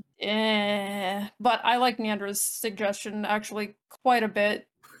I like Neandra's suggestion actually quite a bit,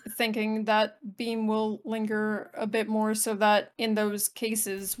 thinking that beam will linger a bit more, so that in those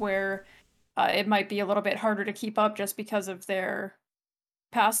cases where it might be a little bit harder to keep up just because of their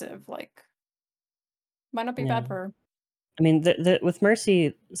passive, like might not be Yeah. bad for her. I mean, with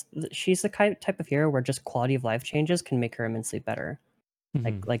Mercy, she's the type of hero where just quality of life changes can make her immensely better.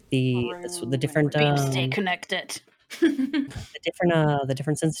 Mhm. Like the different Beam, stay connected. the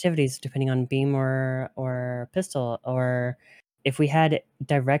different sensitivities depending on beam or pistol, or if we had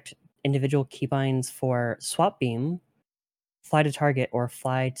direct individual keybinds for swap beam, fly to target, or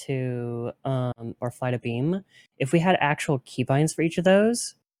fly to beam. If we had actual keybinds for each of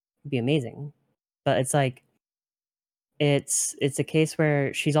those, it'd be amazing. But it's like it's a case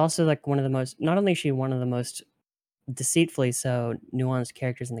where she's also like one of the most, not only is she one of the most deceitfully so nuanced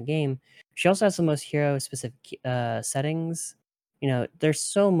characters in the game, she also has the most hero specific settings. You know, there's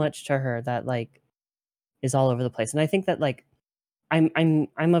so much to her that like is all over the place, and I think that like I'm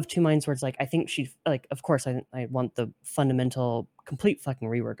of two minds where it's like I think she, like, of course I want the fundamental complete fucking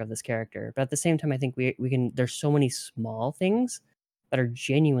rework of this character, but at the same time I think we can, there's so many small things that are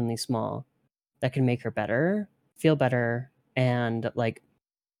genuinely small that can make her better, feel better, and like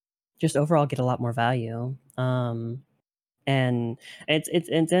just overall get a lot more value. And it's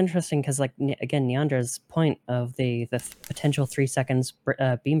interesting because like again, Neandra's point of the potential 3 seconds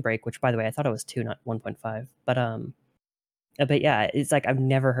beam break, which by the way I thought it was 2, not 1.5, but yeah, it's like I've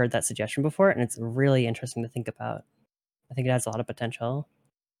never heard that suggestion before, and it's really interesting to think about. I think it has a lot of potential.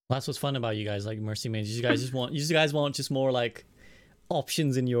 Well, that's what's fun about you guys, like Mercy Mains. You guys want just more like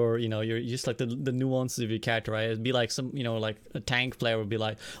options in your, you know, you're just like the nuances of your character, right? It'd be like some, you know, like a tank player would be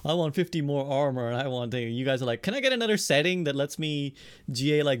like, I want 50 more armor, and I want thing. You guys are like, can I get another setting that lets me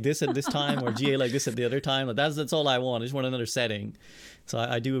GA like this at this time or GA like this at the other time? Like that's all I want. I just want another setting. So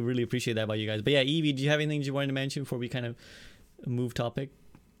I do really appreciate that about you guys. But yeah, Evie, do you have anything you wanted to mention before we kind of move topic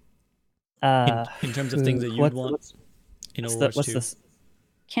in terms of things that you'd want in Overwatch 2? This?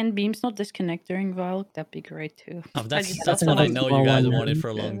 Can beams not disconnect during Valk? That'd be great too. Oh, that's that's what I another know small you guys one. wanted for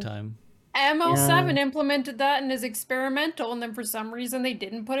a long time. ML7 implemented that and is experimental, and then for some reason they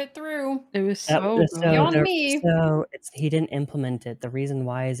didn't put it through. It was so good. Beyond me. So he didn't implement it. The reason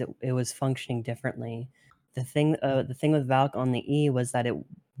why is it was functioning differently. The thing with Valk on the E was that it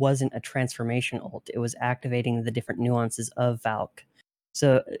wasn't a transformation ult. It was activating the different nuances of Valk.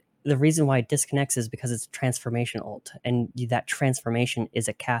 So the reason why it disconnects is because it's a transformation ult, and that transformation is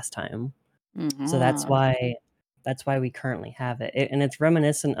a cast time. So that's why we currently have it. And it's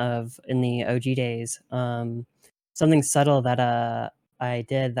reminiscent of in the OG days. Something subtle that I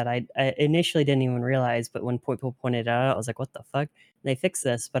did that I initially didn't even realize, but when people pointed it out, I was like, what the fuck? And they fixed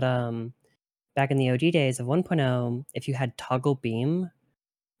this, but back in the OG days of 1.0, if you had toggle beam,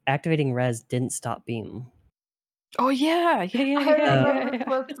 activating res didn't stop beam. Oh yeah.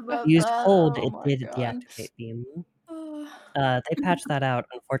 Used hold, it did deactivate beam. They patched that out,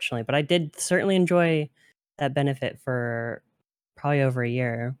 unfortunately, but I did certainly enjoy that benefit for probably over a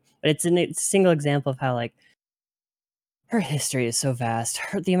year. But it's a single example of how like her history is so vast.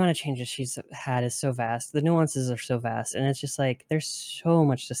 The amount of changes she's had is so vast. The nuances are so vast, and it's just like there's so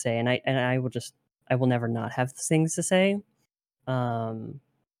much to say. And I will never not have things to say.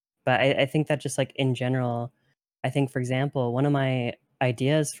 But I think that just like in general, I think for example, one of my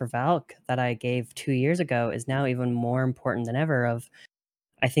ideas for Valk that I gave 2 years ago is now even more important than ever.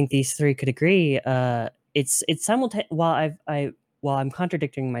 I think these three could agree. It's simultaneous. While I'm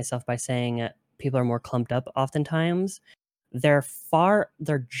contradicting myself by saying people are more clumped up, oftentimes they're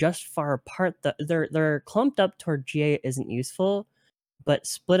just far apart. They're clumped up toward GA isn't useful, but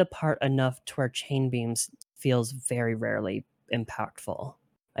split apart enough to where chain beams feels very rarely impactful,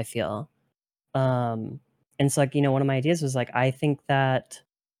 I feel. And so like, you know, one of my ideas was like, I think that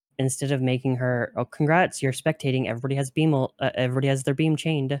instead of making her, oh, congrats, you're spectating, everybody has their beam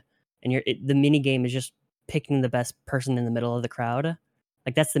chained, and the mini game is just picking the best person in the middle of the crowd.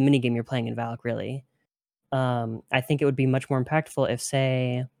 Like that's the mini game you're playing in Valk, really. I think it would be much more impactful if,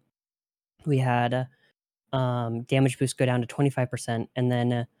 say, we had damage boost go down to 25%, and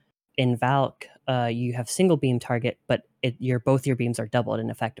then in Valk, you have single beam target, but both your beams are doubled in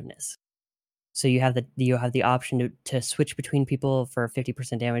effectiveness. So you have the option to switch between people for a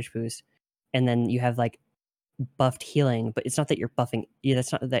 50% damage boost, and then you have like buffed healing, but it's not that you're buffing.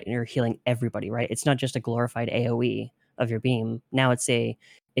 That's not that you're healing everybody, right? It's not just a glorified AOE of your beam. Now it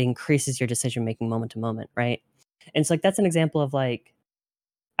increases your decision making moment to moment, right? And it's like that's an example of like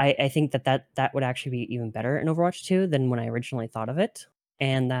I think that would actually be even better in Overwatch 2 than when I originally thought of it,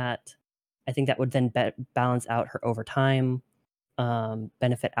 and that I think that would then balance out her overtime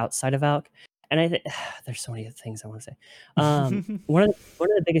benefit outside of Valk. And there's so many things I want to say. One of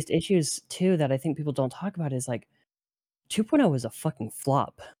the biggest issues too that I think people don't talk about is like 2.0 was a fucking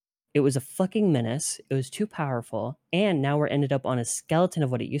flop. It was a fucking menace. It was too powerful, and now we're ended up on a skeleton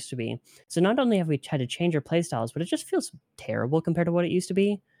of what it used to be. So not only have we tried to change our playstyles, but it just feels terrible compared to what it used to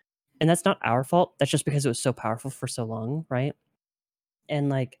be. And that's not our fault. That's just because it was so powerful for so long, right? And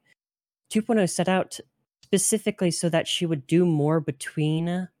like 2.0 set out specifically so that she would do more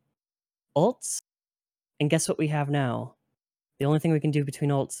between ults. And guess what we have now? The only thing we can do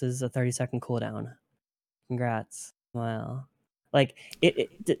between ults is a 30-second cooldown. Congrats. Wow. Like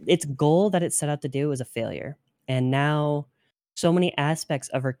its goal that it set out to do was a failure. And now so many aspects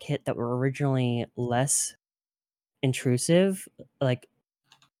of her kit that were originally less intrusive, like,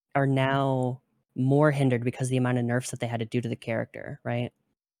 are now more hindered because of the amount of nerfs that they had to do to the character, right?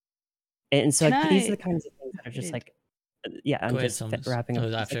 And so like, these are the kinds of things that are just like, yeah, I'm just wrapping up.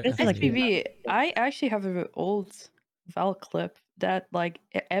 SPV, I actually have an old Val clip that like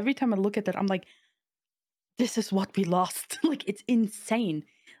every time I look at that, I'm like, this is what we lost. Like it's insane.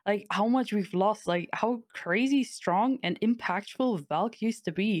 Like how much we've lost, like how crazy strong and impactful Valk used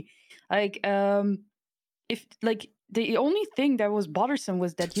to be. Like if like the only thing that was bothersome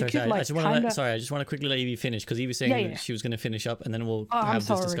was that you could like I just want to quickly let Evie finish because Evie's saying she was going to finish up and then we'll have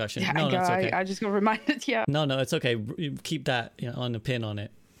this discussion. Yeah, no, it's okay. I just got reminded. Yeah. No, it's okay. Keep that on the pin on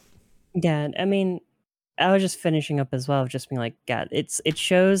it. Yeah, I mean, I was just finishing up as well, just being like, yeah, it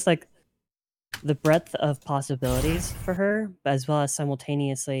shows like the breadth of possibilities for her, as well as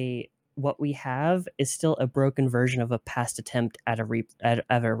simultaneously what we have is still a broken version of a past attempt at a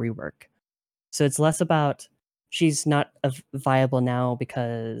rework. So it's less about she's not viable now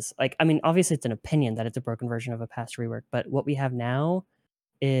because, like, I mean, obviously it's an opinion that it's a broken version of a past rework, but what we have now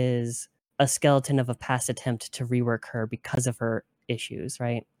is a skeleton of a past attempt to rework her because of her issues,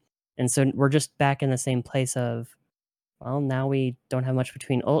 right? And so we're just back in the same place of, well, now we don't have much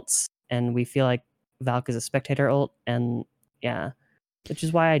between ults, and we feel like Valk is a spectator ult, and yeah, which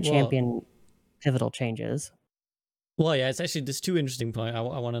is why I champion pivotal changes. Well, yeah, it's actually this two interesting point. I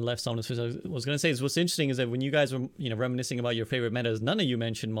want to left on this. I was going to say is what's interesting is that when you guys were reminiscing about your favorite metas, none of you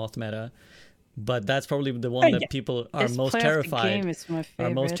mentioned Moth meta, but that's probably the one that people are most terrified. Are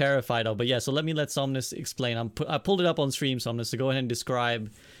most terrified of. But yeah, so let Somnus explain. I pulled it up on stream, Somnus. So go ahead and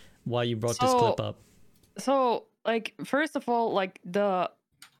describe why you brought this clip up. So, like, first of all, like the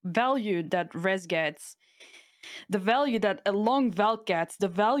value that Res gets, the value that a long Valk gets, the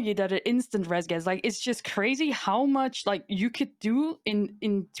value that an instant Res gets, like it's just crazy how much like you could do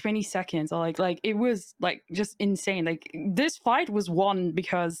in 20 seconds. Like it was like just insane. Like this fight was won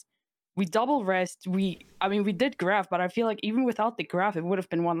because we double rest. We did graph, but I feel like even without the graph, it would have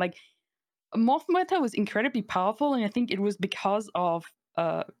been won. Like Moth meta was incredibly powerful, and I think it was because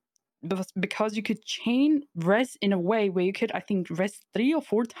you could chain res in a way where you could, I think, res 3 or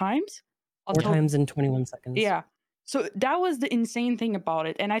 4 times. 4 times in 21 seconds. Yeah. So that was the insane thing about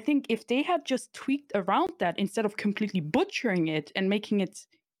it. And I think if they had just tweaked around that instead of completely butchering it and making it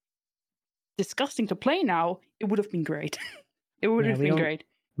disgusting to play now, it would have been great. It would have been great.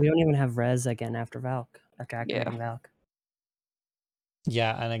 We don't even have res again after Valk, after activating Valk.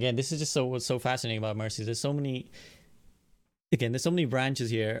 Yeah, and again, this is just what's so fascinating about Mercy. There's so many branches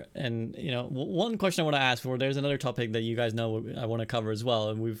here, and one question I want to ask there's another topic that you guys know I want to cover as well,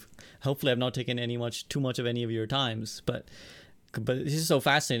 and I've not taken too much of any of your times, but this is so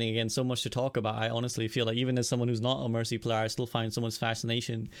fascinating. Again, so much to talk about. I honestly feel like even as someone who's not a Mercy player, I still find so much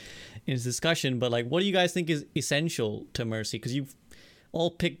fascination in this discussion. But like, what do you guys think is essential to Mercy? Because you've all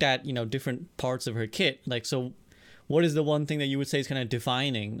picked at different parts of her kit. Like, so what is the one thing that you would say is kind of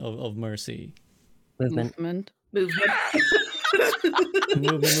defining of Mercy? Movement.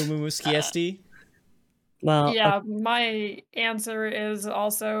 Skiesti? Well, yeah, my answer is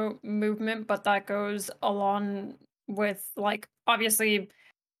also movement, but that goes along with, like, obviously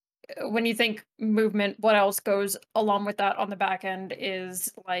when you think movement, what else goes along with that on the back end is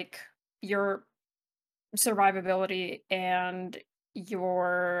like your survivability and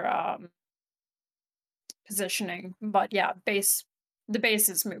your positioning. But yeah, the base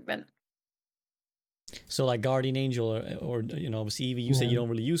is movement. So like Guardian Angel or you know, obviously Evie, you say you Yeah. don't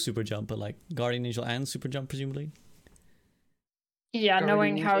really use super jump, but like Guardian Angel and super jump presumably. Yeah,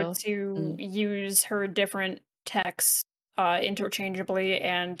 knowing Guardian how Angel. to use her different techs interchangeably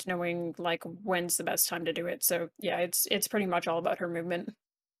and knowing like when's the best time to do it. So yeah, it's pretty much all about her movement.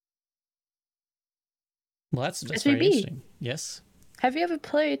 Well, that's very SVB. interesting. Yes. Have you ever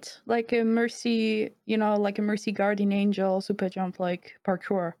played like a Mercy, you know, like a Mercy Guardian Angel super jump like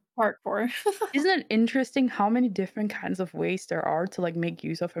parkour? Hardcore. Isn't it interesting how many different kinds of ways there are to like make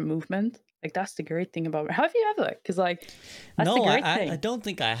use of her movement? Like that's the great thing about it. Have you ever? Because like that's the No, great I thing. don't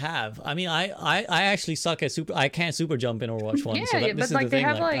think I have. I mean, I actually suck at super. I can't super jump in Overwatch 1. Yeah, So yeah, this but is the like they thing.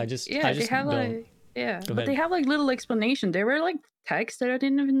 have Like like I just they have don't. like Go but they ahead. have like little explanation. They were like text that I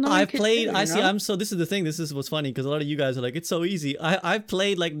didn't even know you I've could played. do, I you see. know? This is the thing. This is what's funny because a lot of you guys are like, it's so easy. I've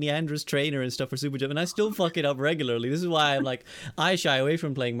played like Neandra's trainer and stuff for super jump, and I still fuck it up regularly. This is why I'm like, I shy away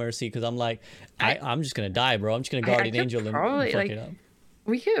from playing Mercy because I'm like, I'm just gonna die, bro. I'm just gonna I Guardian could Angel and probably fuck like it up.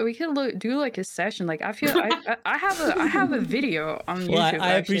 we could do like a session. Like I feel I have a video on Well, YouTube.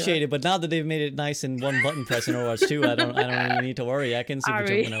 I actually, appreciate it, but now that they've made it nice in one button press in Overwatch 2, I don't really need to worry. I can super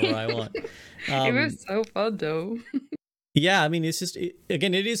jump whenever I want. It was so fun though. Yeah, I mean, it's just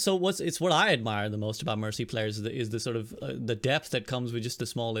again, it is so. It's what I admire the most about Mercy players is the sort of the depth that comes with just the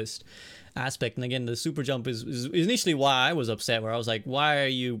smallest aspect. And again, the super jump is initially why I was upset, where I was like, why are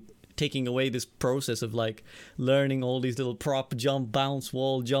you taking away this process of like learning all these little prop jump, bounce,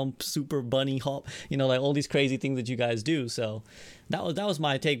 wall jump, super bunny hop, you know, like all these crazy things that you guys do. So that was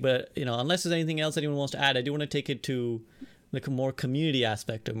my take. But you know, unless there's anything else anyone wants to add, I do want to take it to like a more community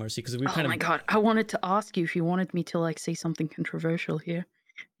aspect of Mercy because we Oh kind my of. god! I wanted to ask you if you wanted me to like say something controversial here.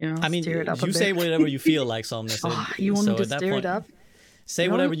 You know, I mean, stir it up a you bit. say whatever you feel like, Somnus. Oh, you wanted So to at that stir point, it up? say You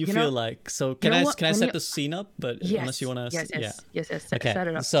know- whatever you you feel know- like. So you can know I what? When set you- the scene up? But Yes, unless you want to, yes. Okay. Set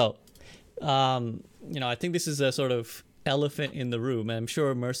it up. So, you know, I think this is a sort of elephant in the room, and I'm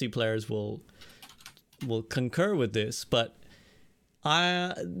sure Mercy players will concur with this. But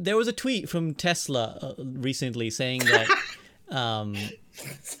there was a tweet from Tesla recently saying that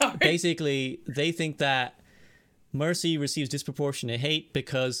Sorry. basically they think that Mercy receives disproportionate hate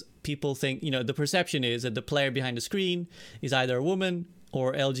because people think, you know, the perception is that the player behind the screen is either a woman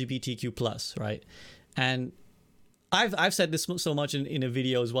or LGBTQ plus, right? And I've said this so much in a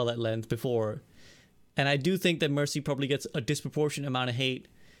video as well at length before, and I do think that Mercy probably gets a disproportionate amount of hate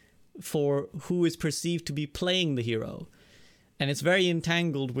for who is perceived to be playing the hero. And it's very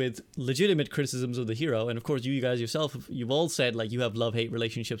entangled with legitimate criticisms of the hero. And of course, you guys yourself, you've all said like you have love-hate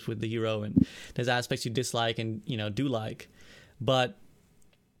relationships with the hero, and there's aspects you dislike and, you know, do like. But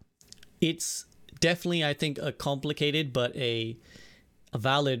it's definitely, I think, a complicated but a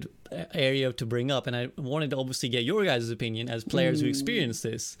valid area to bring up. And I wanted to obviously get your guys' opinion as players who experience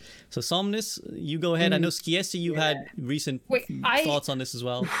this. So Somnus, you go ahead. I know Skiesta, you've had recent thoughts on this as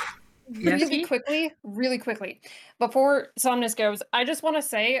well. Really quickly, before Somnus goes, I just want to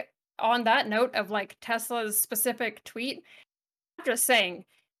say on that note of like Tesla's specific tweet, I'm just saying,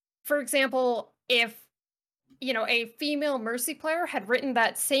 for example, if you know a female Mercy player had written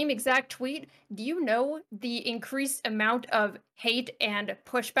that same exact tweet, do you know the increased amount of hate and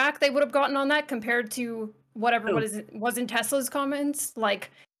pushback they would have gotten on that compared to whatever was in Tesla's comments? Like,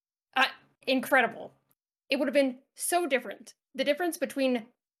 incredible. It would have been so different. The difference between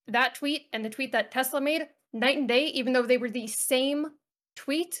that tweet and the tweet that Tesla made, night and day, even though they were the same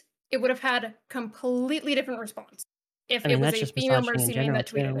tweet, it would have had completely different response if it was that's a just female misogyny in Mercy main that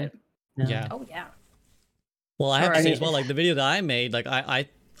general, tweeted too. it. Yeah. Oh yeah. Well, I have Or, to I say mean- as well, like the video that I made, like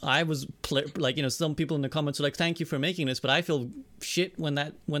I was like, you know, some people in the comments are like, "Thank you for making this," but I feel shit when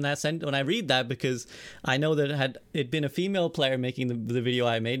I read that because I know that had it been a female player making the video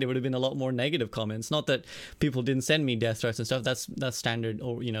I made, there would have been a lot more negative comments. Not that people didn't send me death threats and stuff. That's standard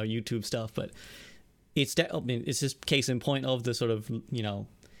or, you know, YouTube stuff, but it's I mean, it's just case in point of the sort of, you know,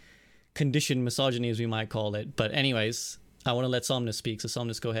 conditioned misogyny as we might call it. But anyways, I want to let Somnus speak. So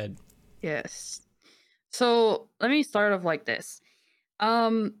Somnus, go ahead. Yes. So let me start off like this.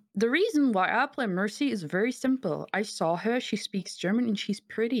 The reason why I play Mercy is very simple. I saw her, she speaks German and she's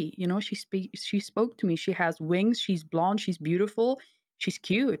pretty. You know, she spoke to me. She has wings, she's blonde, she's beautiful, she's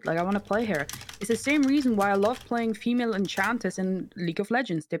cute. Like I want to play her. It's the same reason why I love playing female enchanters in League of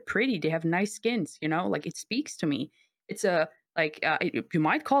Legends. They're pretty, they have nice skins, you know, like it speaks to me. It's a you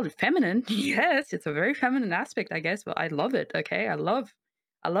might call it feminine. Yes, it's a very feminine aspect, I guess, but I love it. Okay. I love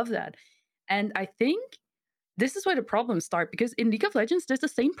that. And I think this is where the problems start, because in League of Legends, there's the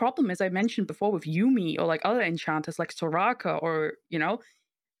same problem as I mentioned before with Yuumi or like other enchanters like Soraka, or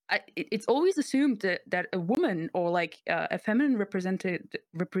it's always assumed that a woman or like a feminine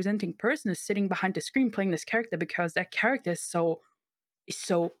representing person is sitting behind the screen playing this character because that character is so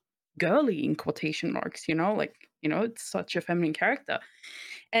girly in quotation marks, it's such a feminine character.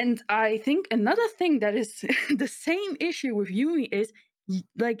 And I think another thing that is the same issue with Yuumi is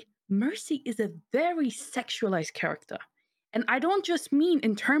like Mercy is a very sexualized character. And I don't just mean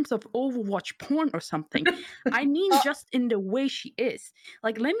in terms of Overwatch porn or something. I mean just in the way she is.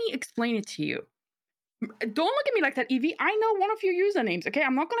 Like, let me explain it to you. Don't look at me like that, Evie. I know one of your usernames, okay?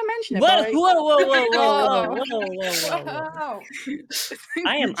 I'm not going to mention it. Whoa.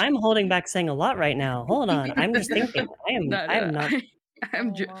 I'm holding back saying a lot right now. Hold on. I'm just thinking. No.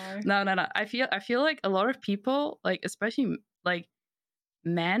 I feel like a lot of people, like especially like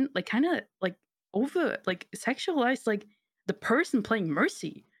men, like kind of like over like sexualize like the person playing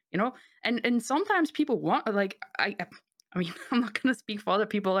Mercy, and sometimes people want like I mean I'm not gonna speak for other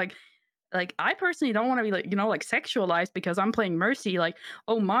people, like I personally don't want to be like like sexualized because I'm playing Mercy, like,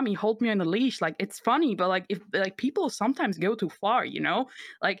 oh mommy hold me on a leash, like it's funny, but like if like people sometimes go too far,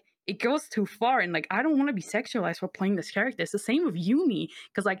 like it goes too far, and like I don't want to be sexualized for playing this character. It's the same with Yuumi,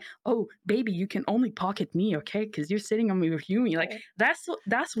 because like, oh baby, you can only pocket me, okay, because you're sitting on me with Yuumi. Like that's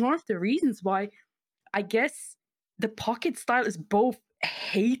one of the reasons why I guess the pocket style is both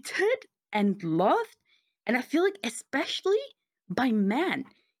hated and loved, and I feel like especially by men,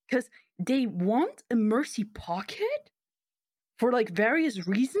 because they want a Mercy pocket for like various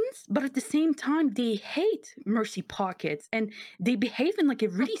reasons, but at the same time they hate Mercy pockets, and they behave in like a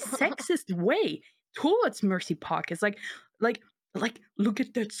really sexist way towards Mercy pockets. Like look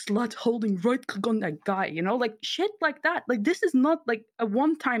at that slut holding right click on that guy, like shit like that. Like this is not like a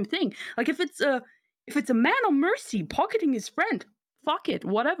one-time thing. Like if it's a man on Mercy pocketing his friend, fuck it,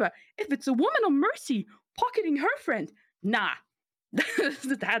 whatever. If it's a woman on Mercy pocketing her friend, nah.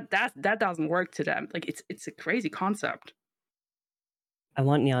 that doesn't work to them. Like it's a crazy concept. I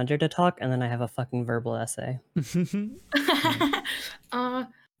want Neandra to talk, and then I have a fucking verbal essay. My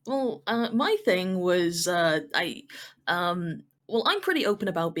thing was I'm pretty open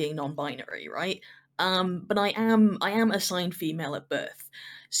about being non-binary, right? But I am assigned female at birth.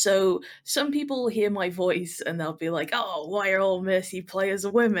 So some people hear my voice and they'll be like, "Oh, why are all Mercy players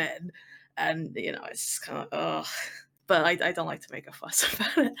women?" And it's kind of but I don't like to make a fuss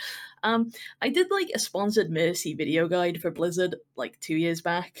about it. I did like a sponsored Mercy video guide for Blizzard like 2 years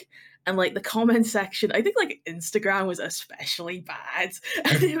back, and like the comment section, I think like Instagram was especially bad,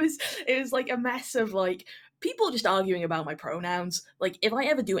 and it was like a mess of like people just arguing about my pronouns. Like if I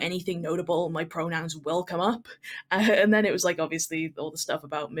ever do anything notable, my pronouns will come up, and then it was like obviously all the stuff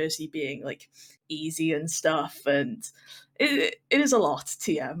about Mercy being like easy and stuff, and it is a lot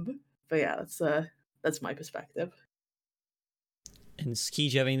TM. But yeah, that's my perspective. And Ski,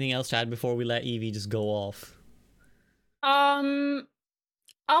 do you have anything else to add before we let Evie just go off? I'll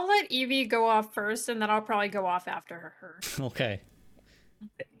let Evie go off first, and then I'll probably go off after her. Okay.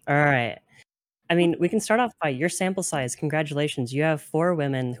 All right. I mean, we can start off by your sample size. Congratulations. You have 4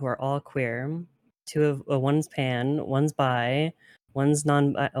 women who are all queer. One's pan, one's bi, one's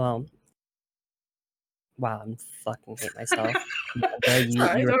non. Well, wow, I'm fucking hate myself.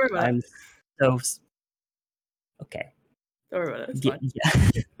 I'm so. Okay. Don't worry about it. It's fine.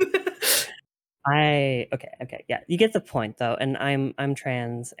 Okay. Yeah, you get the point though. And I'm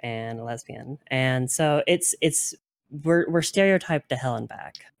trans and a lesbian, and so we're stereotyped to hell and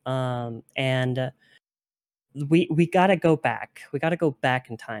back. And we gotta go back. We gotta go back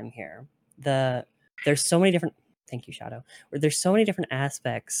in time here. There's so many different. Thank you, Shadow. There's so many different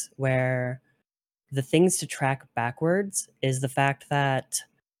aspects where the things to track backwards is the fact that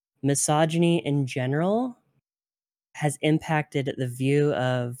misogyny in general has impacted the view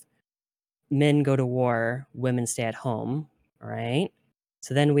of men go to war, women stay at home, right?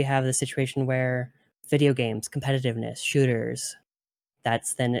 So then we have the situation where video games, competitiveness, shooters,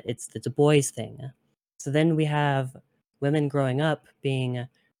 it's a boys thing. So then we have women growing up being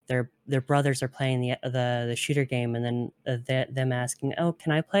their brothers are playing the shooter game, and then them asking, "Oh,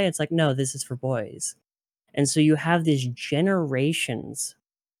 can I play?" It's like, no, this is for boys. And so you have these generations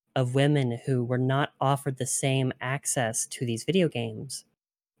of women who were not offered the same access to these video games.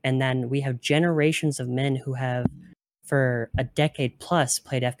 And then we have generations of men who have, for a decade plus,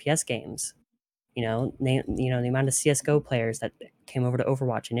 played FPS games. The amount of CSGO players that came over to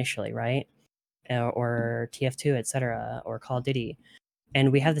Overwatch initially, right? Or TF2, etc., or Call of Duty.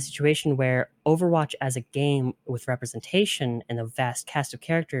 And we have the situation where Overwatch as a game with representation and a vast cast of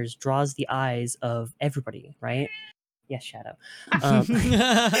characters draws the eyes of everybody, right? Yes, Shadow.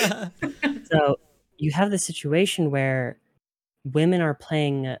 So you have the situation where women are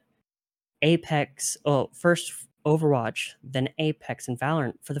playing Apex, first Overwatch, then Apex and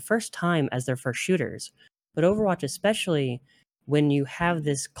Valorant for the first time as their first shooters. But Overwatch, especially when you have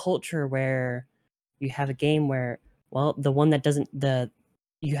this culture where you have a game where, well, the one that doesn't,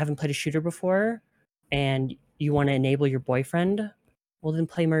 you haven't played a shooter before and you want to enable your boyfriend, well, then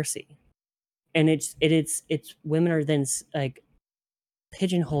play Mercy. And it's women are then like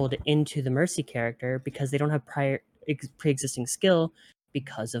pigeonholed into the Mercy character because they don't have pre-existing skill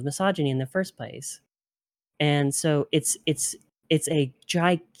because of misogyny in the first place. And so it's a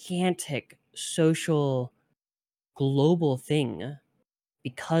gigantic social global thing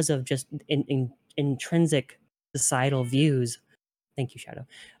because of just intrinsic societal views. Thank you, Shadow.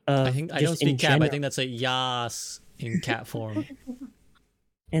 I think I don't speak Cap. I think that's a yas in cat form.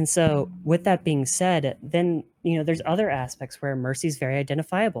 And so, with that being said, then there's other aspects where Mercy's very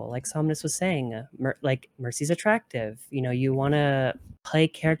identifiable, like Somnus was saying. Like Mercy's attractive. You want to play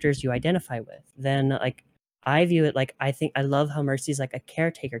characters you identify with. Then, like I view it like I love how Mercy's like a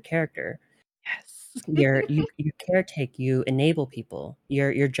caretaker character. Yes. You caretake, you enable people.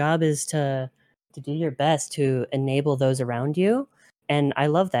 Your job is to do your best to enable those around you. And I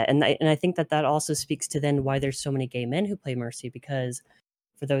love that. And I think that also speaks to then why there's so many gay men who play Mercy, because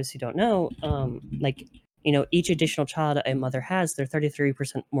for those who don't know, each additional child a mother has, they're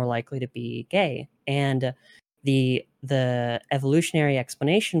 33% more likely to be gay. And the evolutionary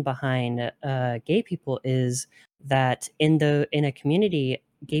explanation behind gay people is that in a community,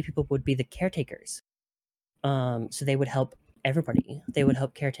 gay people would be the caretakers. So they would help everybody. They would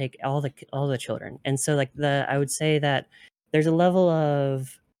help caretake all the children. And so I would say that there's a level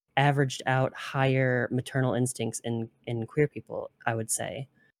of averaged out higher maternal instincts in queer people, I would say.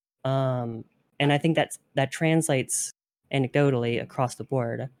 And I think that translates anecdotally across the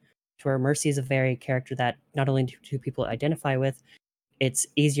board to where Mercy is a very character that not only do people identify with, it's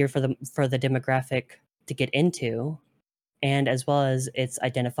easier for the demographic to get into, and as well as it's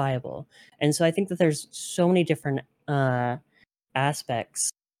identifiable. And so I think that there's so many different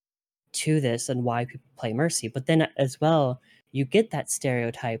aspects to this and why people play Mercy. But then as well, you get that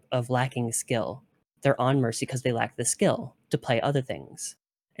stereotype of lacking skill. They're on Mercy because they lack the skill to play other things.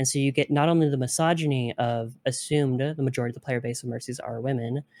 And so you get not only the misogyny of assumed the majority of the player base of Mercies are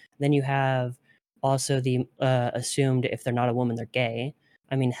women, then you have also the assumed if they're not a woman, they're gay.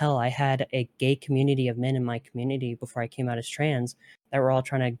 I mean, hell, I had a gay community of men in my community before I came out as trans that were all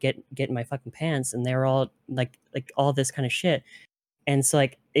trying to get in my fucking pants, and they were all like all this kind of shit. And so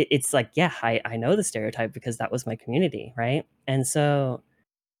it's like, yeah, I know the stereotype because that was my community, right? And so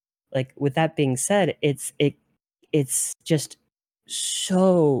with that being said, it's just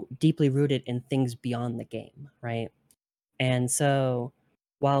so deeply rooted in things beyond the game, right? And so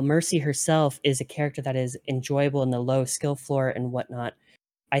while Mercy herself is a character that is enjoyable in the low skill floor and whatnot,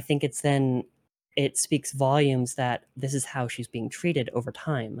 I think it speaks volumes that this is how she's being treated over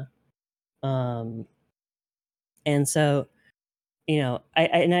time. And so,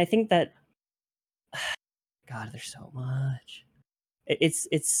 I think that, God, there's so much. It's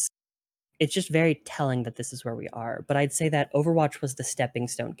just very telling that this is where we are. But I'd say that Overwatch was the stepping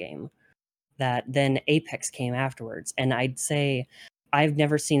stone game, that then Apex came afterwards. And I'd say I've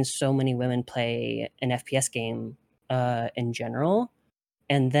never seen so many women play an FPS game in general.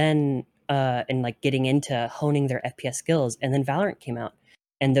 And then and getting into honing their FPS skills. And then Valorant came out.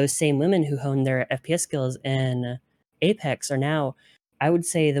 And those same women who honed their FPS skills in Apex are now, I would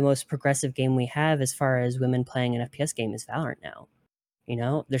say, the most progressive game we have as far as women playing an FPS game is Valorant now.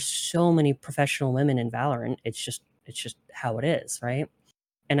 There's so many professional women in Valorant. It's just how it is, right?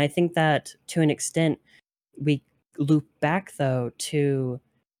 And I think that to an extent, we loop back though to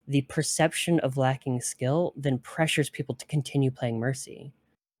the perception of lacking skill then pressures people to continue playing Mercy.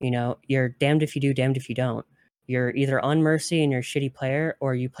 You're damned if you do, damned if you don't. You're either on Mercy and you're a shitty player,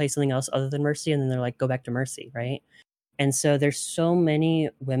 or you play something else other than Mercy and then they're like, go back to Mercy, right? And so there's so many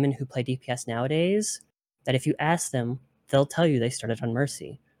women who play DPS nowadays that if you ask them, they'll tell you they started on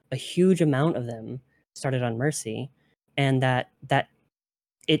Mercy. A huge amount of them started on Mercy, and that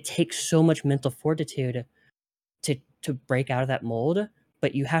it takes so much mental fortitude to break out of that mold,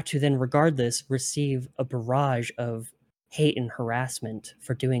 but you have to then regardless receive a barrage of hate and harassment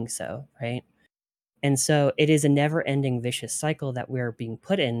for doing so, right? And so it is a never-ending vicious cycle that we're being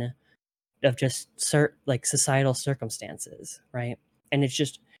put in of just societal circumstances, right? And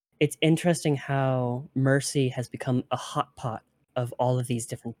it's interesting how Mercy has become a hot pot of all of these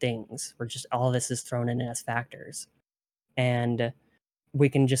different things, where just all this is thrown in as factors. And we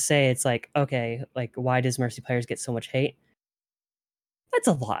can just say it's like, okay, like why does Mercy players get so much hate? That's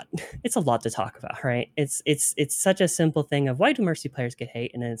a lot. It's a lot to talk about, right? It's such a simple thing of why do Mercy players get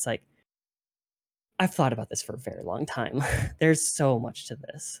hate, and then it's like I've thought about this for a very long time. There's so much to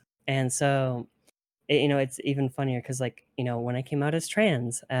this, and so it's even funnier because like when I came out as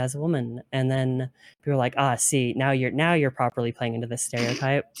trans as a woman, and then people are like, see, now you're properly playing into this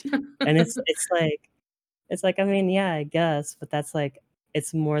stereotype, and it's like I mean, yeah, I guess, but that's like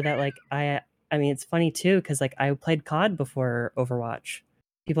it's more that like I mean it's funny too because like I played COD before Overwatch.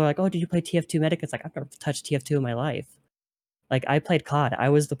 People are like, oh, did you play TF2 Medic? It's like I've never touched TF2 in my life. Like I played COD. I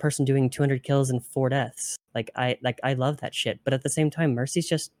was the person doing 200 kills and 4 deaths. I love that shit. But at the same time, Mercy's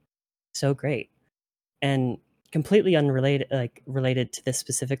just so great. And completely unrelated related to this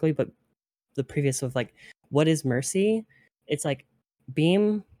specifically, but the previous of like what is Mercy? It's like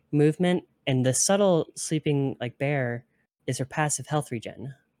beam, movement, and the subtle sleeping like bear is her passive health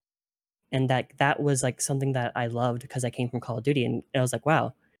regen. And that was like something that I loved because I came from Call of Duty, and I was like,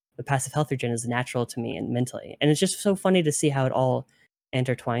 wow, the passive health regen is natural to me and mentally. And it's just so funny to see how it all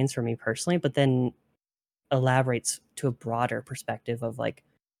intertwines for me personally, but then elaborates to a broader perspective of like,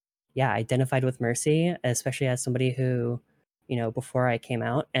 yeah, identified with Mercy, especially as somebody who, before I came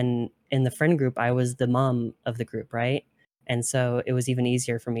out, and in the friend group, I was the mom of the group, right? And so it was even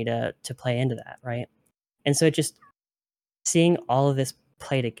easier for me to play into that, right? And so it just seeing all of this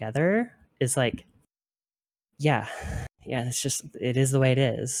play together is like, yeah, it is the way it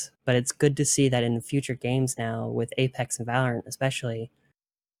is. But it's good to see that in future games now with Apex and Valorant especially,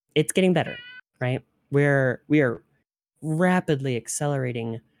 it's getting better, right? We are rapidly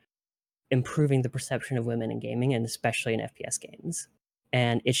accelerating improving the perception of women in gaming, and especially in FPS games.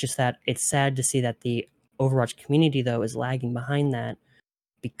 And it's just that it's sad to see that the Overwatch community though is lagging behind that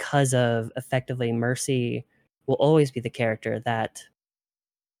because of effectively Mercy will always be the character that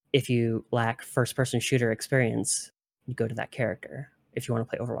if you lack first person shooter experience, you go to that character if you want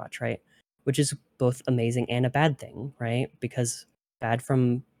to play Overwatch, right? Which is both amazing and a bad thing, right? Because bad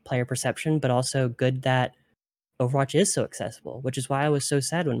from player perception, but also good that Overwatch is so accessible, which is why I was so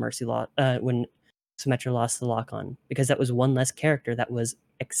sad when when Symmetra lost the lock on, because that was one less character that was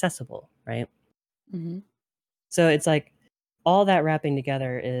accessible, right? Mm-hmm. So it's like all that wrapping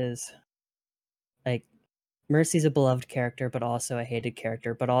together is like Mercy's a beloved character, but also a hated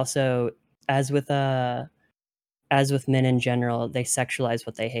character, but also as with men in general, they sexualize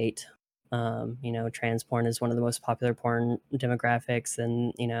what they hate. Trans porn is one of the most popular porn demographics,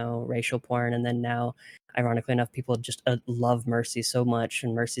 and racial porn, and then now, ironically enough, people just love Mercy so much,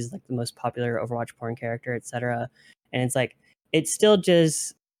 and Mercy's like the most popular Overwatch porn character, etc. And it's like it's still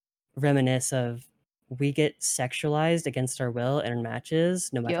just reminisce of we get sexualized against our will in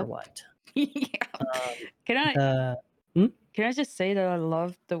matches, no matter Yep. what. Yeah. Can I just say that I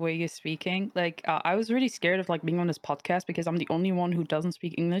love the way you're speaking? Like, I was really scared of like being on this podcast because I'm the only one who doesn't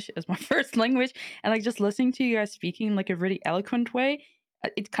speak English as my first language, and like just listening to you guys speaking in like a really eloquent way,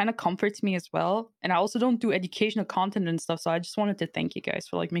 it kind of comforts me as well. And I also don't do educational content and stuff, so I just wanted to thank you guys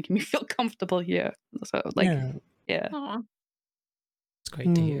for like making me feel comfortable here. So like, yeah. It's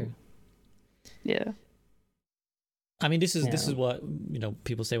great to hear. Yeah. I mean, this is what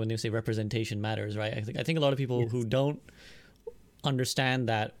people say when they say representation matters, right? I think a lot of people who don't understand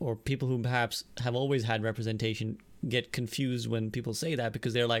that, or people who perhaps have always had representation, get confused when people say that,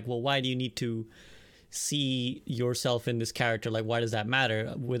 because they're like, well, why do you need to see yourself in this character? Like, why does that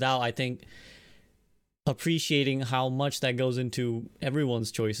matter? Without, I think, appreciating how much that goes into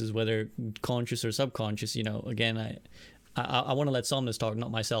everyone's choices, whether conscious or subconscious. Again, I want to let Somnus talk,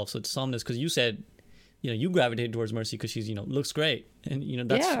 not myself. So it's Somnus, because you said you gravitated towards Mercy because she's looks great, and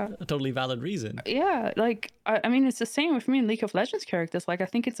that's a totally valid reason. Yeah, like I mean, it's the same with me in League of Legends characters. Like, I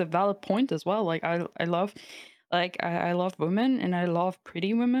think it's a valid point as well. Like, I love, like, I love women, and I love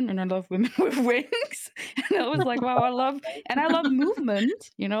pretty women, and I love women with wings. And I was like, wow, I love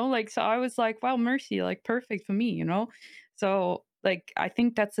movement. Like, so I was like, wow, Mercy, like, perfect for me. So like, I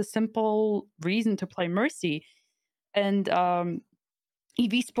think that's a simple reason to play Mercy. And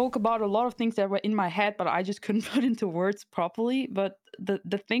Evie spoke about a lot of things that were in my head, but I just couldn't put into words properly. But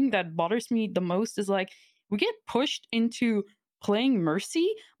the thing that bothers me the most is like we get pushed into playing Mercy,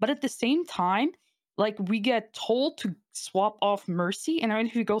 but at the same time, like we get told to swap off Mercy, and then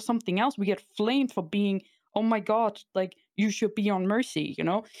if we go something else, we get flamed for being, oh my god, like you should be on Mercy,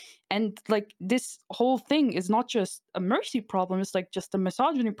 And like this whole thing is not just a Mercy problem; it's like just a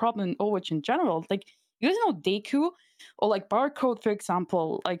misogyny problem in Overwatch in general. Like, you guys know Deku or like Barcode, for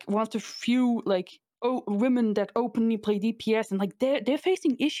example, like one of the few like women that openly play DPS, and like they're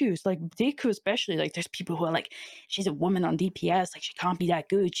facing issues. Like Deku especially, like there's people who are like, she's a woman on DPS, like she can't be that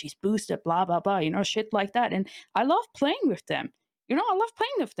good, she's boosted, blah blah blah, shit like that. And I love playing with them. I love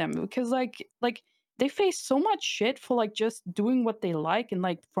playing with them because like they face so much shit for like just doing what they like, and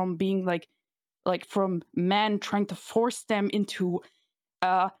like from being like from men trying to force them into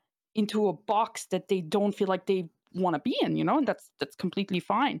a box that they don't feel like they want to be in, and that's completely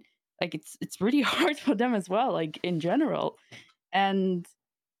fine. Like it's really hard for them as well, like in general. And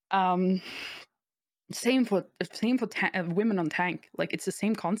um same for women on tank. Like it's the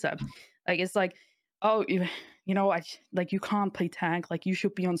same concept. Like it's like, oh, I like, you can't play tank, like you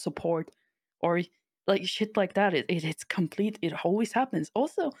should be on support, or like shit like that. It's complete. It always happens.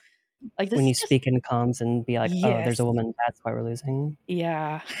 Also, like this When you is just, speak in comms and be like, "Oh, there's yes, a woman. That's why we're losing."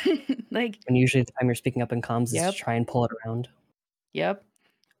 yeah. Like, And usually the time you're speaking up in comms is to yep, try and pull it around. yep.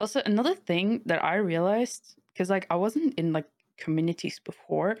 Also, another thing that I realized, because like I wasn't in like communities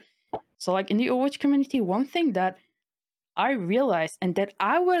before, so like in the Overwatch community, one thing that I realized, and that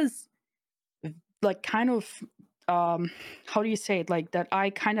I was like kind of how do you say it, like that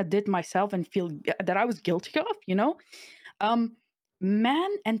I kind of did myself and feel that I was guilty of, men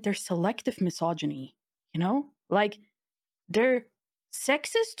and their selective misogyny, like they're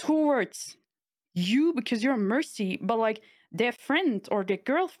sexist towards you because you're a Mercy, but like their friend or their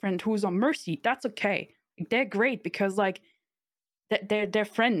girlfriend who's on Mercy, that's okay. Like, they're great because like they're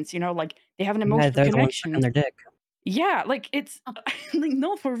friends, like they have an Yeah, emotional they're the ones sucking connection. their dick. Yeah, like it's like,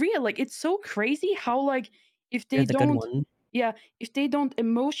 no, for real, like it's so crazy how like if You're they the good don't, one. yeah, if they don't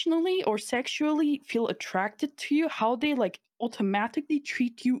emotionally or sexually feel attracted to you, how they like automatically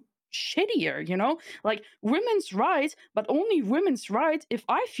treat you shittier. Like women's rights, but only women's rights if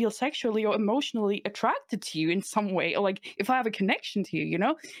I feel sexually or emotionally attracted to you in some way, or like if I have a connection to you.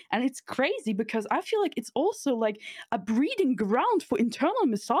 And it's crazy because I feel like it's also like a breeding ground for internal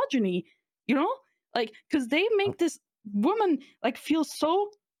misogyny, you know like because they Oh, make this woman like feel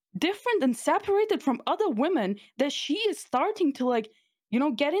so different and separated from other women that she is starting to like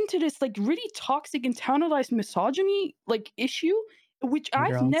get into this like really toxic internalized misogyny like issue, which hey,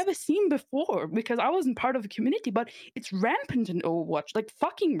 I've girls. never seen before because I wasn't part of a community, but it's rampant in Overwatch, like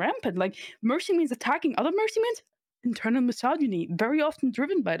fucking rampant. Like Mercy means attacking other Mercy means internal misogyny, very often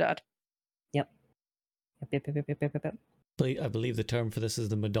driven by that. Yep. Yep. I believe the term for this is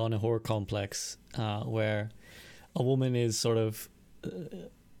the Madonna whore complex, where a woman is sort of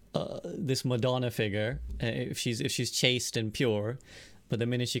this Madonna figure, if she's chaste and pure, but the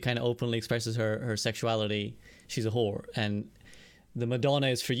minute she kind of openly expresses her sexuality, she's a whore. And the Madonna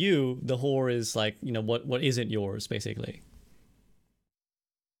is for you, the whore is like, what isn't yours, basically.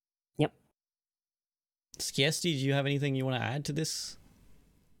 Yep. Skiesti, do you have anything you want to add to this?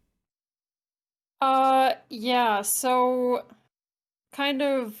 Yeah, so kind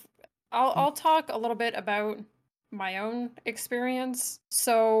of I'll talk a little bit about my own experience.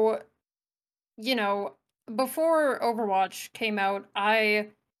 So, before Overwatch came out, I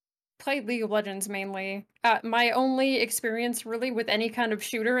played League of Legends mainly. My only experience really with any kind of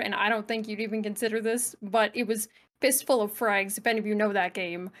shooter, and I don't think you'd even consider this, but it was Fistful of Frags, if any of you know that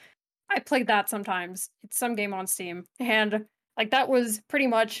game. I played that sometimes. It's some game on Steam. And like that was pretty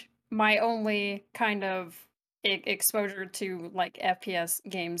much my only kind of exposure to like FPS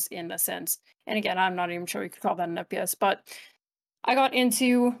games in a sense. And again, I'm not even sure you could call that an FPS, but I got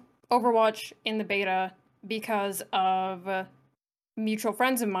into Overwatch in the beta because of mutual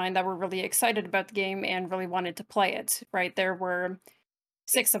friends of mine that were really excited about the game and really wanted to play it, right? There were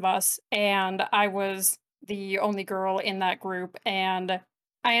 6 of us, and I was the only girl in that group, and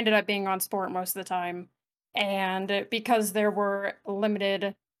I ended up being on support most of the time. And because there were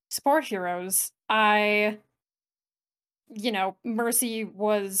limited support heroes, Mercy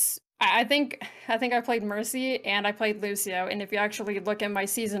was I think I played Mercy and I played Lucio, and if you actually look at my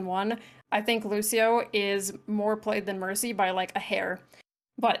season 1, I think Lucio is more played than Mercy by like a hair.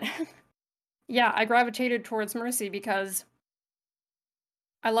 But yeah, I gravitated towards Mercy because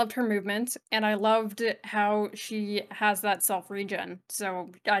I loved her movement, and I loved how she has that self-regen. So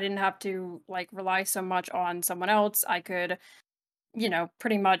I didn't have to like rely so much on someone else. I could,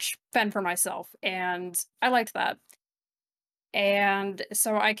 pretty much fend for myself, and I liked that. And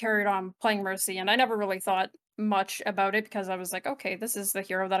so I carried on playing Mercy, and I never really thought much about it because I was like, okay, this is the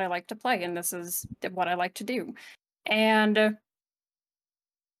hero that I like to play, and this is what I like to do. And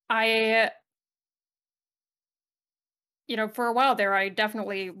I for a while there, I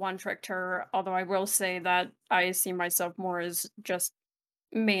definitely one-tricked her, although I will say that I see myself more as just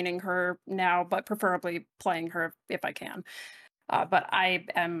maining her now, but preferably playing her if I can. but I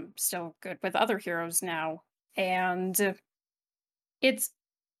am still good with other heroes now. And it's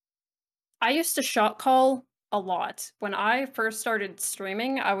I used to shot call a lot. When I first started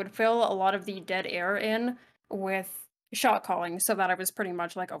streaming, I would fill a lot of the dead air in with shot calling so that I was pretty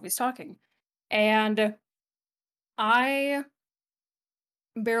much like always talking. And I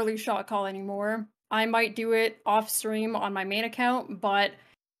barely shot call anymore. I might do it off stream on my main account, but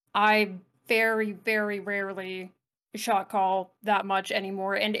I very, very rarely shot call that much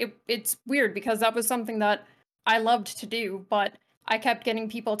anymore. And it's weird because that was something that I loved to do, but I kept getting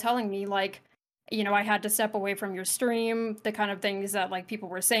people telling me like, I had to step away from your stream, the kind of things that like people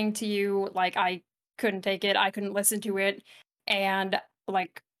were saying to you, like I couldn't take it, I couldn't listen to it, and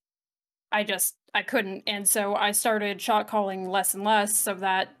like I couldn't. And so I started shot calling less and less so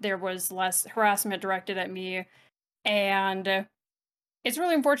that there was less harassment directed at me. And it's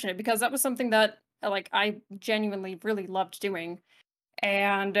really unfortunate because that was something that like I genuinely really loved doing.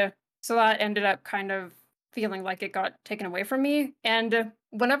 And so that ended up kind of feeling like it got taken away from me. And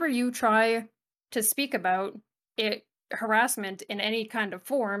whenever you try to speak about it, harassment in any kind of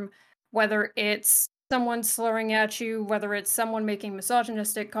form, whether it's someone slurring at you, whether it's someone making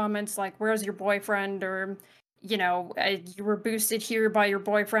misogynistic comments like, where's your boyfriend? Or, you were boosted here by your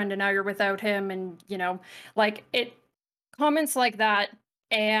boyfriend and now you're without him. And, like it, comments like that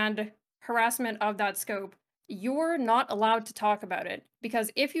and harassment of that scope, you're not allowed to talk about it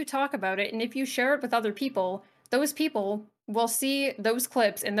because if you talk about it and if you share it with other people, those people will see those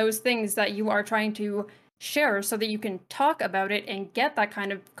clips and those things that you are trying to share so that you can talk about it and get that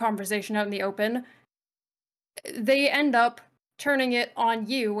kind of conversation out in the open. They end up turning it on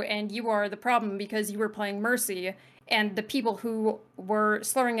you and you are the problem because you were playing Mercy, and the people who were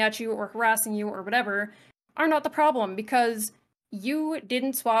slurring at you or harassing you or whatever are not the problem because you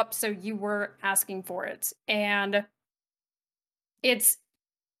didn't swap, so you were asking for it. And it's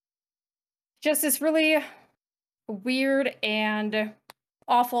just this really weird and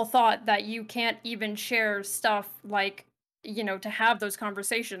awful thought that you can't even share stuff like, to have those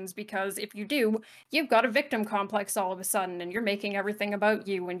conversations, because if you do, you've got a victim complex all of a sudden and you're making everything about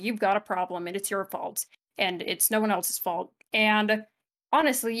you and you've got a problem and it's your fault and it's no one else's fault. And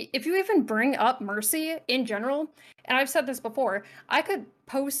honestly, if you even bring up Mercy in general, and I've said this before, I could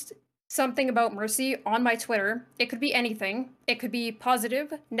post something about Mercy on my Twitter. It could be anything. It could be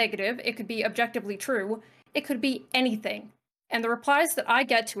positive, negative. It could be objectively true. It could be anything. And the replies that I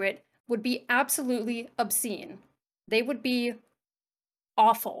get to it would be absolutely obscene. They would be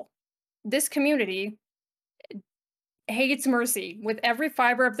awful. This community hates Mercy with every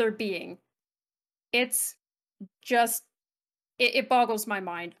fiber of their being. It's just, it boggles my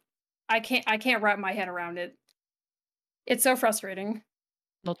mind. I can't wrap my head around it. It's so frustrating.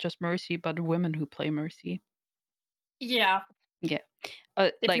 Not just Mercy, but women who play Mercy. Yeah. Yeah.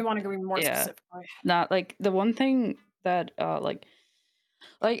 If you want to go even more specifically. Nah, like the one thing that I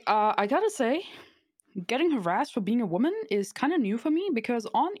gotta say, getting harassed for being a woman is kind of new for me because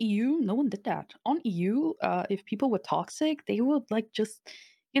on EU, no one did that. On EU, if people were toxic, they would like just,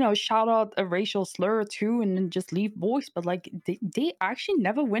 shout out a racial slur or two and then just leave voice. But like they actually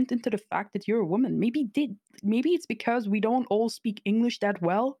never went into the fact that you're a woman. Maybe it's because we don't all speak English that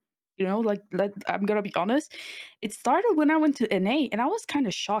well. I'm gonna be honest. It started when I went to NA, and I was kind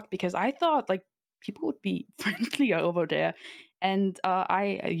of shocked because I thought like people would be friendlier over there. And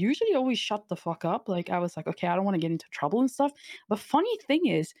I usually always shut the fuck up. Like I was like, okay, I don't want to get into trouble and stuff. But funny thing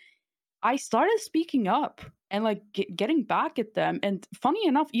is, I started speaking up and like getting back at them. And funny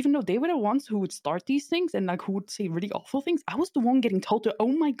enough, even though they were the ones who would start these things and like who would say really awful things, I was the one getting told to,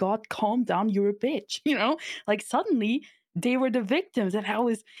 oh my God, calm down, you're a bitch. Like suddenly they were the victims, and I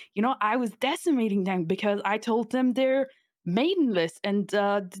was decimating them because I told them they're maidenless and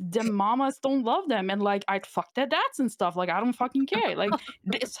the mamas don't love them, and like I'd fuck their dads and stuff. Like I don't fucking care. Like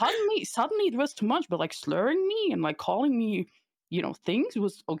suddenly it was too much, but like slurring me and like calling me, things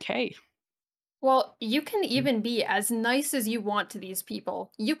was okay. Well, you can even be as nice as you want to these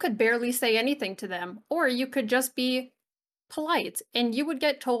people. You could barely say anything to them, or you could just be polite and you would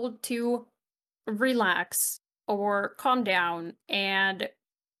get told to relax or calm down, and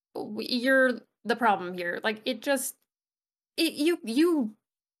you're the problem here. Like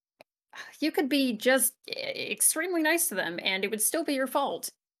you could be just extremely nice to them and it would still be your fault.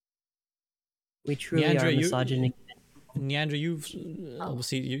 We truly are misogyny. Neandra, you've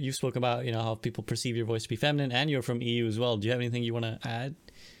obviously you spoke about how people perceive your voice to be feminine, and you're from EU as well. Do you have anything you want to add?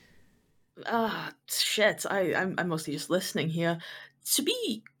 Shit. I'm mostly just listening here. To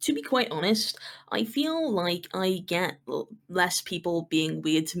be quite honest, I feel like I get less people being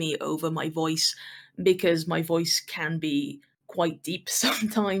weird to me over my voice because my voice can be quite deep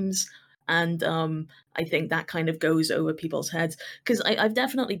sometimes. And I think that kind of goes over people's heads because I've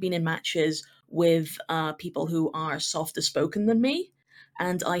definitely been in matches with people who are softer spoken than me,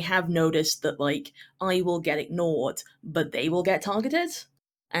 and I have noticed that like I will get ignored, but they will get targeted.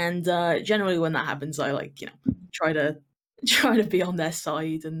 And generally, when that happens, I like try to try to be on their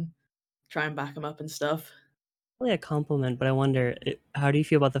side and try and back them up and stuff. Really a compliment, but I wonder, how do you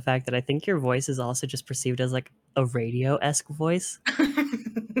feel about the fact that I think your voice is also just perceived as like a radio-esque voice?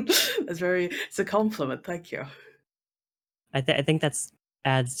 It's a compliment. Thank you. I think that's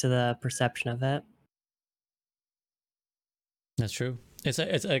adds to the perception of it. That's true.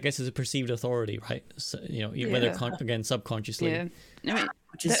 I guess it's a perceived authority, right? So, whether Yeah. again subconsciously. Yeah. I mean,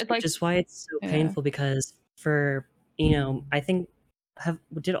 Which is why it's so Yeah. painful because for I think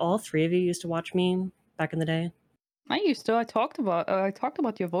did all three of you used to watch me back in the day? I used to. I talked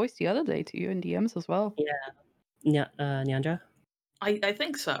about your voice the other day to you in DMs as well. Yeah. Nyanja? I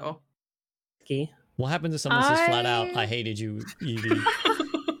think so. Ski? What happens if someone says flat out, "I hated you, Evie"?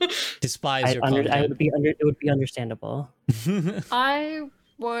 Despise your content. It would be understandable. I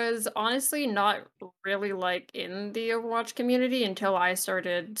was honestly not really like in the Overwatch community until I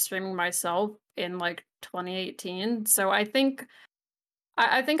started streaming myself in like 2018. So I think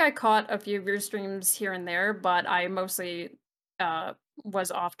I caught a few of your streams here and there, but I mostly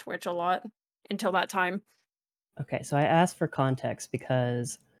was off Twitch a lot until that time. Okay, so I asked for context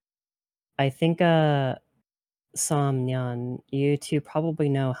because I think Sam, Nyan, you two probably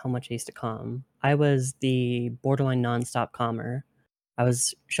know how much I used to calm. I was the borderline nonstop calmer. I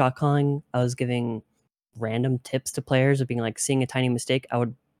was shot calling. I was giving random tips to players of being like, seeing a tiny mistake, I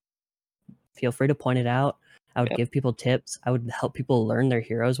would feel free to point it out. I would Yep. give people tips. I would help people learn their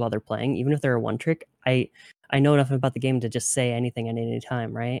heroes while they're playing, even if they're a one trick. I know enough about the game to just say anything at any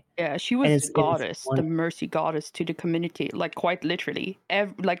time, right? Yeah, she And was it's the goddess, one- the mercy goddess to the community, like quite literally.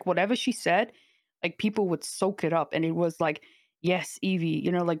 Like whatever she said, like people would soak it up, and it was like, yes, Evie,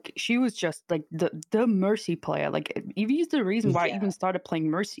 like she was just like the mercy player. Like Evie is the reason why I Yeah. even started playing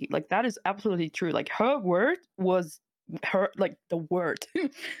mercy. Like that is absolutely true. Like her word was her like the word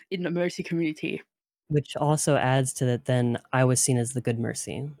in the mercy community. Which also adds to that. Then I was seen as the good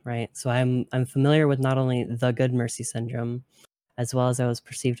mercy, right? So I'm familiar with not only the good mercy syndrome, as well as I was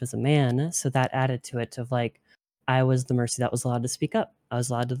perceived as a man. So that added to it of like I was the mercy that was allowed to speak up. I was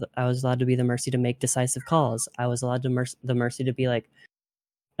allowed to be the mercy to make decisive calls. I was allowed to the mercy to be like,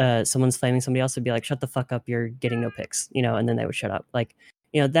 someone's flaming somebody else, would be like, shut the fuck up, you're getting no picks, and then they would shut up. Like,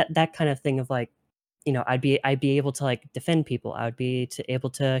 that kind of thing of like, I'd be able to like defend people. I would be able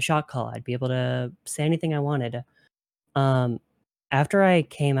to shot call. I'd be able to say anything I wanted. After I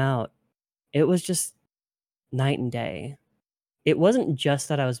came out, it was just night and day. It wasn't just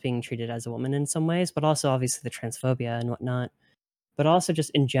that I was being treated as a woman in some ways, but also obviously the transphobia and whatnot. But also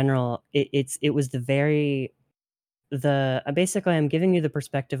just in general, it was basically I'm giving you the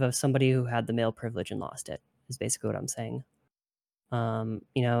perspective of somebody who had the male privilege and lost it, is basically what I'm saying.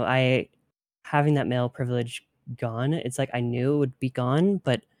 I having that male privilege gone, it's like I knew it would be gone,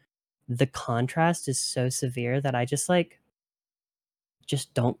 but the contrast is so severe that I just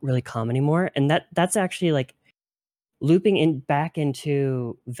don't really calm anymore. And that's actually like looping in back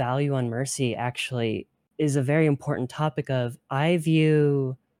into value on mercy actually is a very important topic of I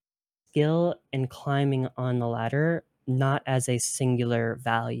view skill and climbing on the ladder not as a singular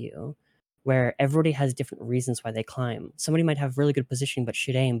value where everybody has different reasons why they climb. Somebody might have really good positioning but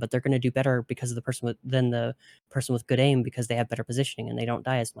shit aim, but they're going to do better because of the person with good aim because they have better positioning and they don't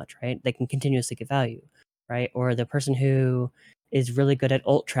die as much, right? They can continuously get value, right? Or the person who is really good at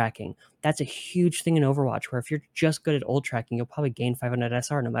ult tracking. That's a huge thing in Overwatch where if you're just good at ult tracking, you'll probably gain 500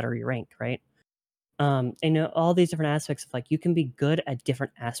 SR no matter your rank, right? And all these different aspects of like you can be good at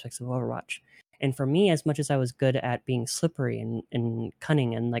different aspects of Overwatch. And for me, as much as I was good at being slippery and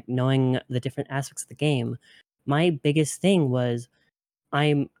cunning and like knowing the different aspects of the game, my biggest thing was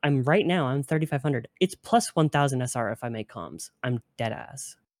I'm right now I'm 3,500. It's plus 1,000 SR if I make comms. I'm dead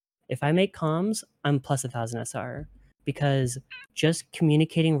ass. If I make comms, I'm plus 1,000 SR because just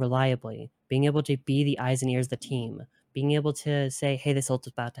communicating reliably, being able to be the eyes and ears of the team, being able to say, hey, this ult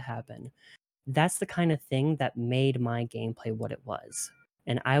is about to happen. That's the kind of thing that made my gameplay what it was.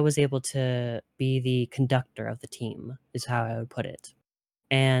 And I was able to be the conductor of the team, is how I would put it.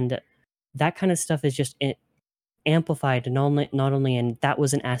 And that kind of stuff is just amplified not only and that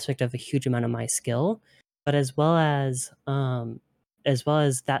was an aspect of a huge amount of my skill, but as well as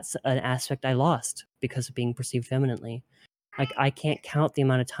that's an aspect I lost because of being perceived femininely. Like I can't count the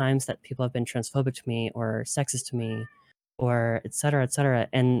amount of times that people have been transphobic to me or sexist to me or et cetera, et cetera.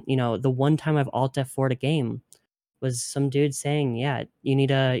 And the one time I've alt F4'd a game, was some dude saying, "Yeah, you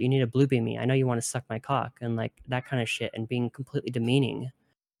need a blue beam me. I know you want to suck my cock," and like that kind of shit, and being completely demeaning.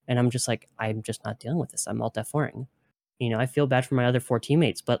 And I'm just like, I'm just not dealing with this. I'm alt F4ing. I feel bad for my other 4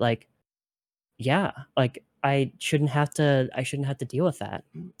 teammates, but like, yeah, like I shouldn't have to deal with that.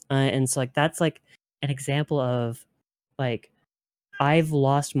 And so like that's like an example of like I've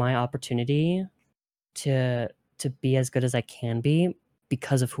lost my opportunity to be as good as I can be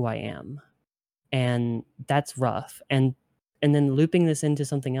because of who I am. And that's rough. And then looping this into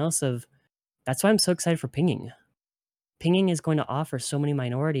something else of that's why I'm so excited for pinging. Pinging is going to offer so many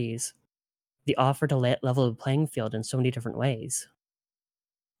minorities the offer to level the playing field in so many different ways.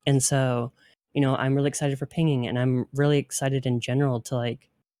 And so, I'm really excited for pinging, and I'm really excited in general to like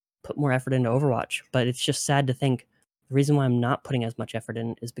put more effort into Overwatch. But it's just sad to think the reason why I'm not putting as much effort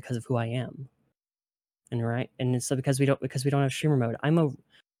in is because of who I am. And it's because we don't have streamer mode.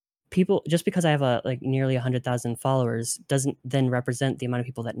 People just because I have like nearly 100,000 followers doesn't then represent the amount of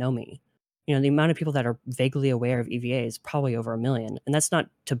people that know me. The amount of people that are vaguely aware of EVA is probably over 1 million, and that's not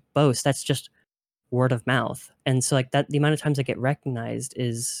to boast. That's just word of mouth. And so like that, the amount of times I get recognized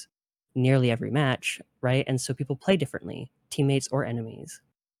is nearly every match, right? And so people play differently, teammates or enemies.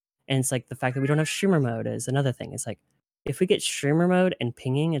 And it's like the fact that we don't have streamer mode is another thing. It's like if we get streamer mode and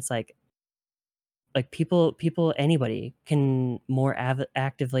pinging, it's like people anybody can more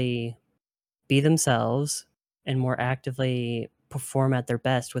actively be themselves and more actively perform at their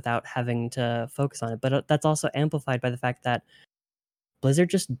best without having to focus on it. But that's also amplified by the fact that Blizzard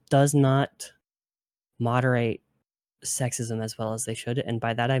just does not moderate sexism as well as they should. And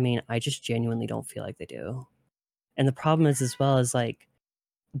by that I mean I just genuinely don't feel like they do. And the problem is as well as like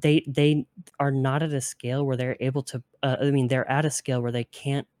they are not at a scale where they're able to they're at a scale where they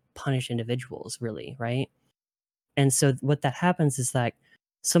can't punish individuals really, right? And so what that happens is that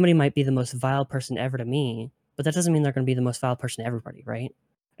somebody might be the most vile person ever to me, but that doesn't mean they're going to be the most vile person to everybody, right?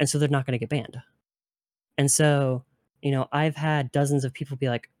 And so they're not going to get banned. And so, I've had dozens of people be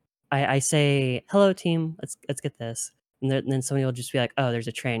like, I say, "Hello, team. Let's get this," and then somebody will just be like, "Oh, there's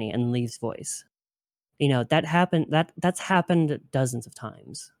a tranny," and leaves voice. That happened. That's happened dozens of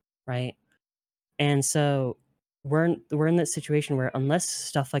times, right? And so we're in that situation where unless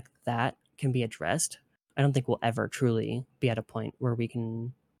stuff like that can be addressed, I don't think we'll ever truly be at a point where we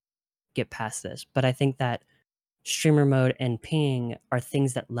can get past this. But I think that streamer mode and ping are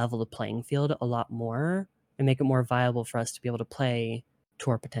things that level the playing field a lot more and make it more viable for us to be able to play to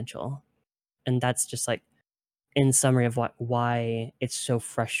our potential. And that's just like in summary of why it's so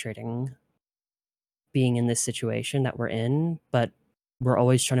frustrating being in this situation that we're in, but we're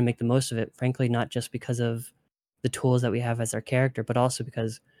always trying to make the most of it, frankly, not just because of the tools that we have as our character, but also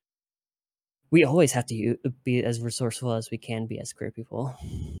because we always have to be as resourceful as we can be as queer people.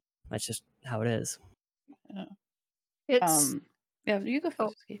 That's just how it is. It's Yeah, you go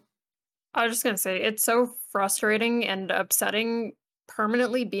first. Ski. I was just gonna say it's so frustrating and upsetting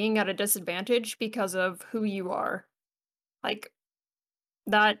permanently being at a disadvantage because of who you are. Like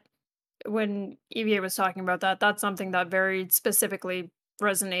that when EVA was talking about that, that's something that very specifically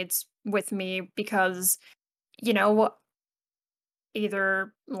resonates with me because, you know,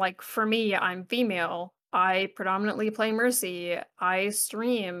 either like for me, I'm female, I predominantly play Mercy, I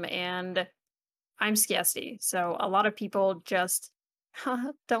stream, and I'm Skiesti. So a lot of people just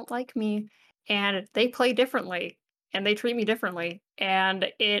don't like me and they play differently and they treat me differently. And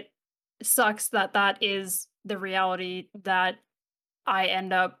it sucks that that is the reality that I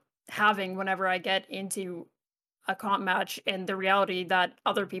end up having whenever I get into a comp match, and the reality that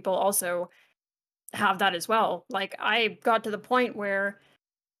other people also have that as well. Like I got to the point where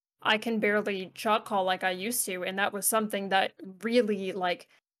I can barely shot call like I used to, and that was something that really like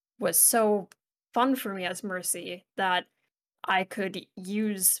was so fun for me as Mercy that I could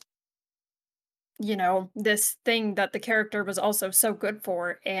use, this thing that the character was also so good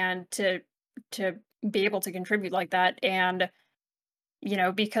for, and to be able to contribute like that. And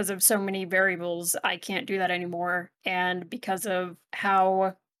because of so many variables, I can't do that anymore. And because of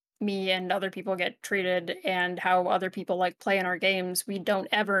how me and other people get treated and how other people like play in our games, we don't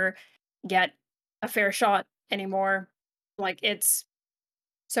ever get a fair shot anymore. Like it's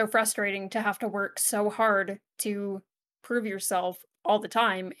so frustrating to have to work so hard to prove yourself all the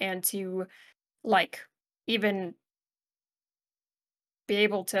time and to like even be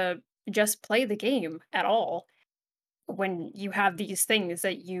able to just play the game at all when you have these things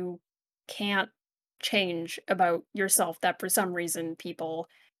that you can't change about yourself that for some reason people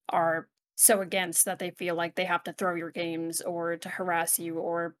are so against that they feel like they have to throw your games or to harass you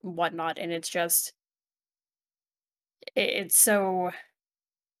or whatnot. And it's just it's so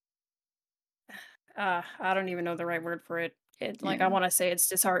I don't even know the right word for it. I want to say it's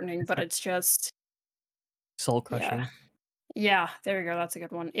disheartening, but it's just Soul yeah, crushing. yeah. There you go. That's a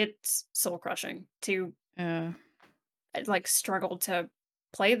good one. It's soul crushing to Yeah. struggle to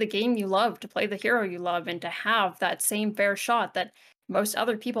play the game you love, to play the hero you love, and to have that same fair shot that most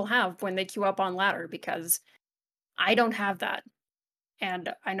other people have when they queue up on ladder, because I don't have that.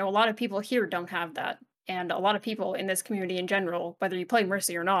 And I know a lot of people here don't have that. And a lot of people in this community in general, whether you play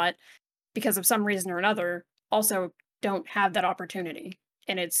Mercy or not, because of some reason or another, also don't have that opportunity.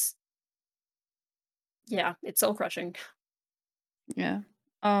 And it's soul crushing. Yeah.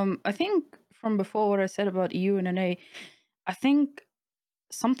 I think from before what I said about EU and NA, I think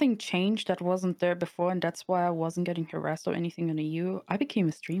something changed that wasn't there before, and that's why I wasn't getting harassed or anything in EU. I became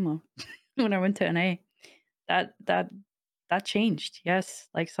a streamer when I went to NA. That changed. Yes.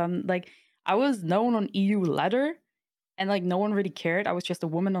 I was known on EU ladder, and like no one really cared. I was just a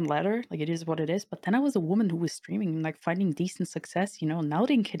woman on ladder. Like, it is what it is. But then I was a woman who was streaming and like finding decent success, now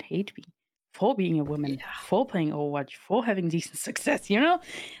they can hate me for being a woman, Yeah. for playing Overwatch, for having decent success,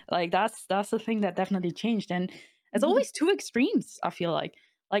 Like that's the thing that definitely changed. And it's always two extremes, I feel like.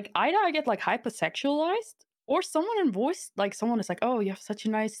 Like either I get like hypersexualized, or someone in voice, like someone is like, oh, you have such a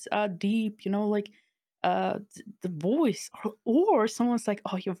nice deep, the voice, or someone's like,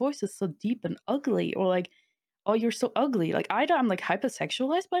 oh, your voice is so deep and ugly, or like, oh, you're so ugly. Like either I'm like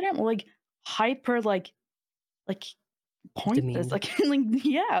hypersexualized by them, or like hyper like pointless. Demeaned. Like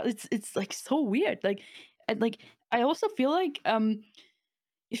yeah, it's like so weird. Like, and like I also feel like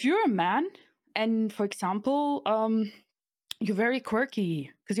if you're a man and for example you're very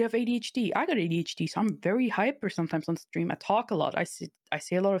quirky because you have ADHD. I got ADHD, so I'm very hyper sometimes on stream. I talk a lot. I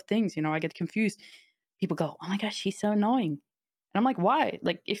say a lot of things. I get confused. People go, "Oh my gosh, she's so annoying," and I'm like, "Why?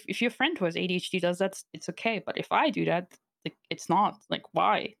 Like, if your friend who has ADHD does that, it's okay. But if I do that, like, it's not. Like,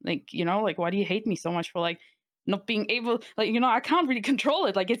 why? Like, like, why do you hate me so much for like not being able? Like, I can't really control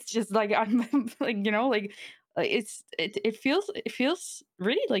it. Like, it's just like I'm like, it feels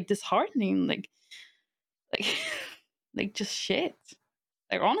really like disheartening. Like like just shit.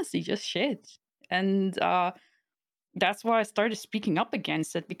 Like honestly, just shit. And that's why I started speaking up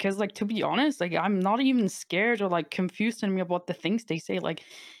against it, because like to be honest, like I'm not even scared or like confused anymore about the things they say. Like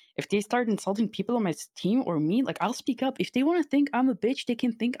if they start insulting people on my team or me, like I'll speak up. If they want to think I'm a bitch, they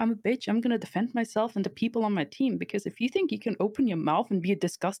can think I'm a bitch. I'm gonna defend myself and the people on my team. Because if you think you can open your mouth and be a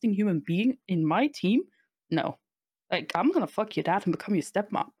disgusting human being in my team, no. Like I'm gonna fuck your dad and become your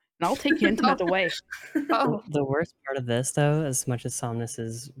stepmom. And I'll take your internet away. Oh, The worst part of this, though, as much as Somnus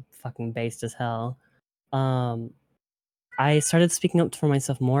is fucking based as hell, I started speaking up for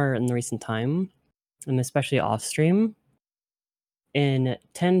myself more in the recent time, and especially off stream. In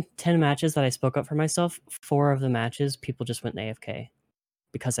 10 matches that I spoke up for myself, 4 of the matches, people just went AFK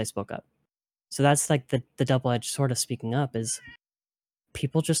because I spoke up. So that's like the double-edged sword of speaking up is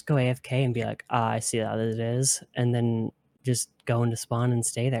people just go AFK and be like, I see how it is, and then just go into spawn and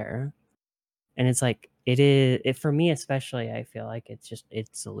stay there. And it's like, for me especially, I feel like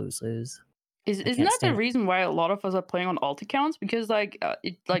it's a lose-lose. Isn't can't that the stand it. reason why a lot of us are playing on alt accounts? Because like Yeah.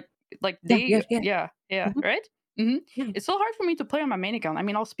 Mhm. right? Yeah. It's so hard for me to play on my main account. I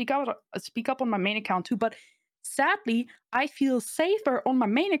mean, I'll speak up on my main account too, but sadly, I feel safer on my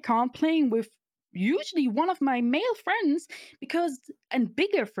main account playing with usually one of my male friends and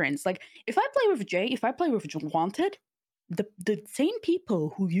bigger friends. Like if I play with Jay, if I play with Wanted, the same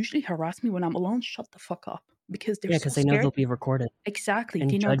people who usually harass me when I'm alone shut the fuck up because they're Yeah, so because they know scared. they'll be recorded Exactly. and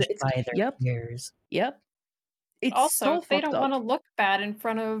They know that judged it's by their yep, peers. yep. It's also, so if they fucked don't up. want to look bad in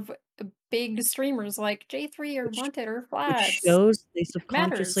front of big streamers like J3 or Which- Wanted or Which Flats, shows they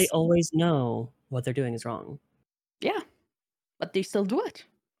subconsciously matters. always know what they're doing is wrong. Yeah, but they still do it.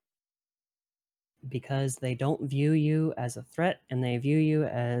 Because they don't view you as a threat and they view you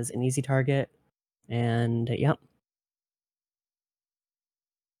as an easy target. And yep.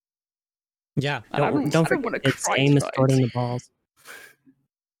 Yeah. And Don't I don't wanna forget its cry aim is tonight. short on the balls.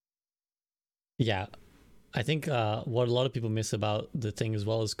 Yeah. I think what a lot of people miss about the thing as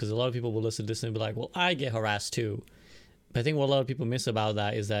well is because a lot of people will listen to this and be like, well, I get harassed too. But I think what a lot of people miss about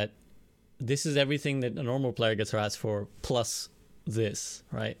that is that this is everything that a normal player gets harassed for plus this,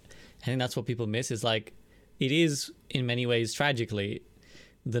 right? I think that's what people miss is like, it is in many ways tragically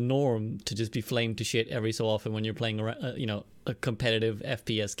the norm to just be flamed to shit every so often when you're playing a competitive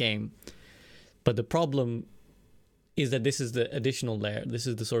FPS game. But the problem is that this is the additional layer. This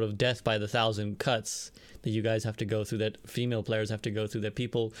is the sort of death by the 1,000 cuts that you guys have to go through, that female players have to go through,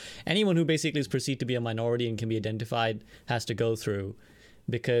 that anyone who basically is perceived to be a minority and can be identified has to go through.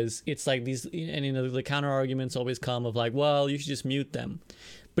 because it's like these, and the counter arguments always come of like, well, you should just mute them,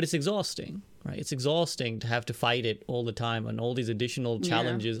 but it's exhausting, right? It's exhausting to have to fight it all the time, and all these additional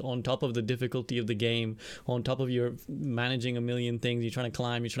challenges on top of the difficulty of the game, on top of your managing a million things, you're trying to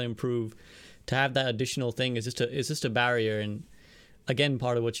climb, you're trying to improve. To have that additional thing is just a barrier. And again,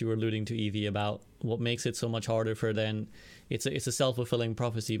 part of what you were alluding to, Evie, about what makes it so much harder for then, it's a self-fulfilling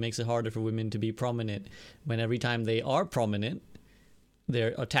prophecy. It makes it harder for women to be prominent when every time they are prominent,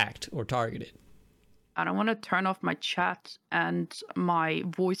 they're attacked or targeted. I don't want to turn off my chat and my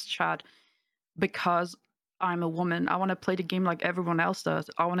voice chat because I'm a woman. I want to play the game like everyone else does.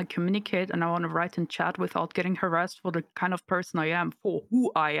 I want to communicate and I want to write in chat without getting harassed for the kind of person I am, for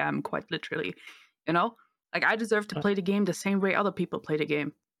who I am, quite literally. You know? Like, I deserve to play the game the same way other people play the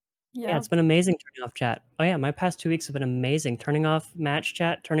game. Yeah, it's been amazing turning off chat. Oh yeah, my past 2 weeks have been amazing. Turning off match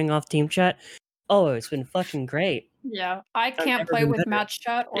chat, turning off team chat. Oh, it's been fucking great. Yeah, I I've can't never play been with better. match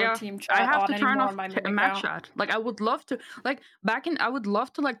chat or Yeah, team I chat have on to turn anymore off on my match account. chat. Like, I would love to, like, I would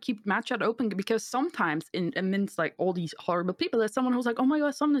love to, like, keep match chat open because sometimes amidst, like, all these horrible people, there's someone who's like, oh my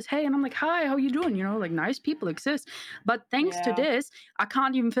god, someone is, hey, and I'm like, hi, how you doing? You know, like, nice people exist. But thanks to Yeah. this, I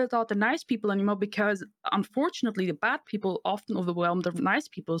can't even filter out the nice people anymore because, unfortunately, the bad people often overwhelm the nice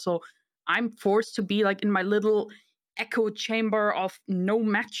people. So I'm forced to be, like, in my little echo chamber of no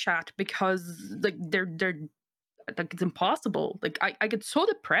match chat because, like, they're like, it's impossible. Like, I get so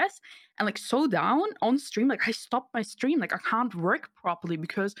depressed and like so down on stream. Like, I stop my stream. Like, I can't work properly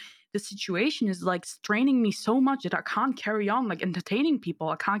because the situation is like straining me so much that I can't carry on like entertaining people.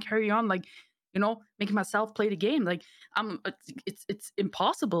 I can't carry on like, you know, making myself play the game. Like, it's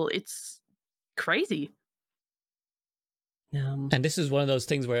impossible. It's crazy. And this is one of those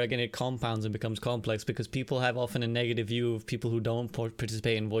things where, again, it compounds and becomes complex because people have often a negative view of people who don't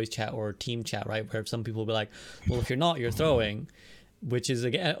participate in voice chat or team chat, right? Where some people will be like, well, if you're not, you're throwing, which is,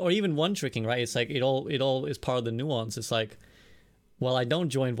 again, or even one tricking, right? It's like it all is part of the nuance. It's like, well, I don't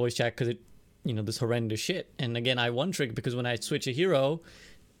join voice chat because it, you know, this horrendous shit. And again, I one trick because when I switch a hero,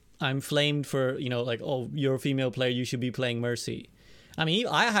 I'm flamed for, you know, like, oh, you're a female player, you should be playing Mercy. I mean,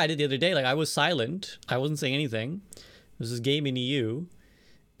 I had it the other day. Like, I was silent. I wasn't saying anything. This is game in EU,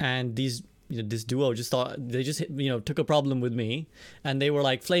 and these, you know, this duo just thought they just, you know, took a problem with me, and they were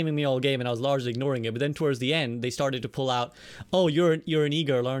like flaming me all game, and I was largely ignoring it. But then towards the end, they started to pull out, oh, you're an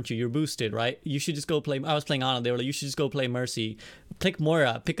e-girl, aren't you? You're boosted, right? You should just go play. I was playing Ana. They were like, you should just go play Mercy. Pick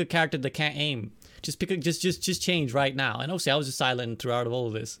Moira. Pick a character that can't aim. Just pick a just change right now. And obviously, I was just silent throughout all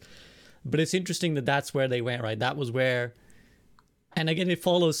of this. But it's interesting that that's where they went, right? That was where. And again, it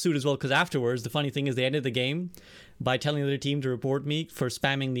follows suit as well, because afterwards, the funny thing is they ended the game by telling the other team to report me for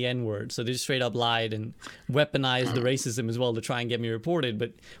spamming the N-word. So they just straight up lied and weaponized the racism as well to try and get me reported,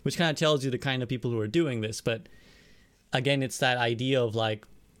 but which kind of tells you the kind of people who are doing this. But again, it's that idea of like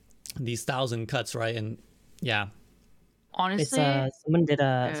these 1,000 cuts, right? And yeah. Honestly, It's someone did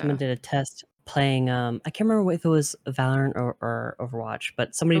a test playing I can't remember if it was Valorant or Overwatch,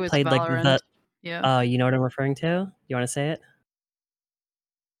 but somebody it was played like Valorant. the Yeah. you know what I'm referring to? You want to say it?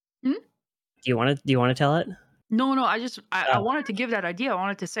 Hmm? Do you want to tell it? No, I Oh. wanted to give that idea. I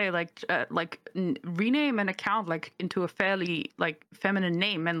wanted to say like rename an account like into a fairly like feminine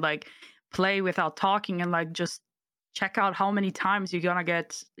name and like play without talking and like just check out how many times you're gonna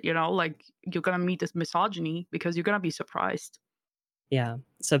get, you know, like you're gonna meet this misogyny because you're gonna be surprised. Yeah.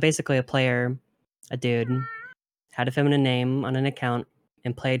 So basically a dude, had a feminine name on an account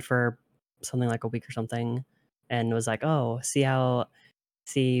and played for something like a week or something and was like, "Oh,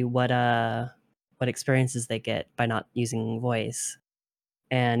 see what experiences they get by not using voice."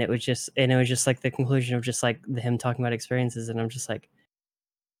 And it was just like the conclusion of just like him talking about experiences, and I'm just like,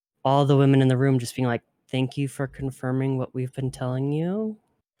 all the women in the room just being like, "Thank you for confirming what we've been telling you."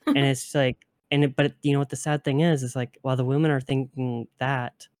 And it's like, but you know what the sad thing is like while the women are thinking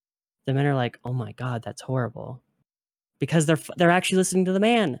that, the men are like, "Oh my god, that's horrible," because they're actually listening to the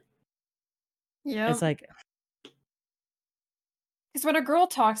man. Yeah. It's like, Because when a girl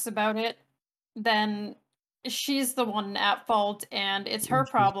talks about it, then she's the one at fault and it's her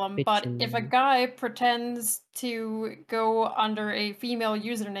she's problem. But if a bitching. guy pretends to go under a female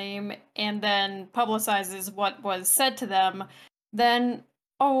username and then publicizes what was said to them, then,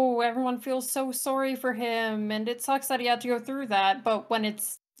 oh, everyone feels so sorry for him and it sucks that he had to go through that. But when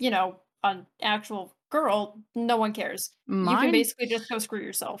it's, you know, an actual girl, no one cares. You can Mind basically just go screw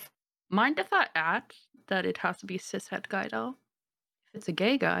yourself. mind if I add that it has to be a cishet guy though? If it's a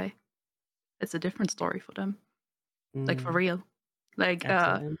gay guy, it's a different story for them. Like for real. Like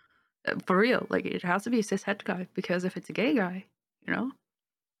Absolutely. for real, like it has to be a cishet guy because if it's a gay guy, you know,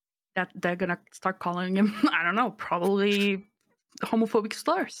 that they're gonna start calling him, I don't know, probably homophobic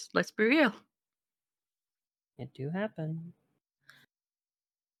slurs. Let's be real. It do happen.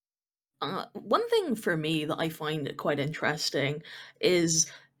 One thing for me that I find quite interesting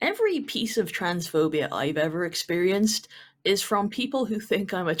is every piece of transphobia I've ever experienced is from people who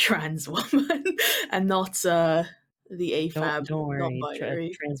think I'm a trans woman and not the AFAB, Don't worry.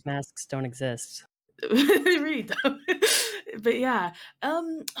 non-binary. Trans masks don't exist. They really don't. But yeah,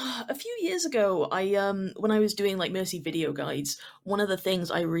 a few years ago, when I was doing like Mercy video guides, one of the things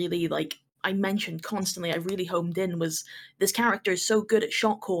I really I mentioned constantly, I really homed in, was this character is so good at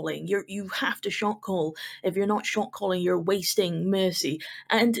shot calling. You have to shot call. If you're not shot calling, you're wasting Mercy.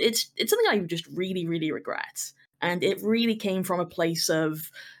 And it's something I just really, really regret. And it really came from a place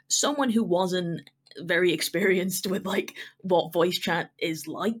of someone who wasn't very experienced with like what voice chat is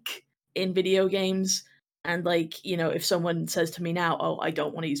like in video games. And like, you know, if someone says to me now, oh, I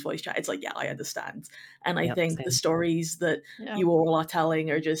don't want to use voice chat, it's like, yeah, I understand. And I Yep, think the same. stories that Yeah. you all are telling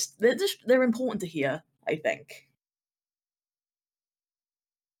are they're important to hear, I think.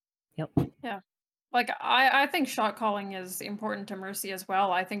 Yep. Like, I think shot calling is important to Mercy as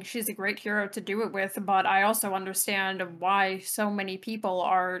well. I think she's a great hero to do it with, but I also understand why so many people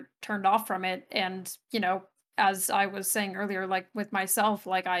are turned off from it. And, you know, as I was saying earlier, like with myself,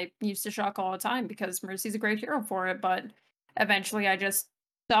 like I used to shot call all the time because Mercy's a great hero for it, but eventually I just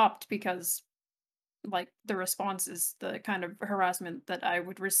stopped because like the responses, the kind of harassment that I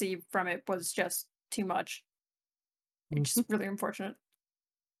would receive from it was just too much. It's Mhm. really unfortunate.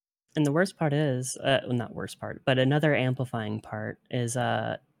 And the worst part is, well, not worst part, but another amplifying part is,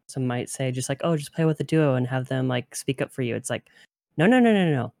 some might say just like, oh, just play with a duo and have them like speak up for you. It's like,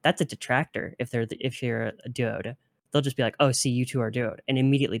 no. That's a detractor. If you're a duo, they'll just be like, oh, see, you two are duo, and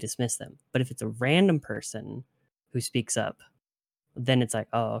immediately dismiss them. But if it's a random person who speaks up, then it's like,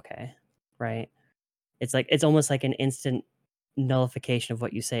 oh, okay, right? It's like it's almost like an instant nullification of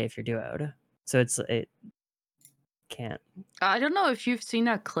what you say if you're duoed. So it can't. I don't know if you've seen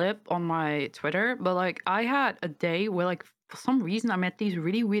that clip on my Twitter, but like I had a day where like for some reason I met these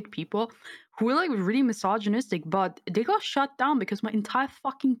really weird people who were like really misogynistic, but they got shut down because my entire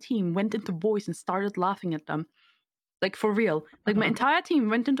fucking team went into voice and started laughing at them. Like for real. Like my entire team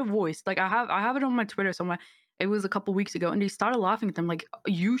went into voice. Like I have it on my Twitter somewhere. It was a couple weeks ago, and they started laughing at them like,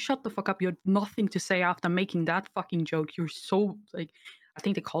 you shut the fuck up. You had nothing to say after making that fucking joke. You're so like, I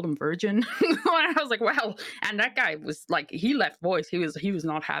think they called him virgin. And I was like, well, and that guy was like, he left voice. He was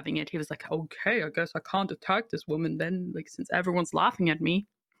not having it. He was like, okay, I guess I can't attack this woman then, like since everyone's laughing at me.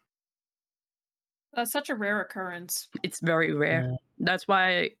 That's such a rare occurrence. It's very rare. Yeah. That's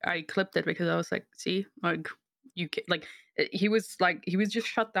why I clipped it, because I was like, see, like you like he was just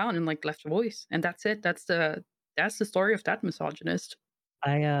shut down and like left voice, and that's it. That's the story of that misogynist.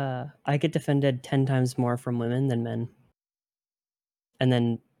 I get defended 10 times more from women than men. And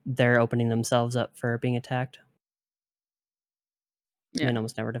then they're opening themselves up for being attacked. Yeah. Men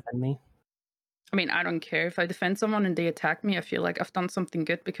almost never defend me. I mean, I don't care if I defend someone and they attack me. I feel like I've done something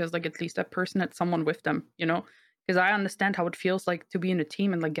good because like at least that person had someone with them, you know? Because I understand how it feels like to be in a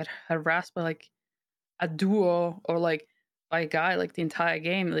team and like get harassed by like a duo or like by a guy like the entire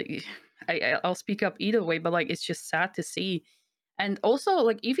game. Like I'll speak up either way, but like it's just sad to see. And also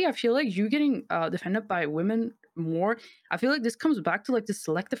like Evie, I feel like you getting defended by women more. I feel like this comes back to like the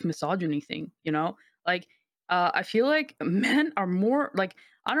selective misogyny thing, you know? Like I feel like men are more like,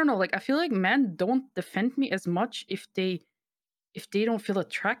 I don't know, like I feel like men don't defend me as much if they don't feel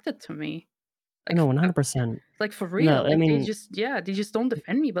attracted to me. Like, No, 100%. like for real, I like mean- they just don't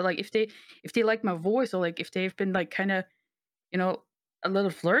defend me. But like if they like my voice, or like if they've been like kind of, you know, a little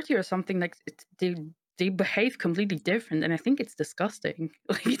flirty or something, like they behave completely different, and I think it's disgusting.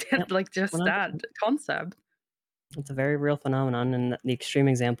 Like Yep, like just 100%. that concept. It's a very real phenomenon, and the extreme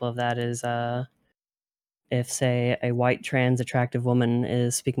example of that is if, say, a white trans attractive woman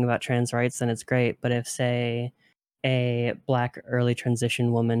is speaking about trans rights, then it's great. But if, say, a black early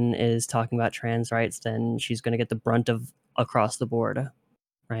transition woman is talking about trans rights, then she's going to get the brunt of across the board,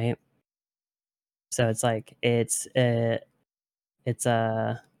 right? So it's like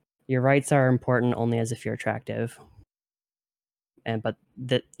your rights are important only as if you're attractive. But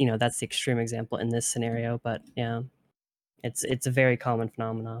that, you know, that's the extreme example in this scenario. But yeah, it's a very common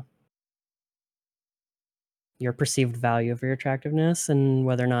phenomenon. Your perceived value of your attractiveness and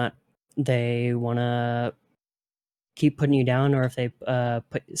whether or not they want to keep putting you down or if they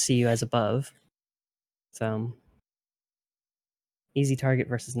see you as above. So easy target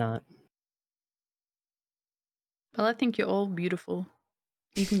versus not. Well, I think you're all beautiful,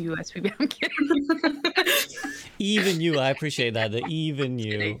 even you, SVB. I'm kidding. Even you, I appreciate that. The even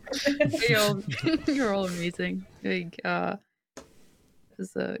you. You're all amazing. Like,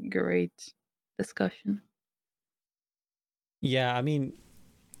 is a great discussion. Yeah, I mean,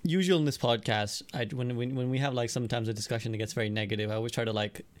 usual in this podcast, when we have like sometimes a discussion that gets very negative, I always try to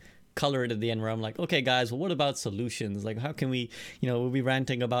like color it at the end where I'm like, okay, guys, well, what about solutions? Like, how can we, we'll be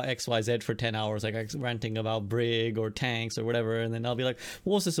ranting about XYZ for 10 hours, like ranting about Brig or tanks or whatever, and then I'll be like,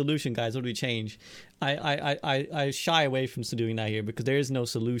 well, what's the solution, guys? What do we change? I shy away from doing that here because there is no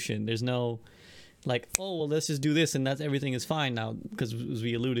solution. There's no like, oh, well, let's just do this and that's everything is fine now, because as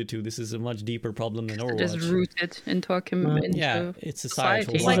we alluded to, this is a much deeper problem than It is Overwatch. rooted into a community. Yeah, it's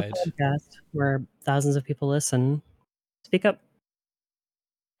societal This is a podcast where thousands of people listen. Speak up.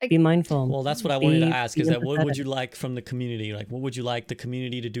 Be mindful. Well, that's what I wanted to ask, is that what would empathetic. you like from the community? Like, what would you like the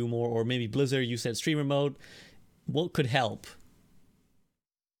community to do more? Or maybe Blizzard, you said streamer mode. What could help?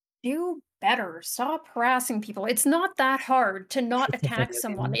 Do better. Stop harassing people. It's not that hard to not It's a attack video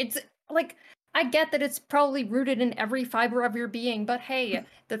someone. game. It's like, I get that it's probably rooted in every fiber of your being, but hey,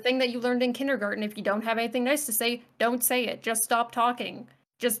 the thing that you learned in kindergarten, if you don't have anything nice to say, don't say it. Just stop talking.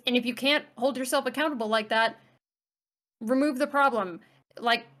 And if you can't hold yourself accountable like that, remove the problem.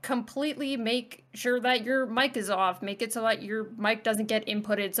 Like, completely make sure that your mic is off. Make it so that your mic doesn't get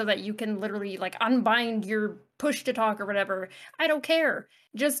inputted, so that you can literally like unbind your push to talk or whatever. I don't care.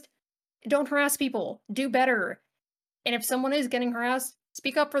 Just don't harass people. Do better. And if someone is getting harassed,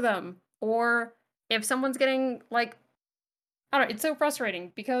 speak up for them. Or if someone's getting like, I don't know, it's so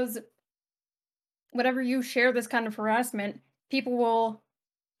frustrating because whenever you share this kind of harassment, people will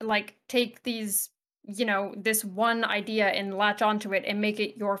like take these, this one idea and latch onto it and make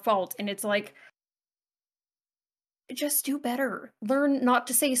it your fault. And it's like, just do better. Learn not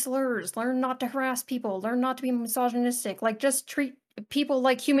to say slurs. Learn not to harass people. Learn not to be misogynistic. Like, just treat people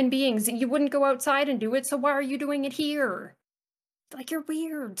like human beings. You wouldn't go outside and do it, so why are you doing it here? Like, you're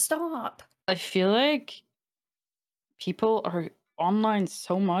weird. Stop. I feel like people are online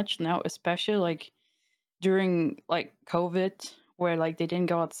so much now, especially like during like COVID, where like they didn't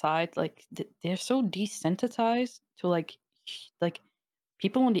go outside. Like they're so desensitized to like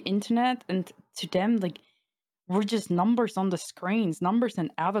people on the internet, and to them like we're just numbers on the screens, numbers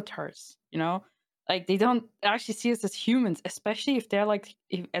and avatars. Like they don't actually see us as humans, especially if they're like,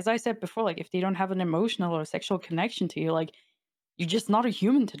 as I said before, like if they don't have an emotional or sexual connection to you, like you're just not a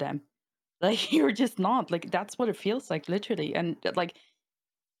human to them. Like you're just not. Like that's what it feels like, literally. And like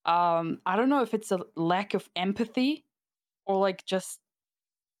I don't know if it's a lack of empathy or like just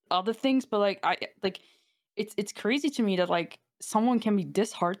other things, but like it's crazy to me that like someone can be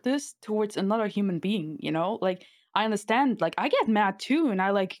this heartless towards another human being. Like I understand, like I get mad too, and I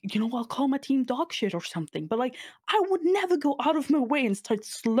like, I'll call my team dog shit or something, but like I would never go out of my way and start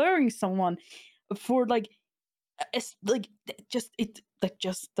slurring someone for like it's like it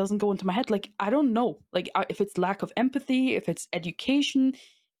just doesn't go into my head. Like I don't know, like if it's lack of empathy, if it's education,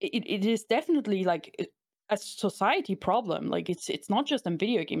 it is definitely like a society problem. Like it's not just in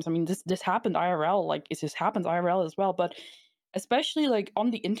video games. I mean, this happened IRL, like this happens IRL as well, but especially like on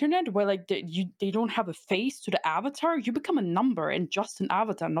the internet, where like they don't have a face to the avatar. You become a number and just an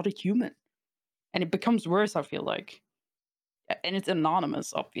avatar, not a human, and it becomes worse, I feel like. And it's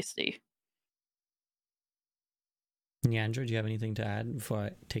anonymous, obviously. Yeah, Andrew, do you have anything to add before I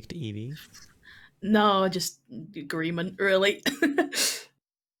take to Evie? No, just agreement, really. It's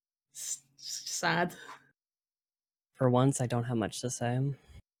sad. For once, I don't have much to say.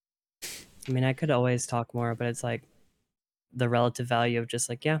 I mean, I could always talk more, but it's like the relative value of just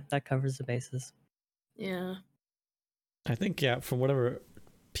like, yeah, that covers the bases. Yeah. I think, yeah, from whatever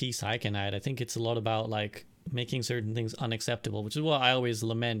piece I can add, I think it's a lot about like making certain things unacceptable, which is what I always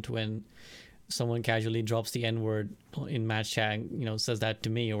lament when someone casually drops the N-word in match chat, says that to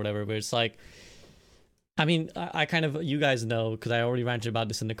me or whatever. But it's like, I mean, I kind of, you guys know, because I already ranted about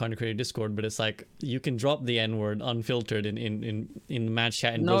this in the Content Creator Discord, but it's like, you can drop the N-word unfiltered in match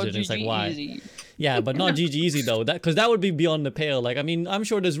chat in Blizzard. It's like, why? Easy. Yeah, but not GG Easy though, because that would be beyond the pale. Like, I mean, I'm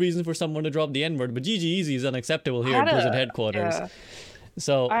sure there's reason for someone to drop the N-word, but GG Easy is unacceptable here at Blizzard headquarters. Yeah.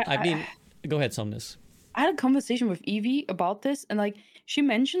 So, I mean, go ahead, Somnus. I had a conversation with Evie about this, and like she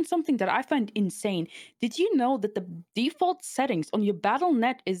mentioned something that I find insane. Did you know that the default settings on your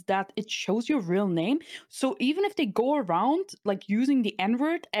Battle.net is that it shows your real name? So even if they go around like using the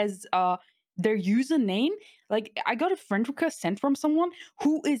N-word as their username, like I got a friend request sent from someone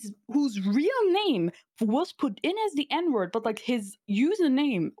whose real name was put in as the N-word, but like his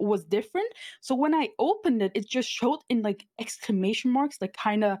username was different. So when I opened it, it just showed in like exclamation marks, like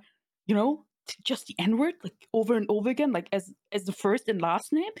kind of, just the N-word, like over and over again, like as the first and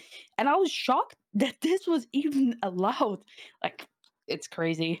last name. And I was shocked that this was even allowed. Like, it's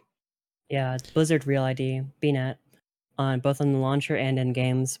crazy. Yeah, it's Blizzard Real ID, BNet. on both on the launcher and in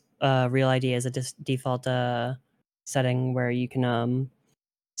games. Real ID is a default setting where you can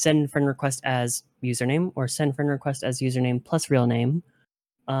send friend request as username or send friend request as username plus real name.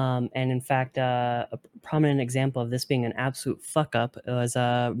 And in fact, a prominent example of this being an absolute fuck up was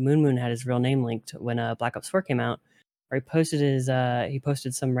Moon Moon had his real name linked when Black Ops 4 came out, where he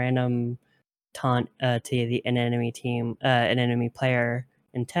posted some random taunt to an enemy team, an enemy player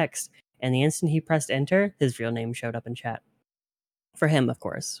in text, and the instant he pressed enter, his real name showed up in chat. For him, of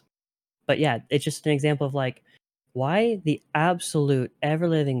course. But yeah, it's just an example of like why the absolute ever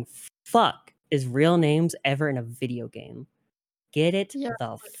living fuck is real names ever in a video game. Get it Yeah.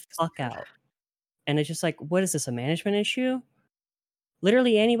 the fuck out. And it's just like, what is this, a management issue?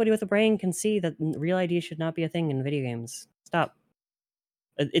 Literally anybody with a brain can see that real ID should not be a thing in video games. Stop.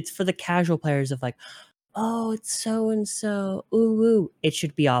 It's for the casual players of like, oh, it's so and so. Ooh, ooh. It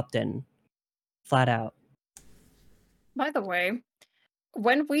should be opt-in. Flat out. By the way,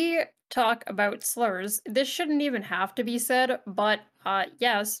 when we talk about slurs, this shouldn't even have to be said, but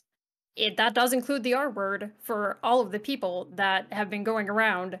yes, that does include the R word for all of the people that have been going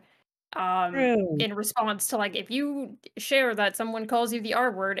around True. in response to, like, if you share that someone calls you the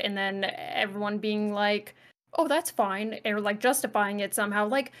R word and then everyone being like, oh, that's fine, or like justifying it somehow,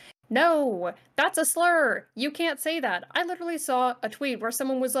 like, no, that's a slur. You can't say that. I literally saw a tweet where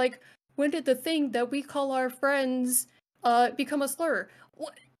someone was like, when did the thing that we call our friends become a slur?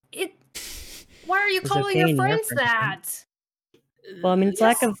 Why are you It's calling okay your in your friends friends, right? that? Well, I mean, it's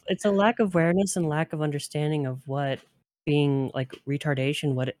Yes. it's a lack of awareness and lack of understanding of what being like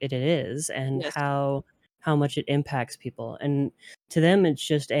retardation, what it is, and Yes. how much it impacts people. And to them,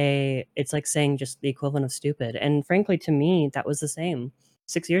 it's like saying just the equivalent of stupid. And frankly, to me, that was the same.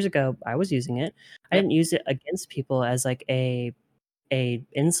 6 years ago, I was using it. I Yep. didn't use it against people as like a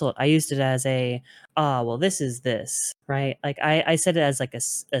insult. I used it as a well, this is this, right? Like I said it as like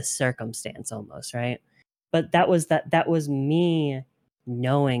a circumstance almost, right? But that was me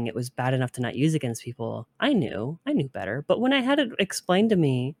knowing it was bad enough to not use against people. I knew better. But when I had it explained to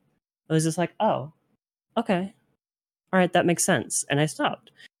me, it was just like, oh, okay, all right, that makes sense, and I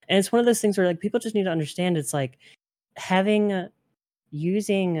stopped. And it's one of those things where like people just need to understand. It's like having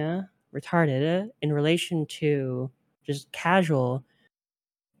using retarded in relation to just casual.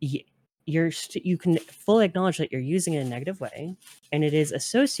 You can fully acknowledge that you're using it in a negative way, and it is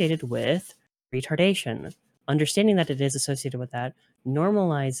associated with retardation. Understanding that it is associated with that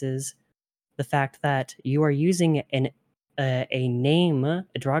normalizes the fact that you are using a name, a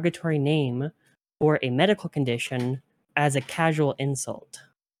derogatory name, or a medical condition as a casual insult.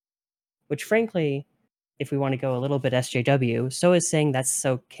 Which, frankly, if we want to go a little bit SJW, so is saying that's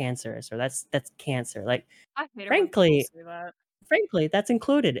so cancerous or that's cancer. Like, I hate it when people frankly, say that. that's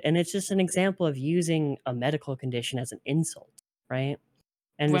included, and it's just an example of using a medical condition as an insult, right?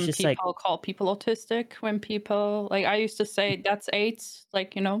 And it's When just like, people call people autistic, when people like I used to say that's AIDS,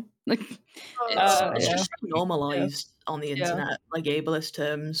 like like It's yeah, just so normalized on the yeah, internet, like ableist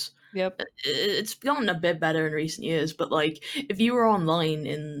terms. yep. It's gotten a bit better in recent years, but like if you were online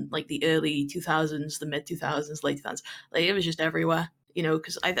in like the early 2000s, the mid 2000s, late 2000s, like it was just everywhere,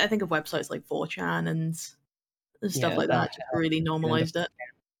 because I think of websites like 4chan and stuff Yeah. like that just really normalized it.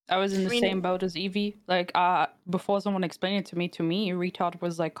 I was in the I mean- same boat as Evie. Like, before someone explained it to me, retard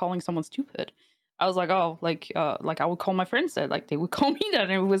was like calling someone stupid. I was like, oh, like I would call my friends that, like they would call me that,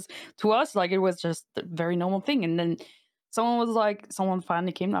 and it was to us like it was just a very normal thing. And then someone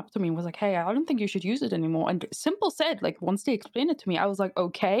finally came up to me and was like, hey, I don't think you should use it anymore. And simple said, like once they explained it to me, I was like,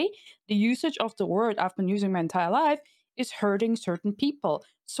 okay, the usage of the word I've been using my entire life is hurting certain people.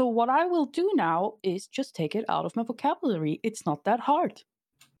 So what I will do now is just take it out of my vocabulary. It's not that hard.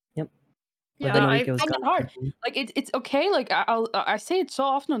 yep. Yeah, Then I Rico's Not gone. that hard. Like it's okay. Like I say it so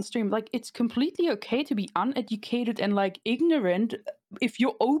often on stream. Like it's completely okay to be uneducated and like ignorant if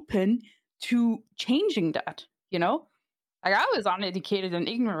you're open to changing that. Like I was uneducated and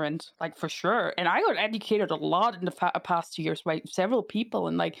ignorant, like for sure, and I got educated a lot in the past 2 years by several people,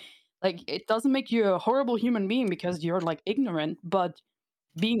 and like it doesn't make you a horrible human being because you're like ignorant, but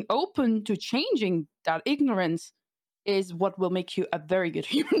being open to changing that ignorance is what will make you a very good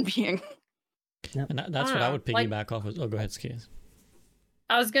human being. And that's I what don't I know, would like- piggyback off. Oh, go ahead, Skias.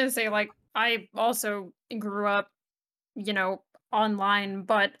 I was gonna say, like, I also grew up, online,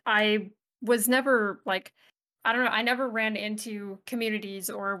 but I was never like, I don't know, I never ran into communities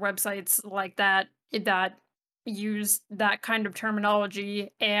or websites like that use that kind of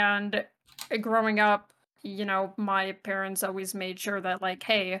terminology. And growing up, my parents always made sure that, like,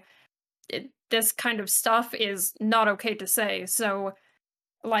 hey, this kind of stuff is not okay to say. So,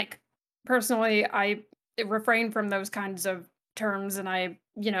 like, personally, I refrain from those kinds of terms, and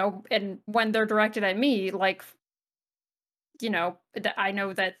and when they're directed at me, like, I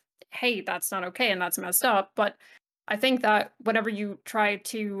know that, hey, that's not okay and that's messed up. But I think that whenever you try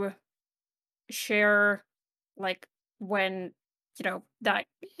to share, like, when, that,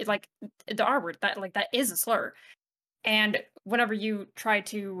 like, the R word, that, like, that is a slur. And whenever you try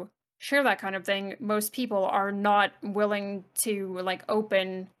to share that kind of thing, most people are not willing to, like,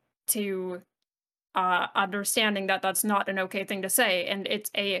 open to understanding that that's not an okay thing to say. And it's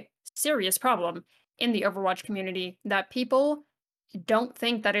a serious problem in the Overwatch community that people don't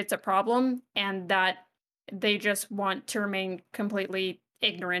think that it's a problem, and that they just want to remain completely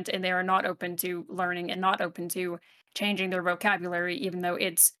ignorant, and they are not open to learning and not open to changing their vocabulary, even though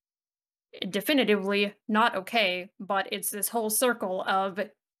it's definitively not okay. But it's this whole circle of,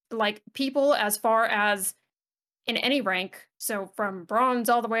 like, people as far as in any rank, so from bronze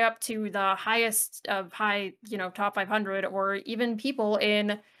all the way up to the highest of high, top 500, or even people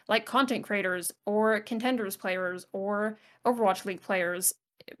in, like, content creators or contenders players or Overwatch League players,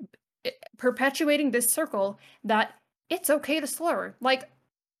 perpetuating this circle that it's okay to slur. Like,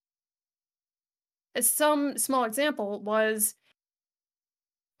 some small example was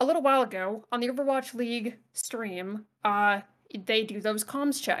a little while ago on the Overwatch League stream, they do those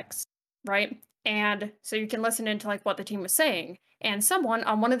comms checks, right? And so you can listen into, like, what the team was saying. And someone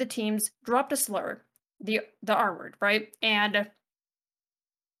on one of the teams dropped a slur, the R word, right? And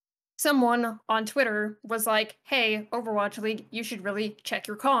someone on Twitter was like, "Hey, Overwatch League, you should really check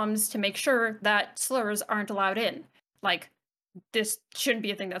your comms to make sure that slurs aren't allowed in. Like, this shouldn't be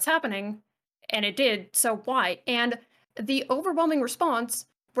a thing that's happening." And it did, so why? And the overwhelming response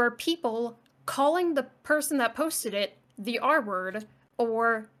were people calling the person that posted it the R word,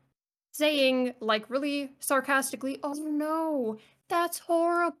 or saying, like, really sarcastically, "Oh no, that's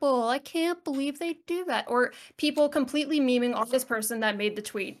horrible. I can't believe they do that." Or people completely memeing off this person that made the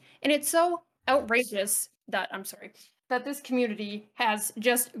tweet. And it's so outrageous that, I'm sorry, that this community has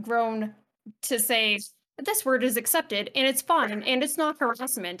just grown to say that this word is accepted and it's fine and it's not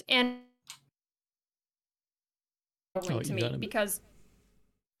harassment. And Oh, to you me, got him. because,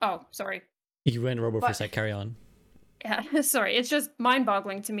 oh, sorry. You went Robo for a But- sec. Carry on. Yeah, sorry. It's just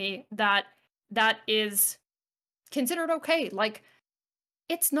mind-boggling to me that that is considered okay. Like,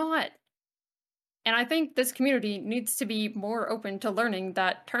 it's not. And I think this community needs to be more open to learning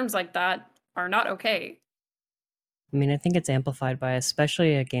that terms like that are not okay. I mean, I think it's amplified by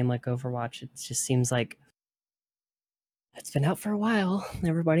especially a game like Overwatch. It just seems like it's been out for a while,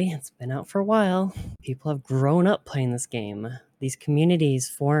 everybody. It's been out for a while. People have grown up playing this game. These communities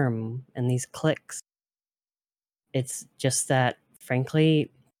form and these cliques. It's just that,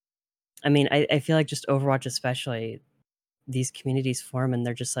 frankly, I mean, I feel like just Overwatch especially, these communities form and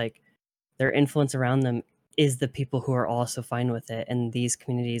they're just like, their influence around them is the people who are also fine with it. And these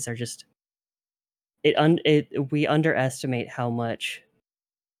communities are just, we underestimate how much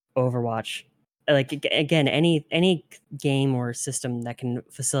Overwatch, like, again, any game or system that can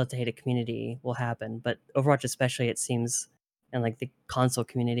facilitate a community will happen, but Overwatch especially, it seems, and like the console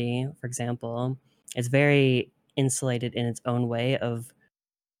community, for example, it's very insulated in its own way of,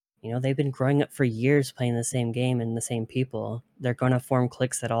 they've been growing up for years playing the same game and the same people. They're going to form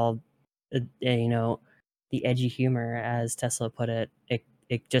cliques that all, the edgy humor, as Tesla put it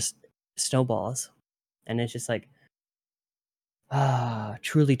just snowballs, and it's just like,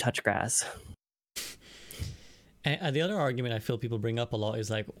 truly touch grass. And the other argument I feel people bring up a lot is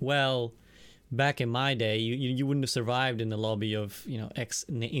like, well, back in my day, you wouldn't have survived in the lobby of,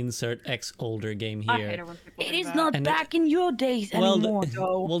 insert X older game I hate here. it when people It do is that. not And back in your days Well, anymore,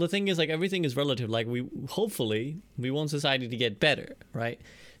 though. well, the thing is, like, everything is relative. Like, hopefully we want society to get better, right?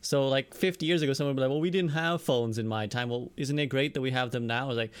 So, like, 50 years ago, someone would be like, well, we didn't have phones in my time. Well, isn't it great that we have them now?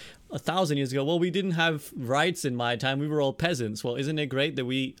 It's like 1,000 years ago, well, we didn't have rights in my time. We were all peasants. Well, isn't it great that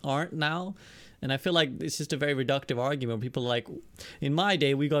we aren't now? And I feel like it's just a very reductive argument. People are like, in my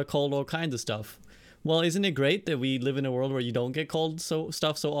day, we got called all kinds of stuff. Well, isn't it great that we live in a world where you don't get called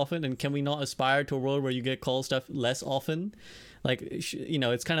stuff so often? And can we not aspire to a world where you get called stuff less often? Like,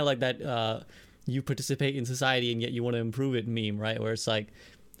 it's kind of like that you participate in society and yet you want to improve it meme, right? Where it's like,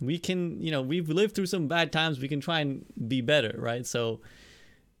 we can, we've lived through some bad times. We can try and be better, right? So,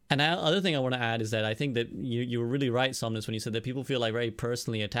 and the other thing I want to add is that I think that you were really right, Somnus, when you said that people feel like very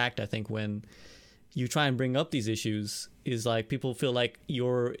personally attacked. I think when you try and bring up these issues is like people feel like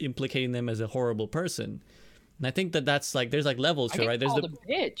you're implicating them as a horrible person. And I think that that's like, there's like levels I to it, get right? There's called a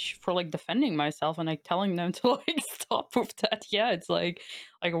bitch for like defending myself and like telling them to like stop with that. Yeah, it's like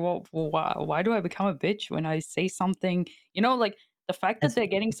well, why do I become a bitch when I say something? Like the fact that they're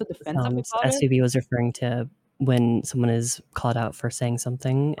getting so defensive about it. SVB was referring to when someone is called out for saying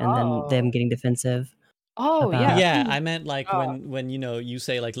something and then them getting defensive. Oh, about- Yeah, I meant like Oh. when you know you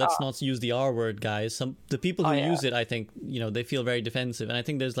say like let's not use the R word, guys. The people who Oh, yeah. use it, I think they feel very defensive, and I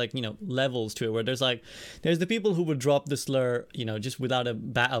think there's like levels to it where there's the people who would drop the slur just without a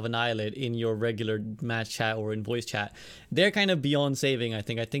bat of an eyelid in your regular match chat or in voice chat. They're kind of beyond saving. I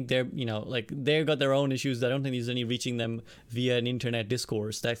think they're like they've got their own issues. I don't think there's any reaching them via an internet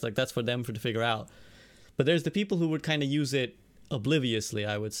discourse. That's for them to figure out. But there's the people who would kind of use it obliviously,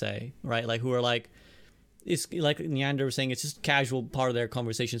 I would say, right? Like who are like. It's like Neander was saying, it's just casual part of their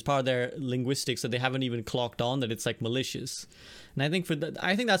conversation. It's part of their linguistics that they haven't even clocked on that it's like malicious. And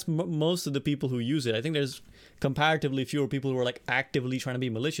I think that's most of the people who use it. I think there's comparatively fewer people who are like actively trying to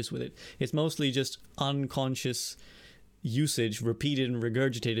be malicious with it. It's mostly just unconscious usage, repeated and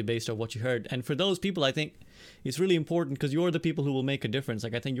regurgitated based on what you heard. And for those people, I think it's really important because you're the people who will make a difference.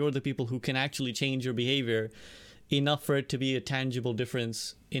 Like I think you're the people who can actually change your behavior enough for it to be a tangible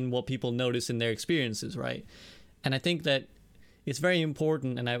difference in what people notice in their experiences, right? And I think that it's very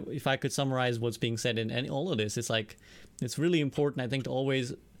important, and if I could summarize what's being said in all of this, it's like it's really important, I think, to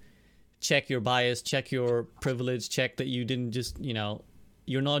always check your bias, check your privilege, check that you didn't just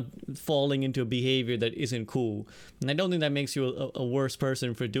you're not falling into a behavior that isn't cool. And I don't think that makes you a worse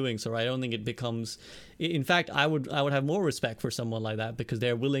person for doing so. Right? I don't think it becomes, in fact, I would have more respect for someone like that because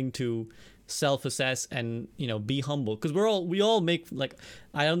they're willing to self-assess and be humble, because we all make, like,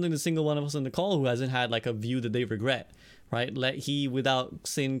 I don't think a single one of us on the call who hasn't had like a view that they regret, right? Let he without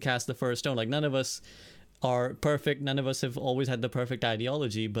sin cast the first stone. Like none of us are perfect, none of us have always had the perfect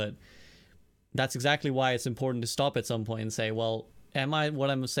ideology, but that's exactly why it's important to stop at some point and say, well, what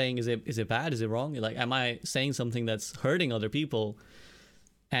I'm saying, is it bad, is it wrong? Like, am I saying something that's hurting other people?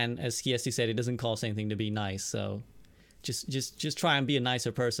 And as Kiesti said, it doesn't cost anything to be nice, so just try and be a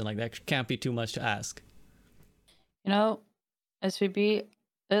nicer person. Like that can't be too much to ask. SVB,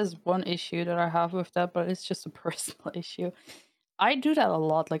 there's one issue that I have with that, but it's just a personal issue. I do that a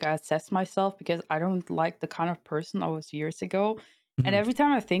lot. Like I assess myself because I don't like the kind of person I was years ago. And every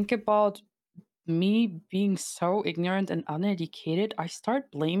time I think about me being so ignorant and uneducated, I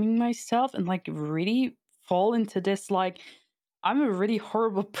start blaming myself and like really fall into this like I'm a really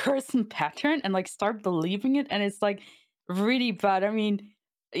horrible person pattern and like start believing it, and it's like really bad. I mean,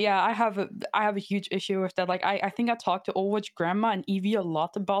 yeah, I have a huge issue with that. Like I think I talked to Overwatch Grandma and Evie a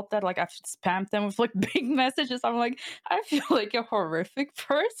lot about that. Like I've spammed them with like big messages. I'm like, I feel like a horrific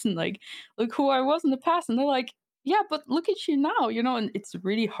person, like who I was in the past. And they're like, yeah, but look at you now, and it's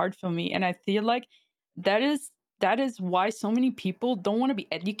really hard for me. And I feel like that is why so many people don't want to be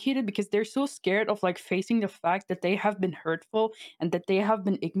educated, because they're so scared of like facing the fact that they have been hurtful and that they have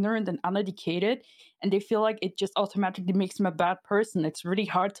been ignorant and uneducated, and they feel like it just automatically makes them a bad person. It's really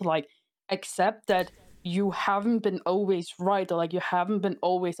hard to like accept that you haven't been always right, or like you haven't been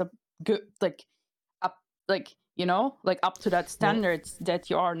always a good like up like up to that standards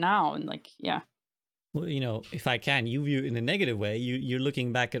that you are now. And like, yeah. Well, if I can, you view it in a negative way. You're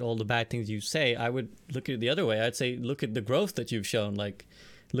looking back at all the bad things you say. I would look at it the other way. I'd say, look at the growth that you've shown. Like,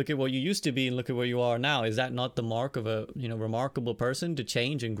 look at what you used to be and look at where you are now. Is that not the mark of a remarkable person, to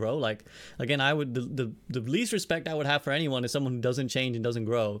change and grow? Like, again, the least respect I would have for anyone is someone who doesn't change and doesn't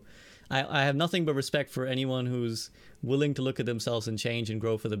grow. I have nothing but respect for anyone who's willing to look at themselves and change and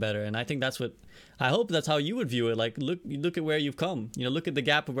grow for the better. And I think I hope that's how you would view it. Like, look at where you've come. Look at the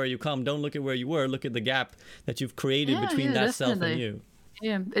gap of where you come. Don't look at where you were. Look at the gap that you've created between that self and you.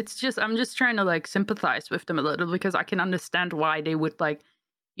 Yeah, I'm just trying to like sympathize with them a little, because I can understand why they would like,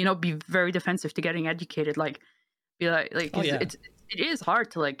 be very defensive to getting educated. Like, be like it is hard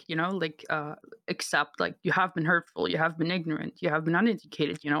to like, accept like you have been hurtful, you have been ignorant, you have been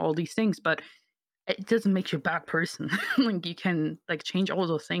uneducated, all these things, but it doesn't make you a bad person. Like you can like change all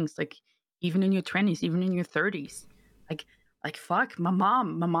those things, like even in your 20s, even in your 30s. Like fuck, my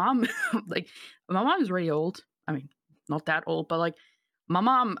mom like my mom is really old. I mean, not that old, but like my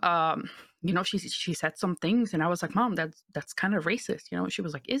mom, she said some things and I was like, Mom, that's kind of racist. She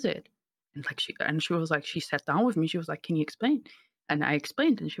was like, is it? And like she was like, she sat down with me, she was like, can you explain? And I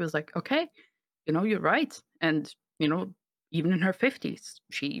explained, and she was like, okay, you're right. And even in her 50s,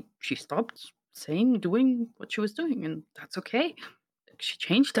 she stopped doing what she was doing, and that's okay. She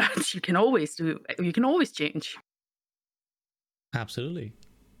changed that. You can always change. Absolutely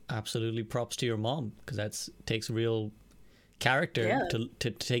props to your mom, because that takes real character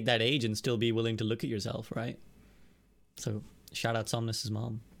to take that age and still be willing to look at yourself, right? So shout out Somnus's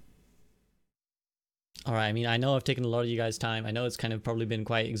mom. All right. I mean, I know I've taken a lot of you guys' time. I know it's kind of probably been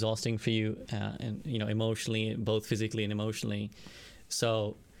quite exhausting for you, and emotionally, both physically and emotionally.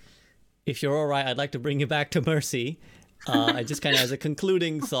 So, if you're all right, I'd like to bring you back to Mercy. I just kind of, as a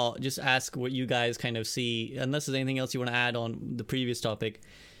concluding thought, just ask what you guys kind of see, unless there's anything else you want to add on the previous topic.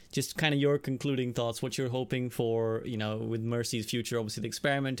 Just kind of your concluding thoughts, what you're hoping for, with Mercy's future. Obviously, they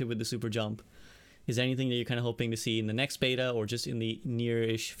experimented with the super jump. Is there anything that you're kind of hoping to see in the next beta or just in the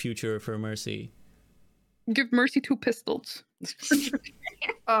near-ish future for Mercy? Give Mercy 2 pistols.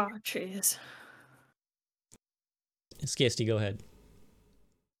 Oh, jeez. Skiesty, go ahead.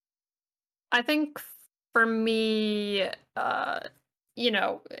 I think for me,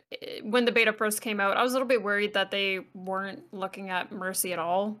 when the beta first came out, I was a little bit worried that they weren't looking at Mercy at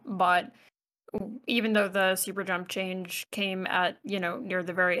all. But even though the super jump change came at, near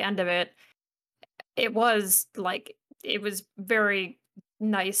the very end of it, it was very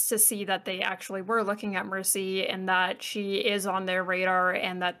nice to see that they actually were looking at Mercy and that she is on their radar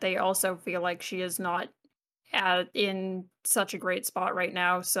and that they also feel like she is not in such a great spot right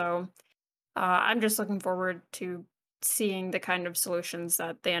now. So I'm just looking forward to seeing the kind of solutions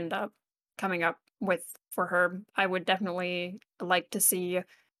that they end up coming up with for her. I would definitely like to see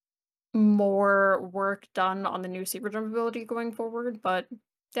more work done on the new super jump ability going forward, but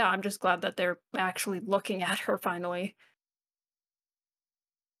yeah, I'm just glad that they're actually looking at her finally.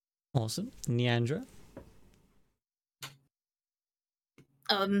 Awesome. Neandra?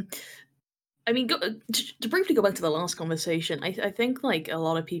 I mean, to briefly go back to the last conversation, I think like a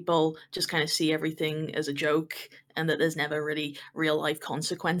lot of people just kind of see everything as a joke and that there's never really real life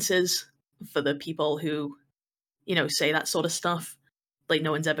consequences for the people who, say that sort of stuff. Like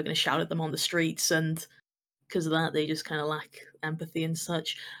no one's ever going to shout at them on the streets, and because of that, they just kind of lack empathy and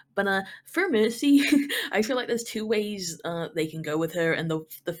such. But for Mercy, I feel like there's two ways they can go with her, and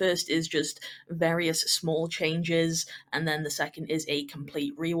the first is just various small changes, and then the second is a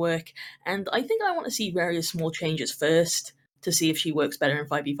complete rework. And I think I want to see various small changes first to see if she works better in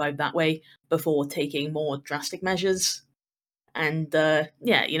 5v5 that way before taking more drastic measures. And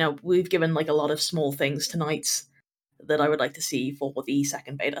we've given like a lot of small things tonight that I would like to see for the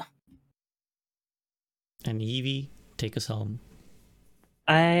second beta. And Evie, take us home.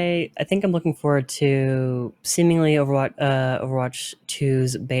 I think I'm looking forward to seemingly Overwatch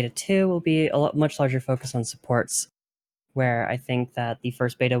 2's beta 2 will be a much larger focus on supports, where I think that the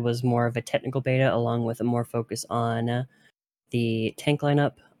first beta was more of a technical beta along with a more focus on the tank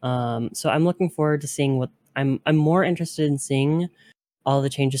lineup. So I'm looking forward to seeing what I'm more interested in seeing all the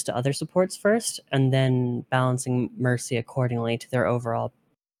changes to other supports first, and then balancing Mercy accordingly to their overall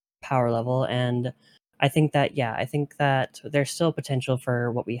power level. And I think that there's still potential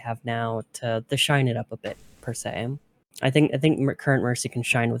for what we have now to shine it up a bit per se. I think current Mercy can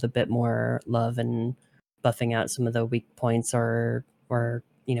shine with a bit more love and buffing out some of the weak points or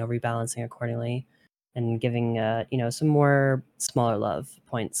rebalancing accordingly and giving some more smaller love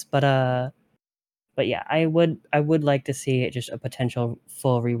points. But yeah, I would like to see just a potential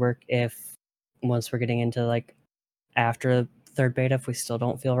full rework if once we're getting into like after third beta, if we still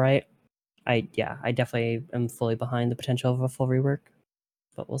don't feel right. I definitely am fully behind the potential of a full rework,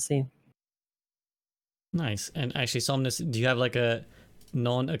 but we'll see. Nice. And actually, Somnus, do you have like a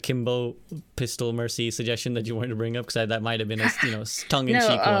non-akimbo pistol Mercy suggestion that you wanted to bring up? Because that might have been a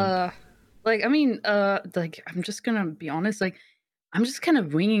tongue-in-cheek one. I'm just gonna be honest, I'm just kind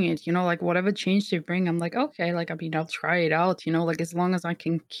of winging it, like whatever change they bring, I'm like, okay, I'll try it out, as long as I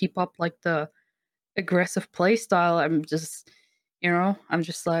can keep up like the aggressive play style, I'm just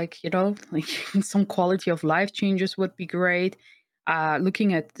like, some quality of life changes would be great.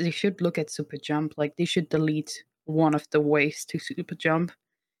 They should look at super jump, like they should delete one of the ways to super jump,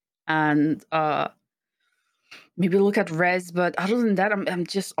 and maybe look at res. But other than that, I'm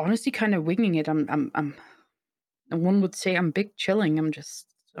just honestly kind of winging it. I'm one would say I'm big chilling. I'm just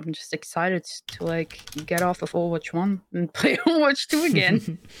excited to like get off of Overwatch 1 and play Overwatch 2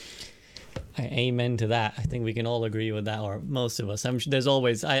 again. Amen to that. I think we can all agree with that, or most of us. I'm sure there's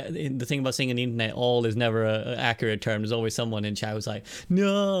always the thing about saying on the internet, all is never an accurate term. There's always someone in chat who's like,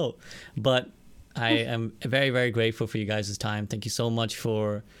 no. But I am very, very grateful for you guys' time. Thank you so much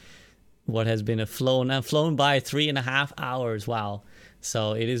for what has been flown by 3.5 hours. Wow.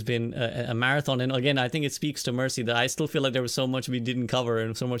 So it has been a marathon. And again, I think it speaks to Mercy that I still feel like there was so much we didn't cover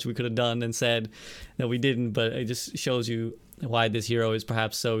and so much we could have done and said that we didn't. But it just shows you why this hero is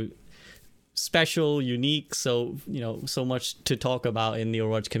perhaps so special, unique, so so much to talk about in the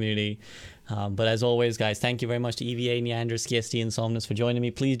Overwatch community. But as always, guys, thank you very much to EVA, Neander, SKSD, and Somnus for joining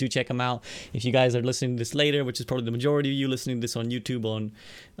me. Please do check them out. If you guys are listening to this later, which is probably the majority of you listening to this on YouTube, on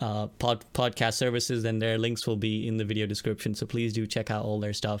podcast services, then their links will be in the video description. So please do check out all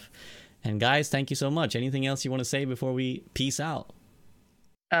their stuff. And guys, thank you so much. Anything else you want to say before we peace out?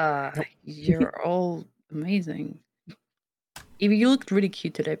 You're all amazing. Evie, you looked really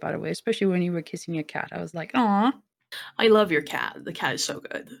cute today, by the way, especially when you were kissing your cat. I was like, aw. I love your cat. The cat is so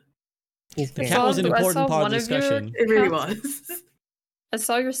good. He's The great. cat was an I saw important part of one the of your discussion. It really cats. was. I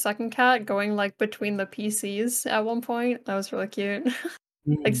saw your second cat going like between the PCs at one point. That was really cute.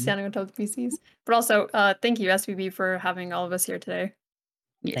 Like Mhm. standing on top of the PCs. But also, thank you, SVB, for having all of us here today.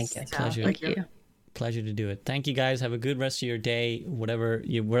 Yes. Thank you. Pleasure. Thank you. Pleasure to do it. Thank you guys. Have a good rest of your day,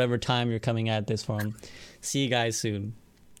 whatever time you're coming at this from. See you guys soon.